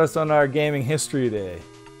 you caught us on our gaming history day.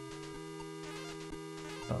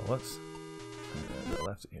 Oh, whoops. I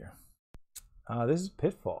left it here. This is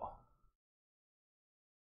Pitfall.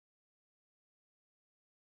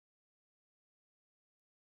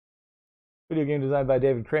 Video game designed by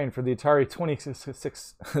David Crane for the Atari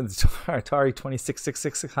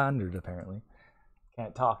 26600, apparently.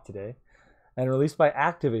 Can't talk today. And released by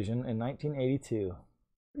Activision in 1982.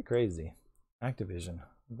 Pretty crazy. Activision.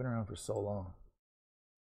 They've been around for so long.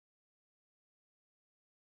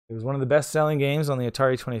 It was one of the best-selling games on the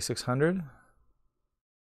Atari 2600.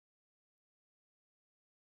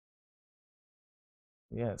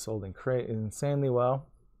 Yeah, it sold insanely well.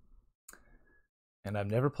 And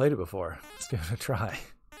I've never played it before. Let's give it a try.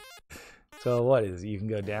 So what is it? You can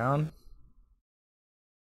go down.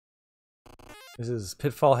 This is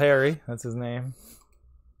Pitfall Harry. That's his name.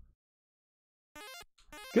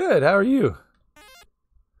 Good. How are you?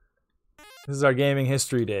 This is our gaming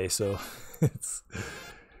history day, so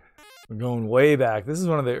we're going way back. This is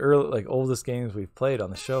one of the early, oldest games we've played on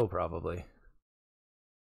the show, probably.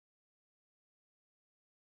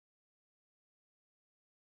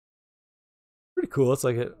 Pretty cool. It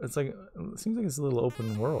seems like it's a little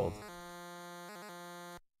open world.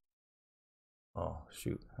 Oh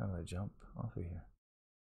shoot! How do I jump off of here?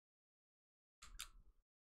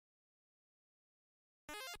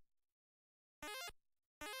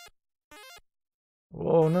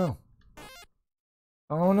 Oh no.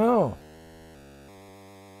 Oh no.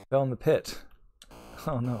 Fell in the pit.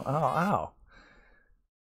 Oh no. Ow, ow.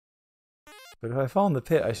 But if I fall in the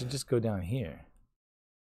pit, I should just go down here.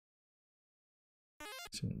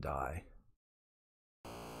 Shouldn't die.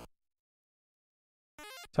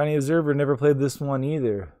 Tiny Observer never played this one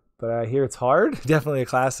either, but I hear it's hard. Definitely a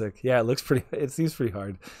classic. Yeah, it looks pretty. It seems pretty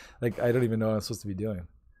hard. Like I don't even know what I'm supposed to be doing.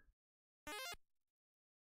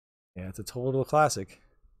 Yeah, it's a total classic.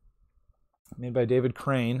 Made by David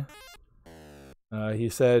Crane. He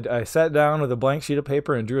said, I sat down with a blank sheet of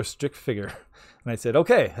paper and drew a stick figure. And I said,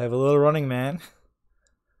 okay, I have a little running man.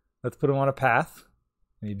 Let's put him on a path.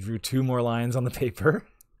 And he drew 2 more lines on the paper.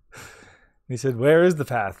 And he said, where is the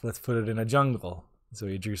path? Let's put it in a jungle. So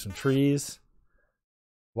he drew some trees.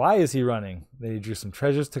 Why is he running? Then he drew some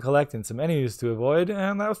treasures to collect and some enemies to avoid.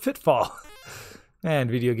 And that was Pitfall. And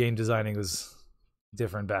video game designing was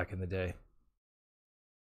different back in the day.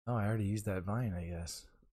 Oh, I already used that vine, I guess.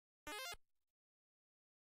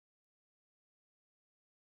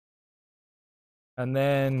 And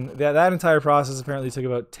then that entire process apparently took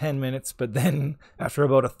about 10 minutes, but then after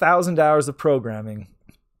about 1,000 hours of programming,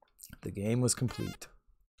 the game was complete.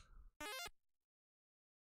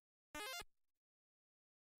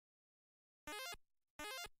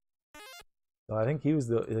 So I think he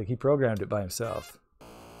was he programmed it by himself.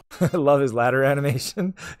 I love his ladder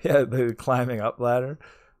animation. Yeah, the climbing up ladder.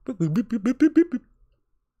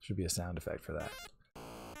 Should be a sound effect for that.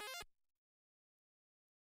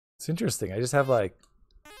 It's interesting. I just have I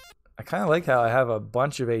kind of like how I have a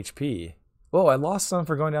bunch of HP. Whoa, I lost some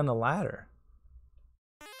for going down the ladder.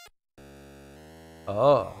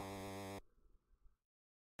 Oh.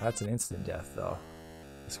 That's an instant death though.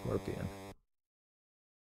 The scorpion.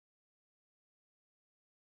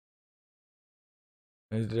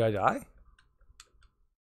 Did I die?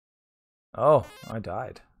 Oh, I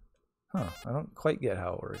died. Huh, I don't quite get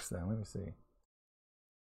how it works then. Let me see.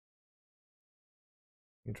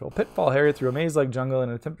 Control Pitfall Harrier through a maze-like jungle in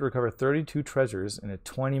an attempt to recover 32 treasures in a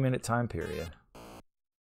 20-minute time period.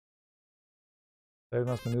 Players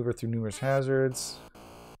must maneuver through numerous hazards.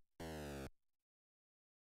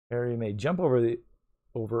 Harrier may jump over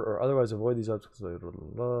or otherwise avoid these obstacles.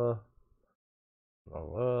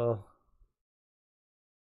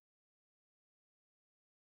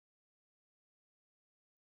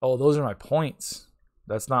 Oh, those are my points.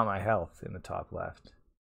 That's not my health in the top left.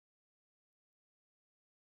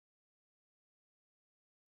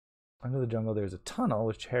 Under the jungle, there's a tunnel,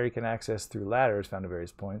 which Harry can access through ladders found at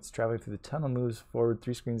various points. Traveling through the tunnel moves forward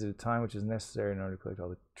 3 screens at a time, which is necessary in order to collect all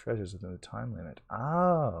the treasures within the time limit.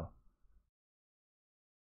 Oh.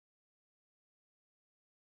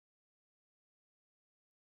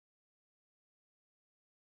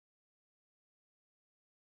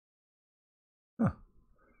 Huh.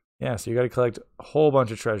 Yeah, so you got to collect a whole bunch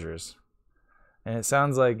of treasures. And it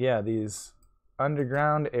sounds like, yeah, these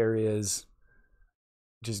underground areas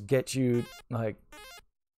just get you, like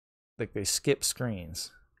they skip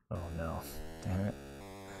screens. Oh no, damn it.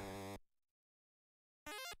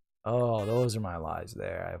 Oh, those are my lives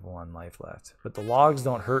there. I have 1 life left. But the logs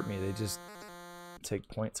don't hurt me, they just take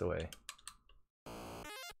points away.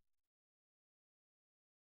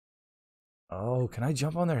 Oh, can I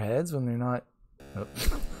jump on their heads when they're not... Oh.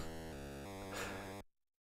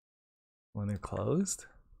 When they're closed?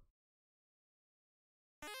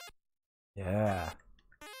 Yeah.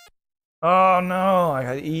 Oh no, I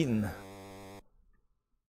got eaten.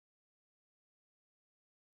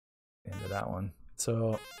 Into that one.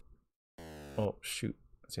 So, oh shoot.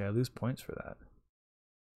 See, I lose points for that.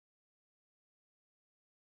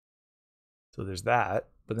 So there's that.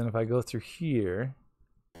 But then if I go through here,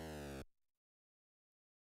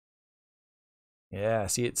 yeah,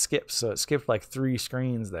 see it skips. So it skipped like 3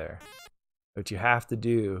 screens there, which you have to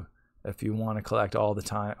do if you want to collect all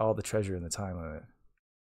the treasure in the time limit.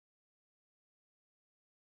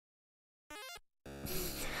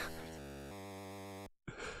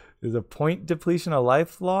 There's a point depletion, a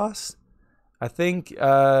life loss. I think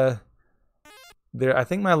I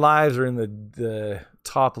think my lives are in the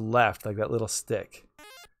top left, like that little stick.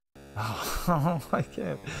 Oh, I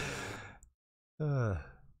can't.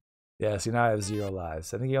 Yeah, see now I have 0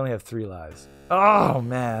 lives. I think you only have 3 lives. Oh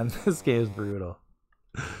man, this game is brutal.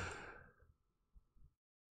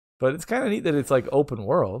 But it's kind of neat that it's like open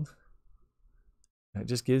world. It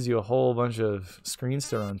just gives you a whole bunch of screens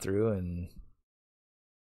to run through and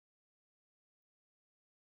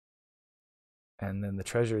then the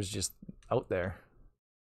treasure is just out there.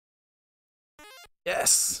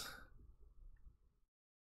 Yes!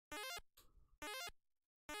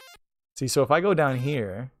 See, so if I go down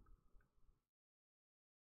here,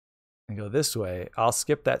 and go this way, I'll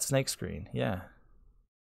skip that snake screen. Yeah.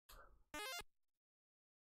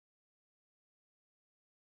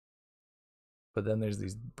 But then there's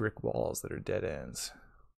these brick walls that are dead ends.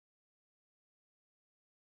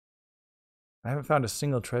 I haven't found a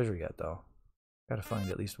single treasure yet, though. Gotta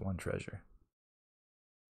find at least one treasure.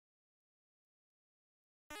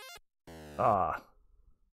 Ah.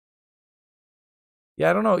 Yeah,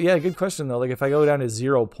 I don't know. Yeah, good question, though. Like, if I go down to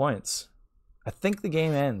 0 points, I think the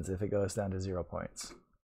game ends if it goes down to 0 points.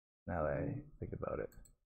 Now that I think about it.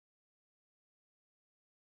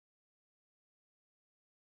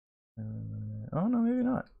 Oh, no, maybe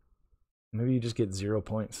not. Maybe you just get 0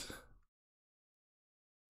 points.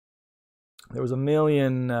 There was a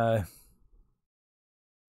million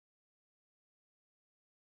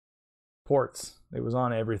ports. It was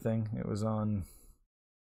on everything. It was on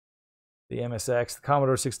the MSX, the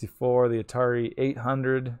Commodore 64, the Atari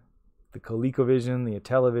 800, the ColecoVision, the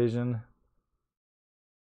Intellivision.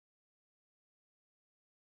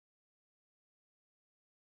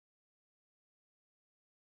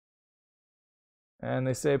 And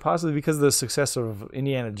they say possibly because of the success of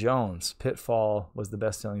Indiana Jones, Pitfall was the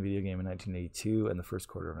best-selling video game in 1982 and the first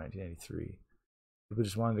quarter of 1983. People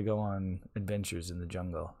just wanted to go on adventures in the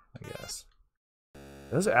jungle, I guess.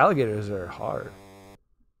 Those alligators are hard.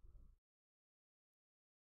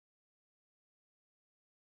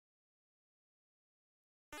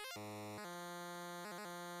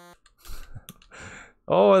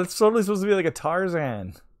 Oh, it's totally supposed to be like a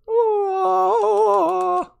Tarzan.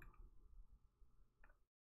 Oh,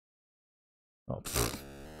 pfft.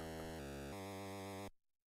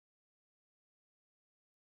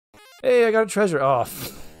 Hey, I got a treasure. Oh,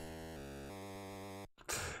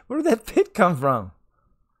 where did that pit come from?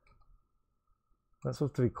 That's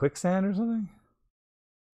supposed to be quicksand or something?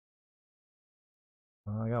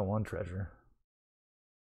 Well, I got one treasure.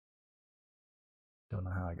 Don't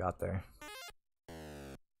know how I got there.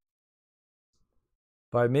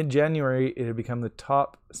 By mid-January, it had become the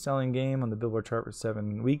top-selling game on the Billboard chart for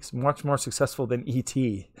 7 weeks, much more successful than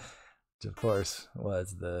E.T., which of course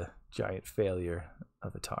was the giant failure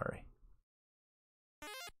of Atari.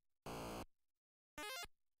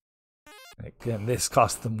 Again, this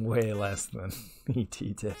cost them way less than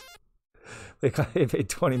E.T. did. They paid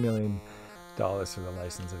 $20 million for the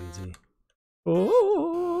license of E.T.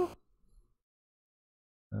 Oh!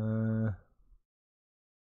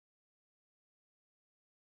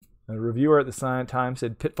 A reviewer at the time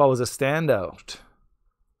said Pitfall was a standout,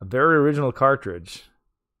 a very original cartridge.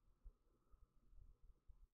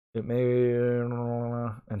 It may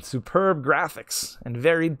and superb graphics and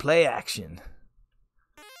varied play action.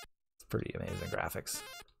 It's pretty amazing graphics.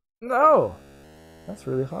 No, that's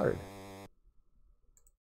really hard.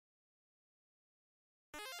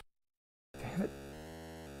 Damn it!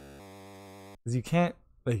 Because you can't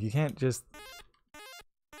just.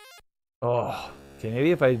 Oh. Okay,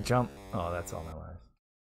 maybe if I jump... Oh, that's all my life.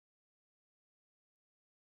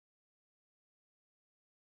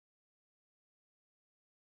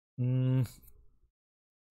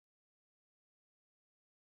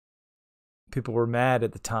 People were mad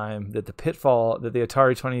at the time that the Pitfall, that the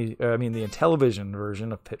Atari the Intellivision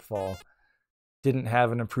version of Pitfall didn't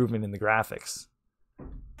have an improvement in the graphics.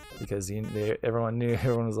 Because everyone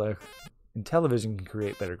was like, Intellivision can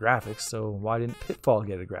create better graphics, so why didn't Pitfall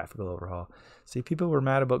get a graphical overhaul? See, people were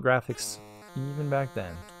mad about graphics even back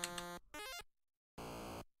then.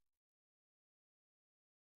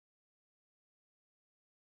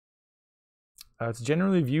 It's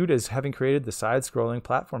generally viewed as having created the side-scrolling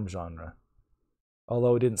platform genre,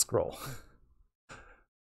 although it didn't scroll.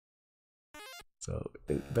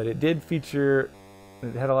 But it did feature,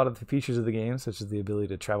 it had a lot of the features of the game, such as the ability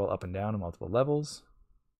to travel up and down in multiple levels.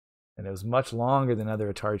 And it was much longer than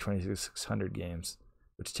other Atari 2600 games,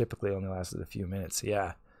 which typically only lasted a few minutes.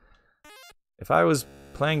 Yeah. If I was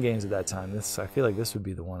playing games at that time, I feel like this would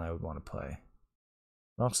be the one I would want to play.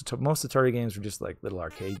 Most Atari games were just like little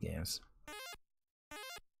arcade games.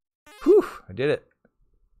 Whew! I did it.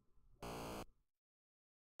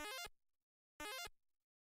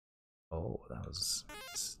 Oh, that was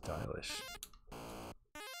stylish.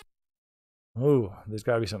 Oh, there's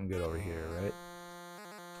got to be something good over here, right?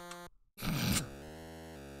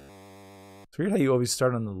 It's weird how you always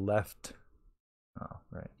start on the left. Oh,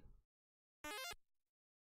 right.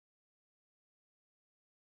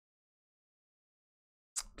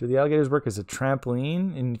 Do the alligators work as a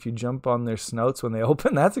trampoline? And if you jump on their snouts when they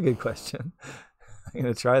open? That's a good question. I'm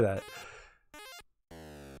going to try that.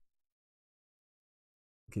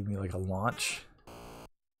 Give me like a launch.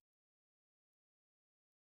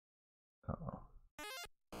 Uh-oh.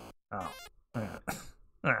 Oh.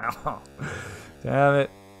 Damn it.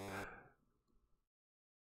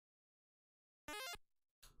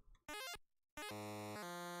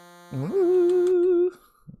 Ooh.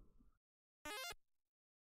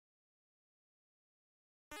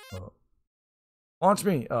 Oh. Launch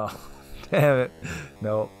me. Oh, damn it.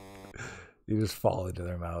 No. You just fall into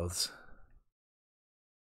their mouths.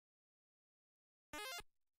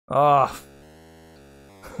 Oh.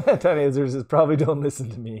 Tiny Hazards probably don't listen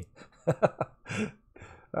to me.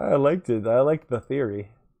 I liked it. I liked the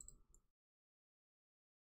theory.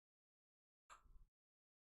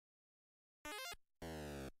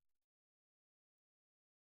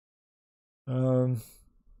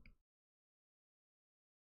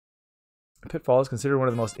 Pitfall is considered one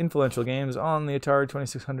of the most influential games on the Atari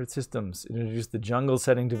 2600 systems. It introduced the jungle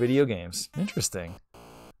setting to video games. Interesting.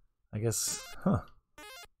 I guess, huh.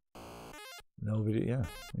 No video, yeah,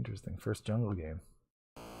 interesting. First jungle game.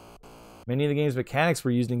 Many of the game's mechanics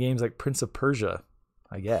were used in games like Prince of Persia,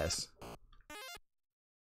 I guess.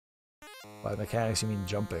 By mechanics, you mean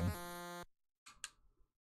jumping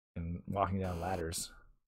and walking down ladders.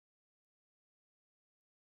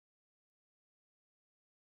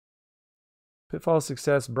 Pitfall's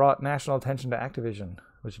success brought national attention to Activision,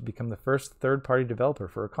 which had become the first third-party developer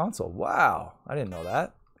for a console. Wow, I didn't know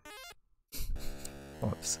that.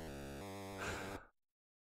 Whoops.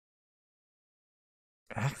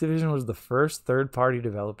 Activision was the first third-party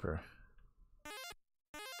developer.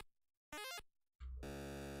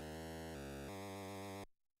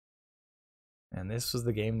 And this was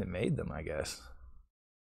the game that made them, I guess.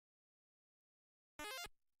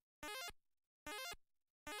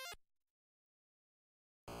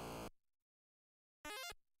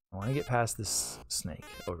 I want to get past this snake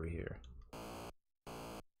over here.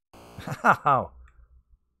 How?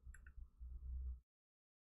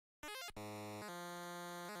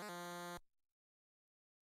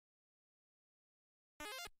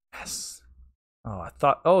 Yes. Oh, I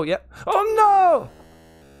thought. Oh, yeah. Oh, no!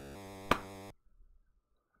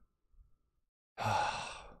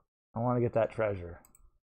 I want to get that treasure.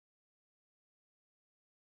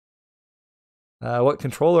 What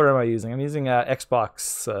controller am I using? I'm using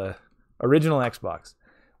Xbox, original Xbox.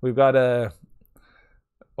 We've got a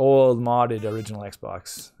old modded original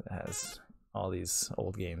Xbox that has all these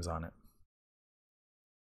old games on it.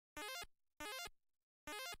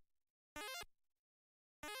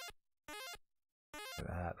 Look at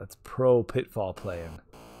that. That's pro Pitfall playing.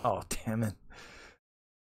 Oh, damn it.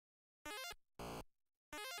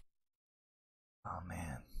 Oh,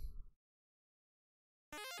 man.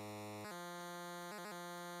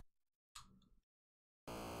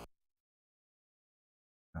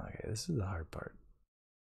 Okay, this is the hard part.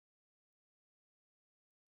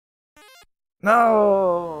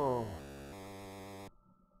 No!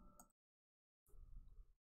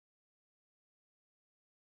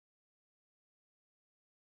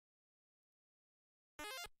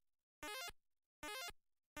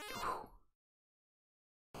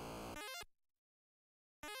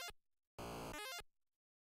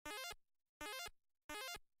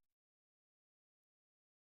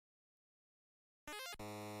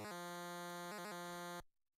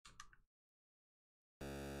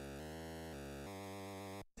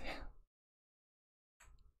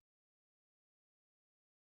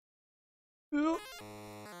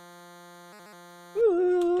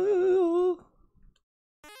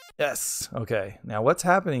 Yes. Okay. Now what's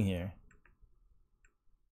happening here?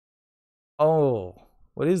 Oh,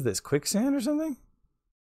 what is this? Quicksand or something?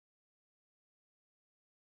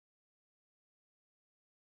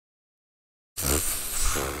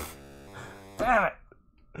 Damn it.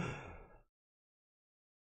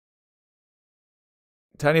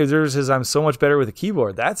 Tiny Observer says I'm so much better with a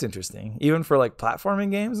keyboard. That's interesting. Even for like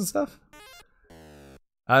platforming games and stuff.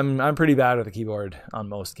 I'm pretty bad with a keyboard on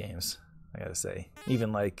most games, I gotta say.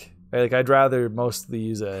 Even like I'd rather mostly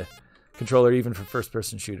use a controller even for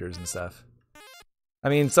first-person shooters and stuff. I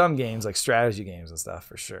mean, some games like strategy games and stuff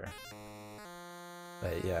for sure.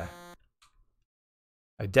 But yeah,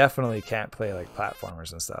 I definitely can't play like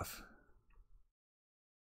platformers and stuff.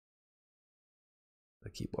 The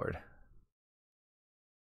keyboard.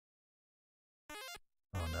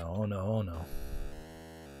 Oh no! Oh no! Oh no!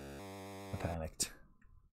 I panicked.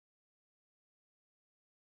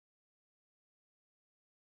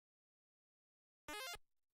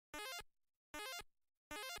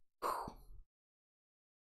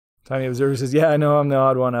 Tiny Observer says, yeah, I know I'm the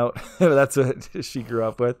odd one out. That's what she grew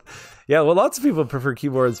up with. Yeah, well, lots of people prefer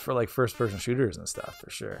keyboards for like first-person shooters and stuff, for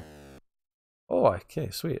sure. Oh,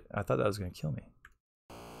 okay, sweet. I thought that was going to kill me.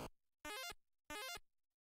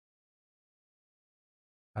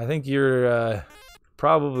 I think you're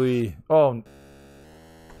probably... Oh,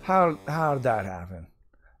 how did that happen?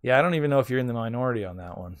 Yeah, I don't even know if you're in the minority on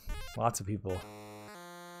that one. Lots of people.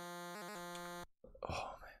 Oh,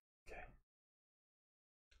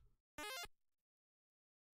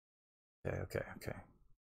 man. Okay.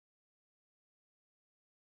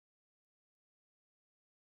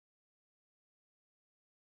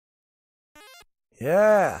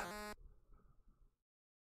 Yeah.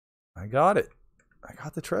 I got it. I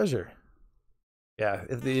got the treasure. Yeah,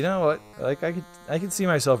 you know what? Like I could see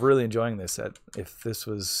myself really enjoying this if this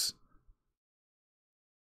was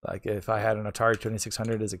like if I had an Atari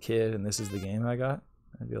 2600 as a kid and this is the game I got,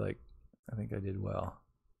 I'd be like, I think I did well.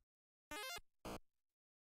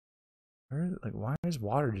 Why is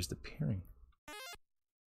water just appearing?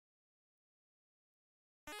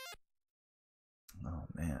 Oh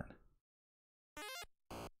man.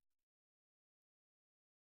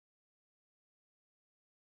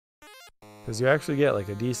 Because you actually get like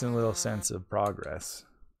a decent little sense of progress,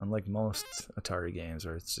 unlike most Atari games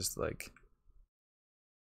where it's just like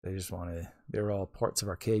they just want to. They were all ports of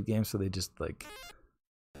arcade games, so they just like,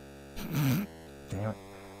 damn it,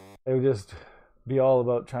 they would just be all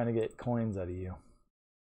about trying to get coins out of you.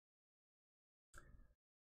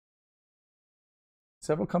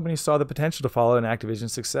 Several companies saw the potential to follow in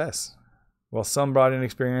Activision's success. While some brought in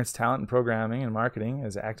experience, talent in programming and marketing,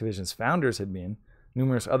 as Activision's founders had been,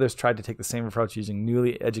 numerous others tried to take the same approach using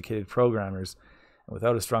newly educated programmers and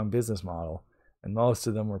without a strong business model, and most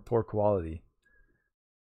of them were poor quality.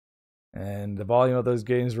 And the volume of those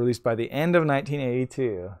games released by the end of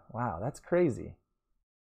 1982. Wow, that's crazy.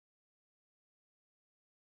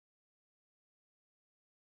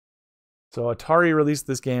 So Atari released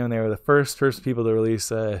this game, and they were the first people to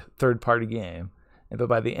release a third-party game. But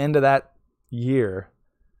by the end of that year,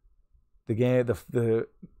 the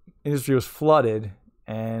industry was flooded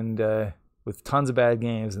and with tons of bad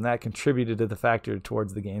games, and that contributed to the factor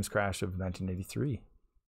towards the games crash of 1983.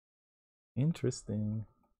 Interesting.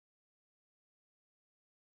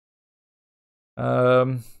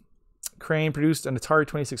 Crane produced an Atari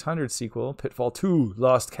 2600 sequel, Pitfall 2: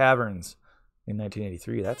 Lost Caverns, in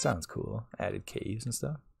 1983. That sounds cool. Added caves and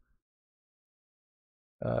stuff.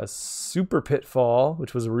 Super Pitfall,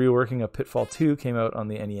 which was a reworking of Pitfall 2, came out on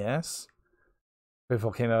the NES.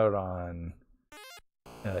 Pitfall came out on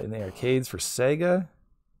in the arcades for Sega,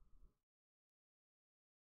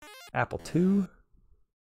 Apple II.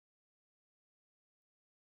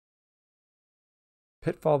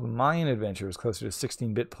 Pitfall: The Mayan Adventure was closer to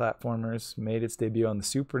 16-bit platformers, made its debut on the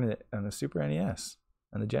Super NES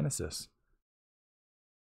and the Genesis.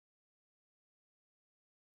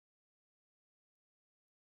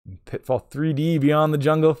 Pitfall 3D Beyond the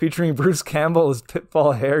Jungle featuring Bruce Campbell as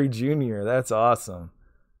Pitfall Harry Jr. That's awesome.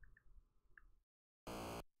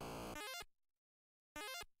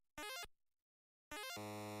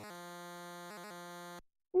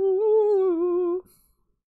 Ooh.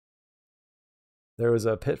 There was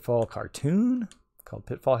a Pitfall cartoon called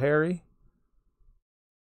Pitfall Harry.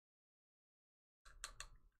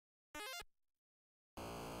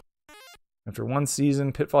 After one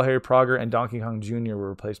season, Pitfall Harry Prager and Donkey Kong Jr. were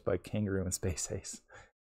replaced by Kangaroo and Space Ace.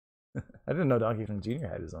 I didn't know Donkey Kong Jr.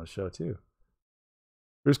 had his own show too.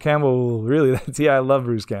 Bruce Campbell, really, yeah, I love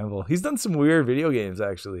Bruce Campbell. He's done some weird video games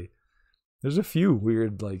actually. There's a few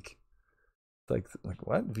weird like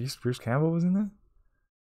what? Bruce Campbell was in that?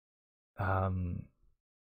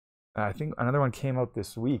 I think another one came out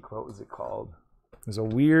this week. What was it called? There's a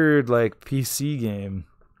weird like PC game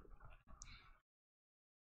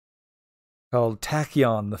called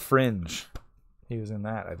Tachyon the Fringe. He was in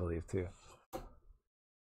that, I believe, too.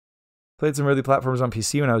 Played some early platformers on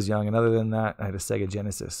PC when I was young, and other than that, I had a Sega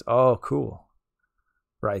Genesis. Oh, cool.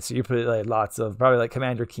 Right, so you put like lots of probably like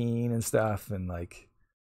Commander Keen and stuff, and like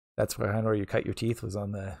that's where you cut your teeth was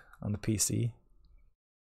on the PC.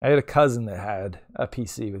 I had a cousin that had a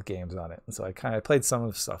PC with games on it, and so I played some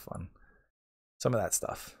of that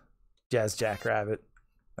stuff. Jazz Jackrabbit,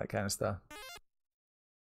 that kind of stuff.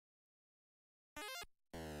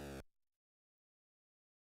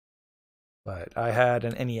 But I had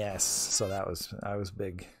an NES, so I was a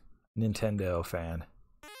big Nintendo fan.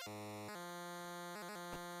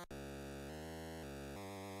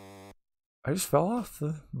 I just fell off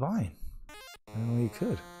the vine. I didn't know you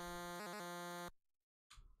could.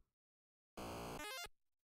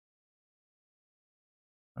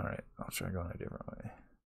 Alright, I'll try going a different way.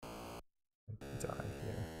 Die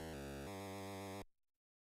here.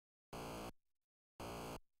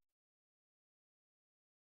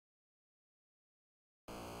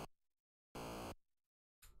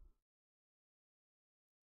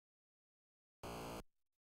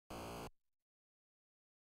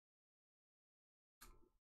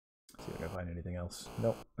 can't find anything else.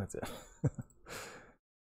 Nope, that's it.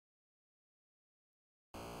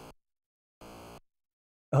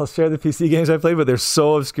 I'll share the PC games I played, but they're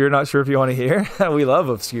so obscure, not sure if you want to hear. We love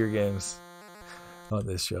obscure games on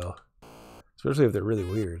this show. Especially if they're really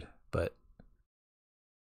weird, but...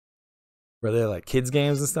 Were they like kids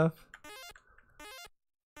games and stuff?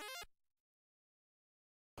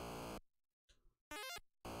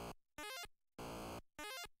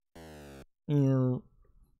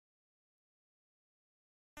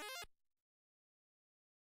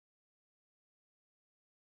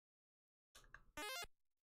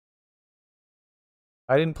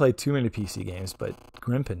 I didn't play too many PC games, but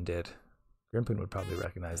Grimpen did. Grimpen would probably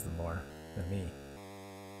recognize them more than me.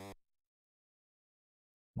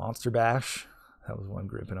 Monster Bash. That was one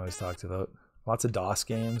Grimpen always talked about. Lots of DOS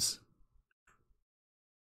games.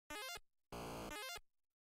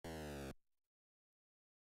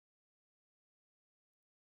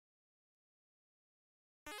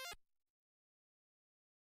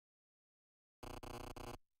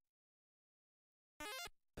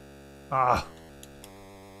 Ah!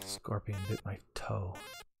 Scorpion bit my toe.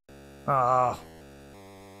 Ah!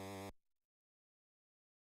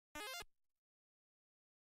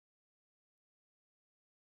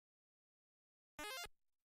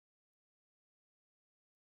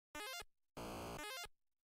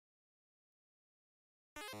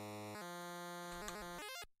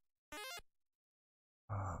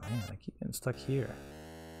 Oh man, I keep getting stuck here.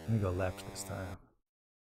 Let me go left this time.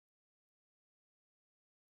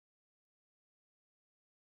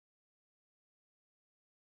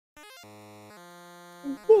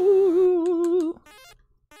 Woo!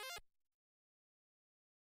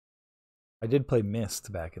 I did play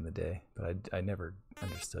Myst back in the day, but I never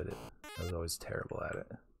understood it. I was always terrible at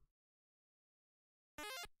it.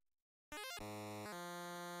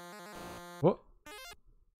 What?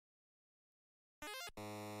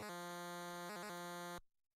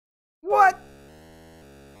 What?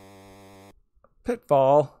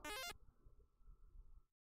 Pitfall.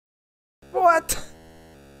 What?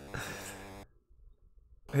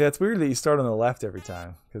 Yeah, it's weird that you start on the left every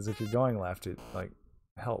time, because if you're going left, it like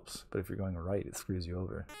helps, but if you're going right, it screws you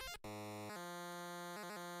over.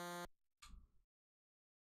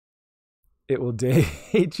 It will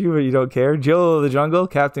date you, but you don't care. Jill of the Jungle,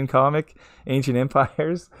 Captain Comic, Ancient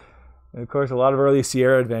Empires, and of course a lot of early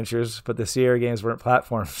Sierra adventures, but the Sierra games weren't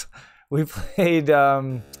platforms. We played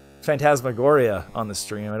Phantasmagoria on the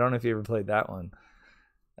stream. I don't know if you ever played that one.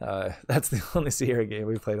 That's the only Sierra game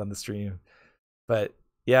we played on the stream. But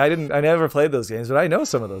yeah, I never played those games, but I know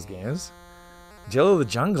some of those games. Jill of the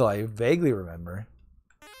Jungle, I vaguely remember.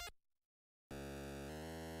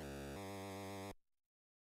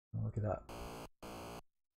 I'll look it up.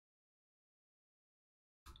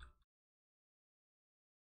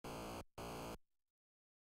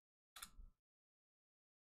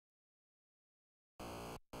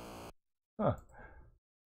 Huh.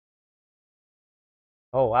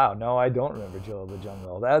 Oh wow, no, I don't remember Jill of the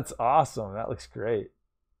Jungle. That's awesome. That looks great.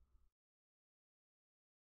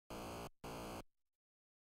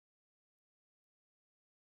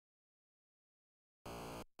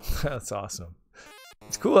 That's awesome.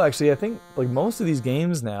 It's cool actually. I think like most of these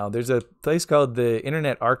games now, there's a place called the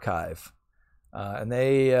Internet Archive, and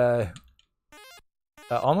they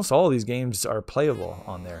almost all of these games are playable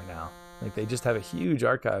on there now. Like they just have a huge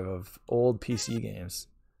archive of old PC games.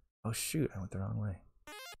 Oh shoot, I went the wrong way.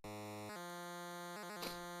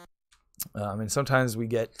 And sometimes we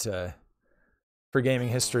get for gaming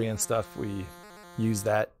history and stuff, we use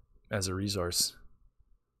that as a resource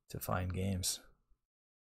to find games.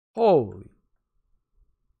 Holy.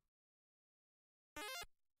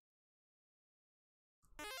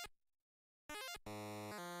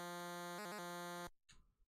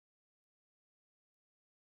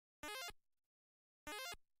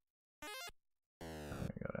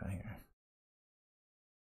 Let me go down here.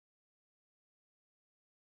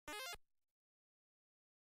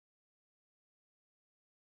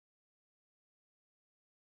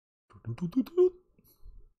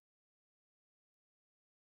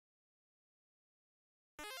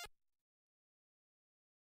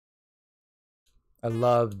 I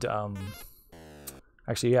loved,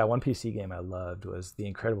 actually, yeah, one PC game I loved was The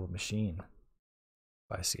Incredible Machine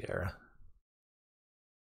by Sierra.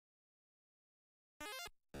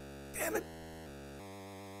 Damn it.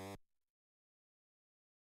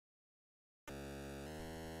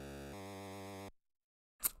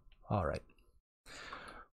 All right.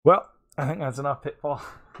 Well, I think that's enough Pitfall.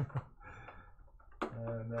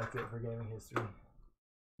 And that's it for gaming history.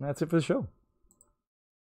 And that's it for the show.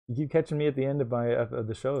 You keep catching me at the end of my of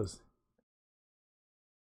the shows.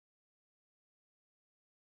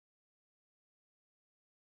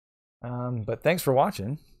 But thanks for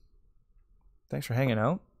watching. Thanks for hanging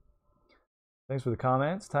out. Thanks for the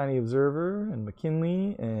comments. Tiny Observer and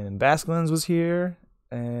McKinley and Basklins was here.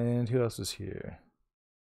 And who else was here?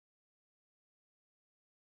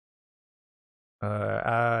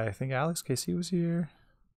 I think Alex KC was here.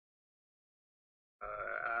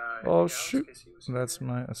 Oh shoot! That's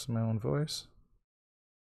my own voice.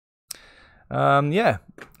 Yeah,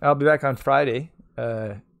 I'll be back on Friday,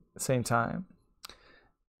 same time.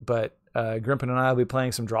 But Grimpen and I will be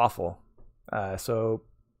playing some Drawful. So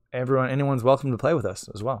anyone's welcome to play with us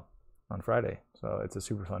as well on Friday. So it's a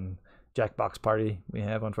super fun Jackbox party we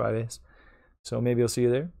have on Fridays. So maybe I'll see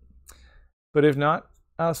you there. But if not,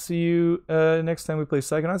 I'll see you next time we play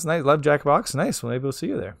Psychonauts. Nice, love Jackbox. Nice. Well, maybe we'll see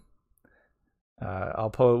you there.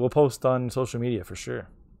 We'll post on social media for sure.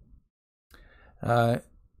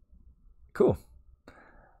 Cool.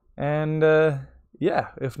 And yeah,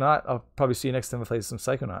 if not, I'll probably see you next time I play some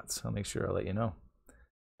Psychonauts. I'll make sure I'll let you know.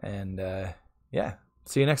 And yeah,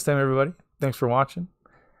 see you next time, everybody. Thanks for watching.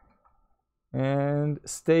 And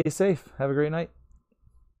stay safe. Have a great night.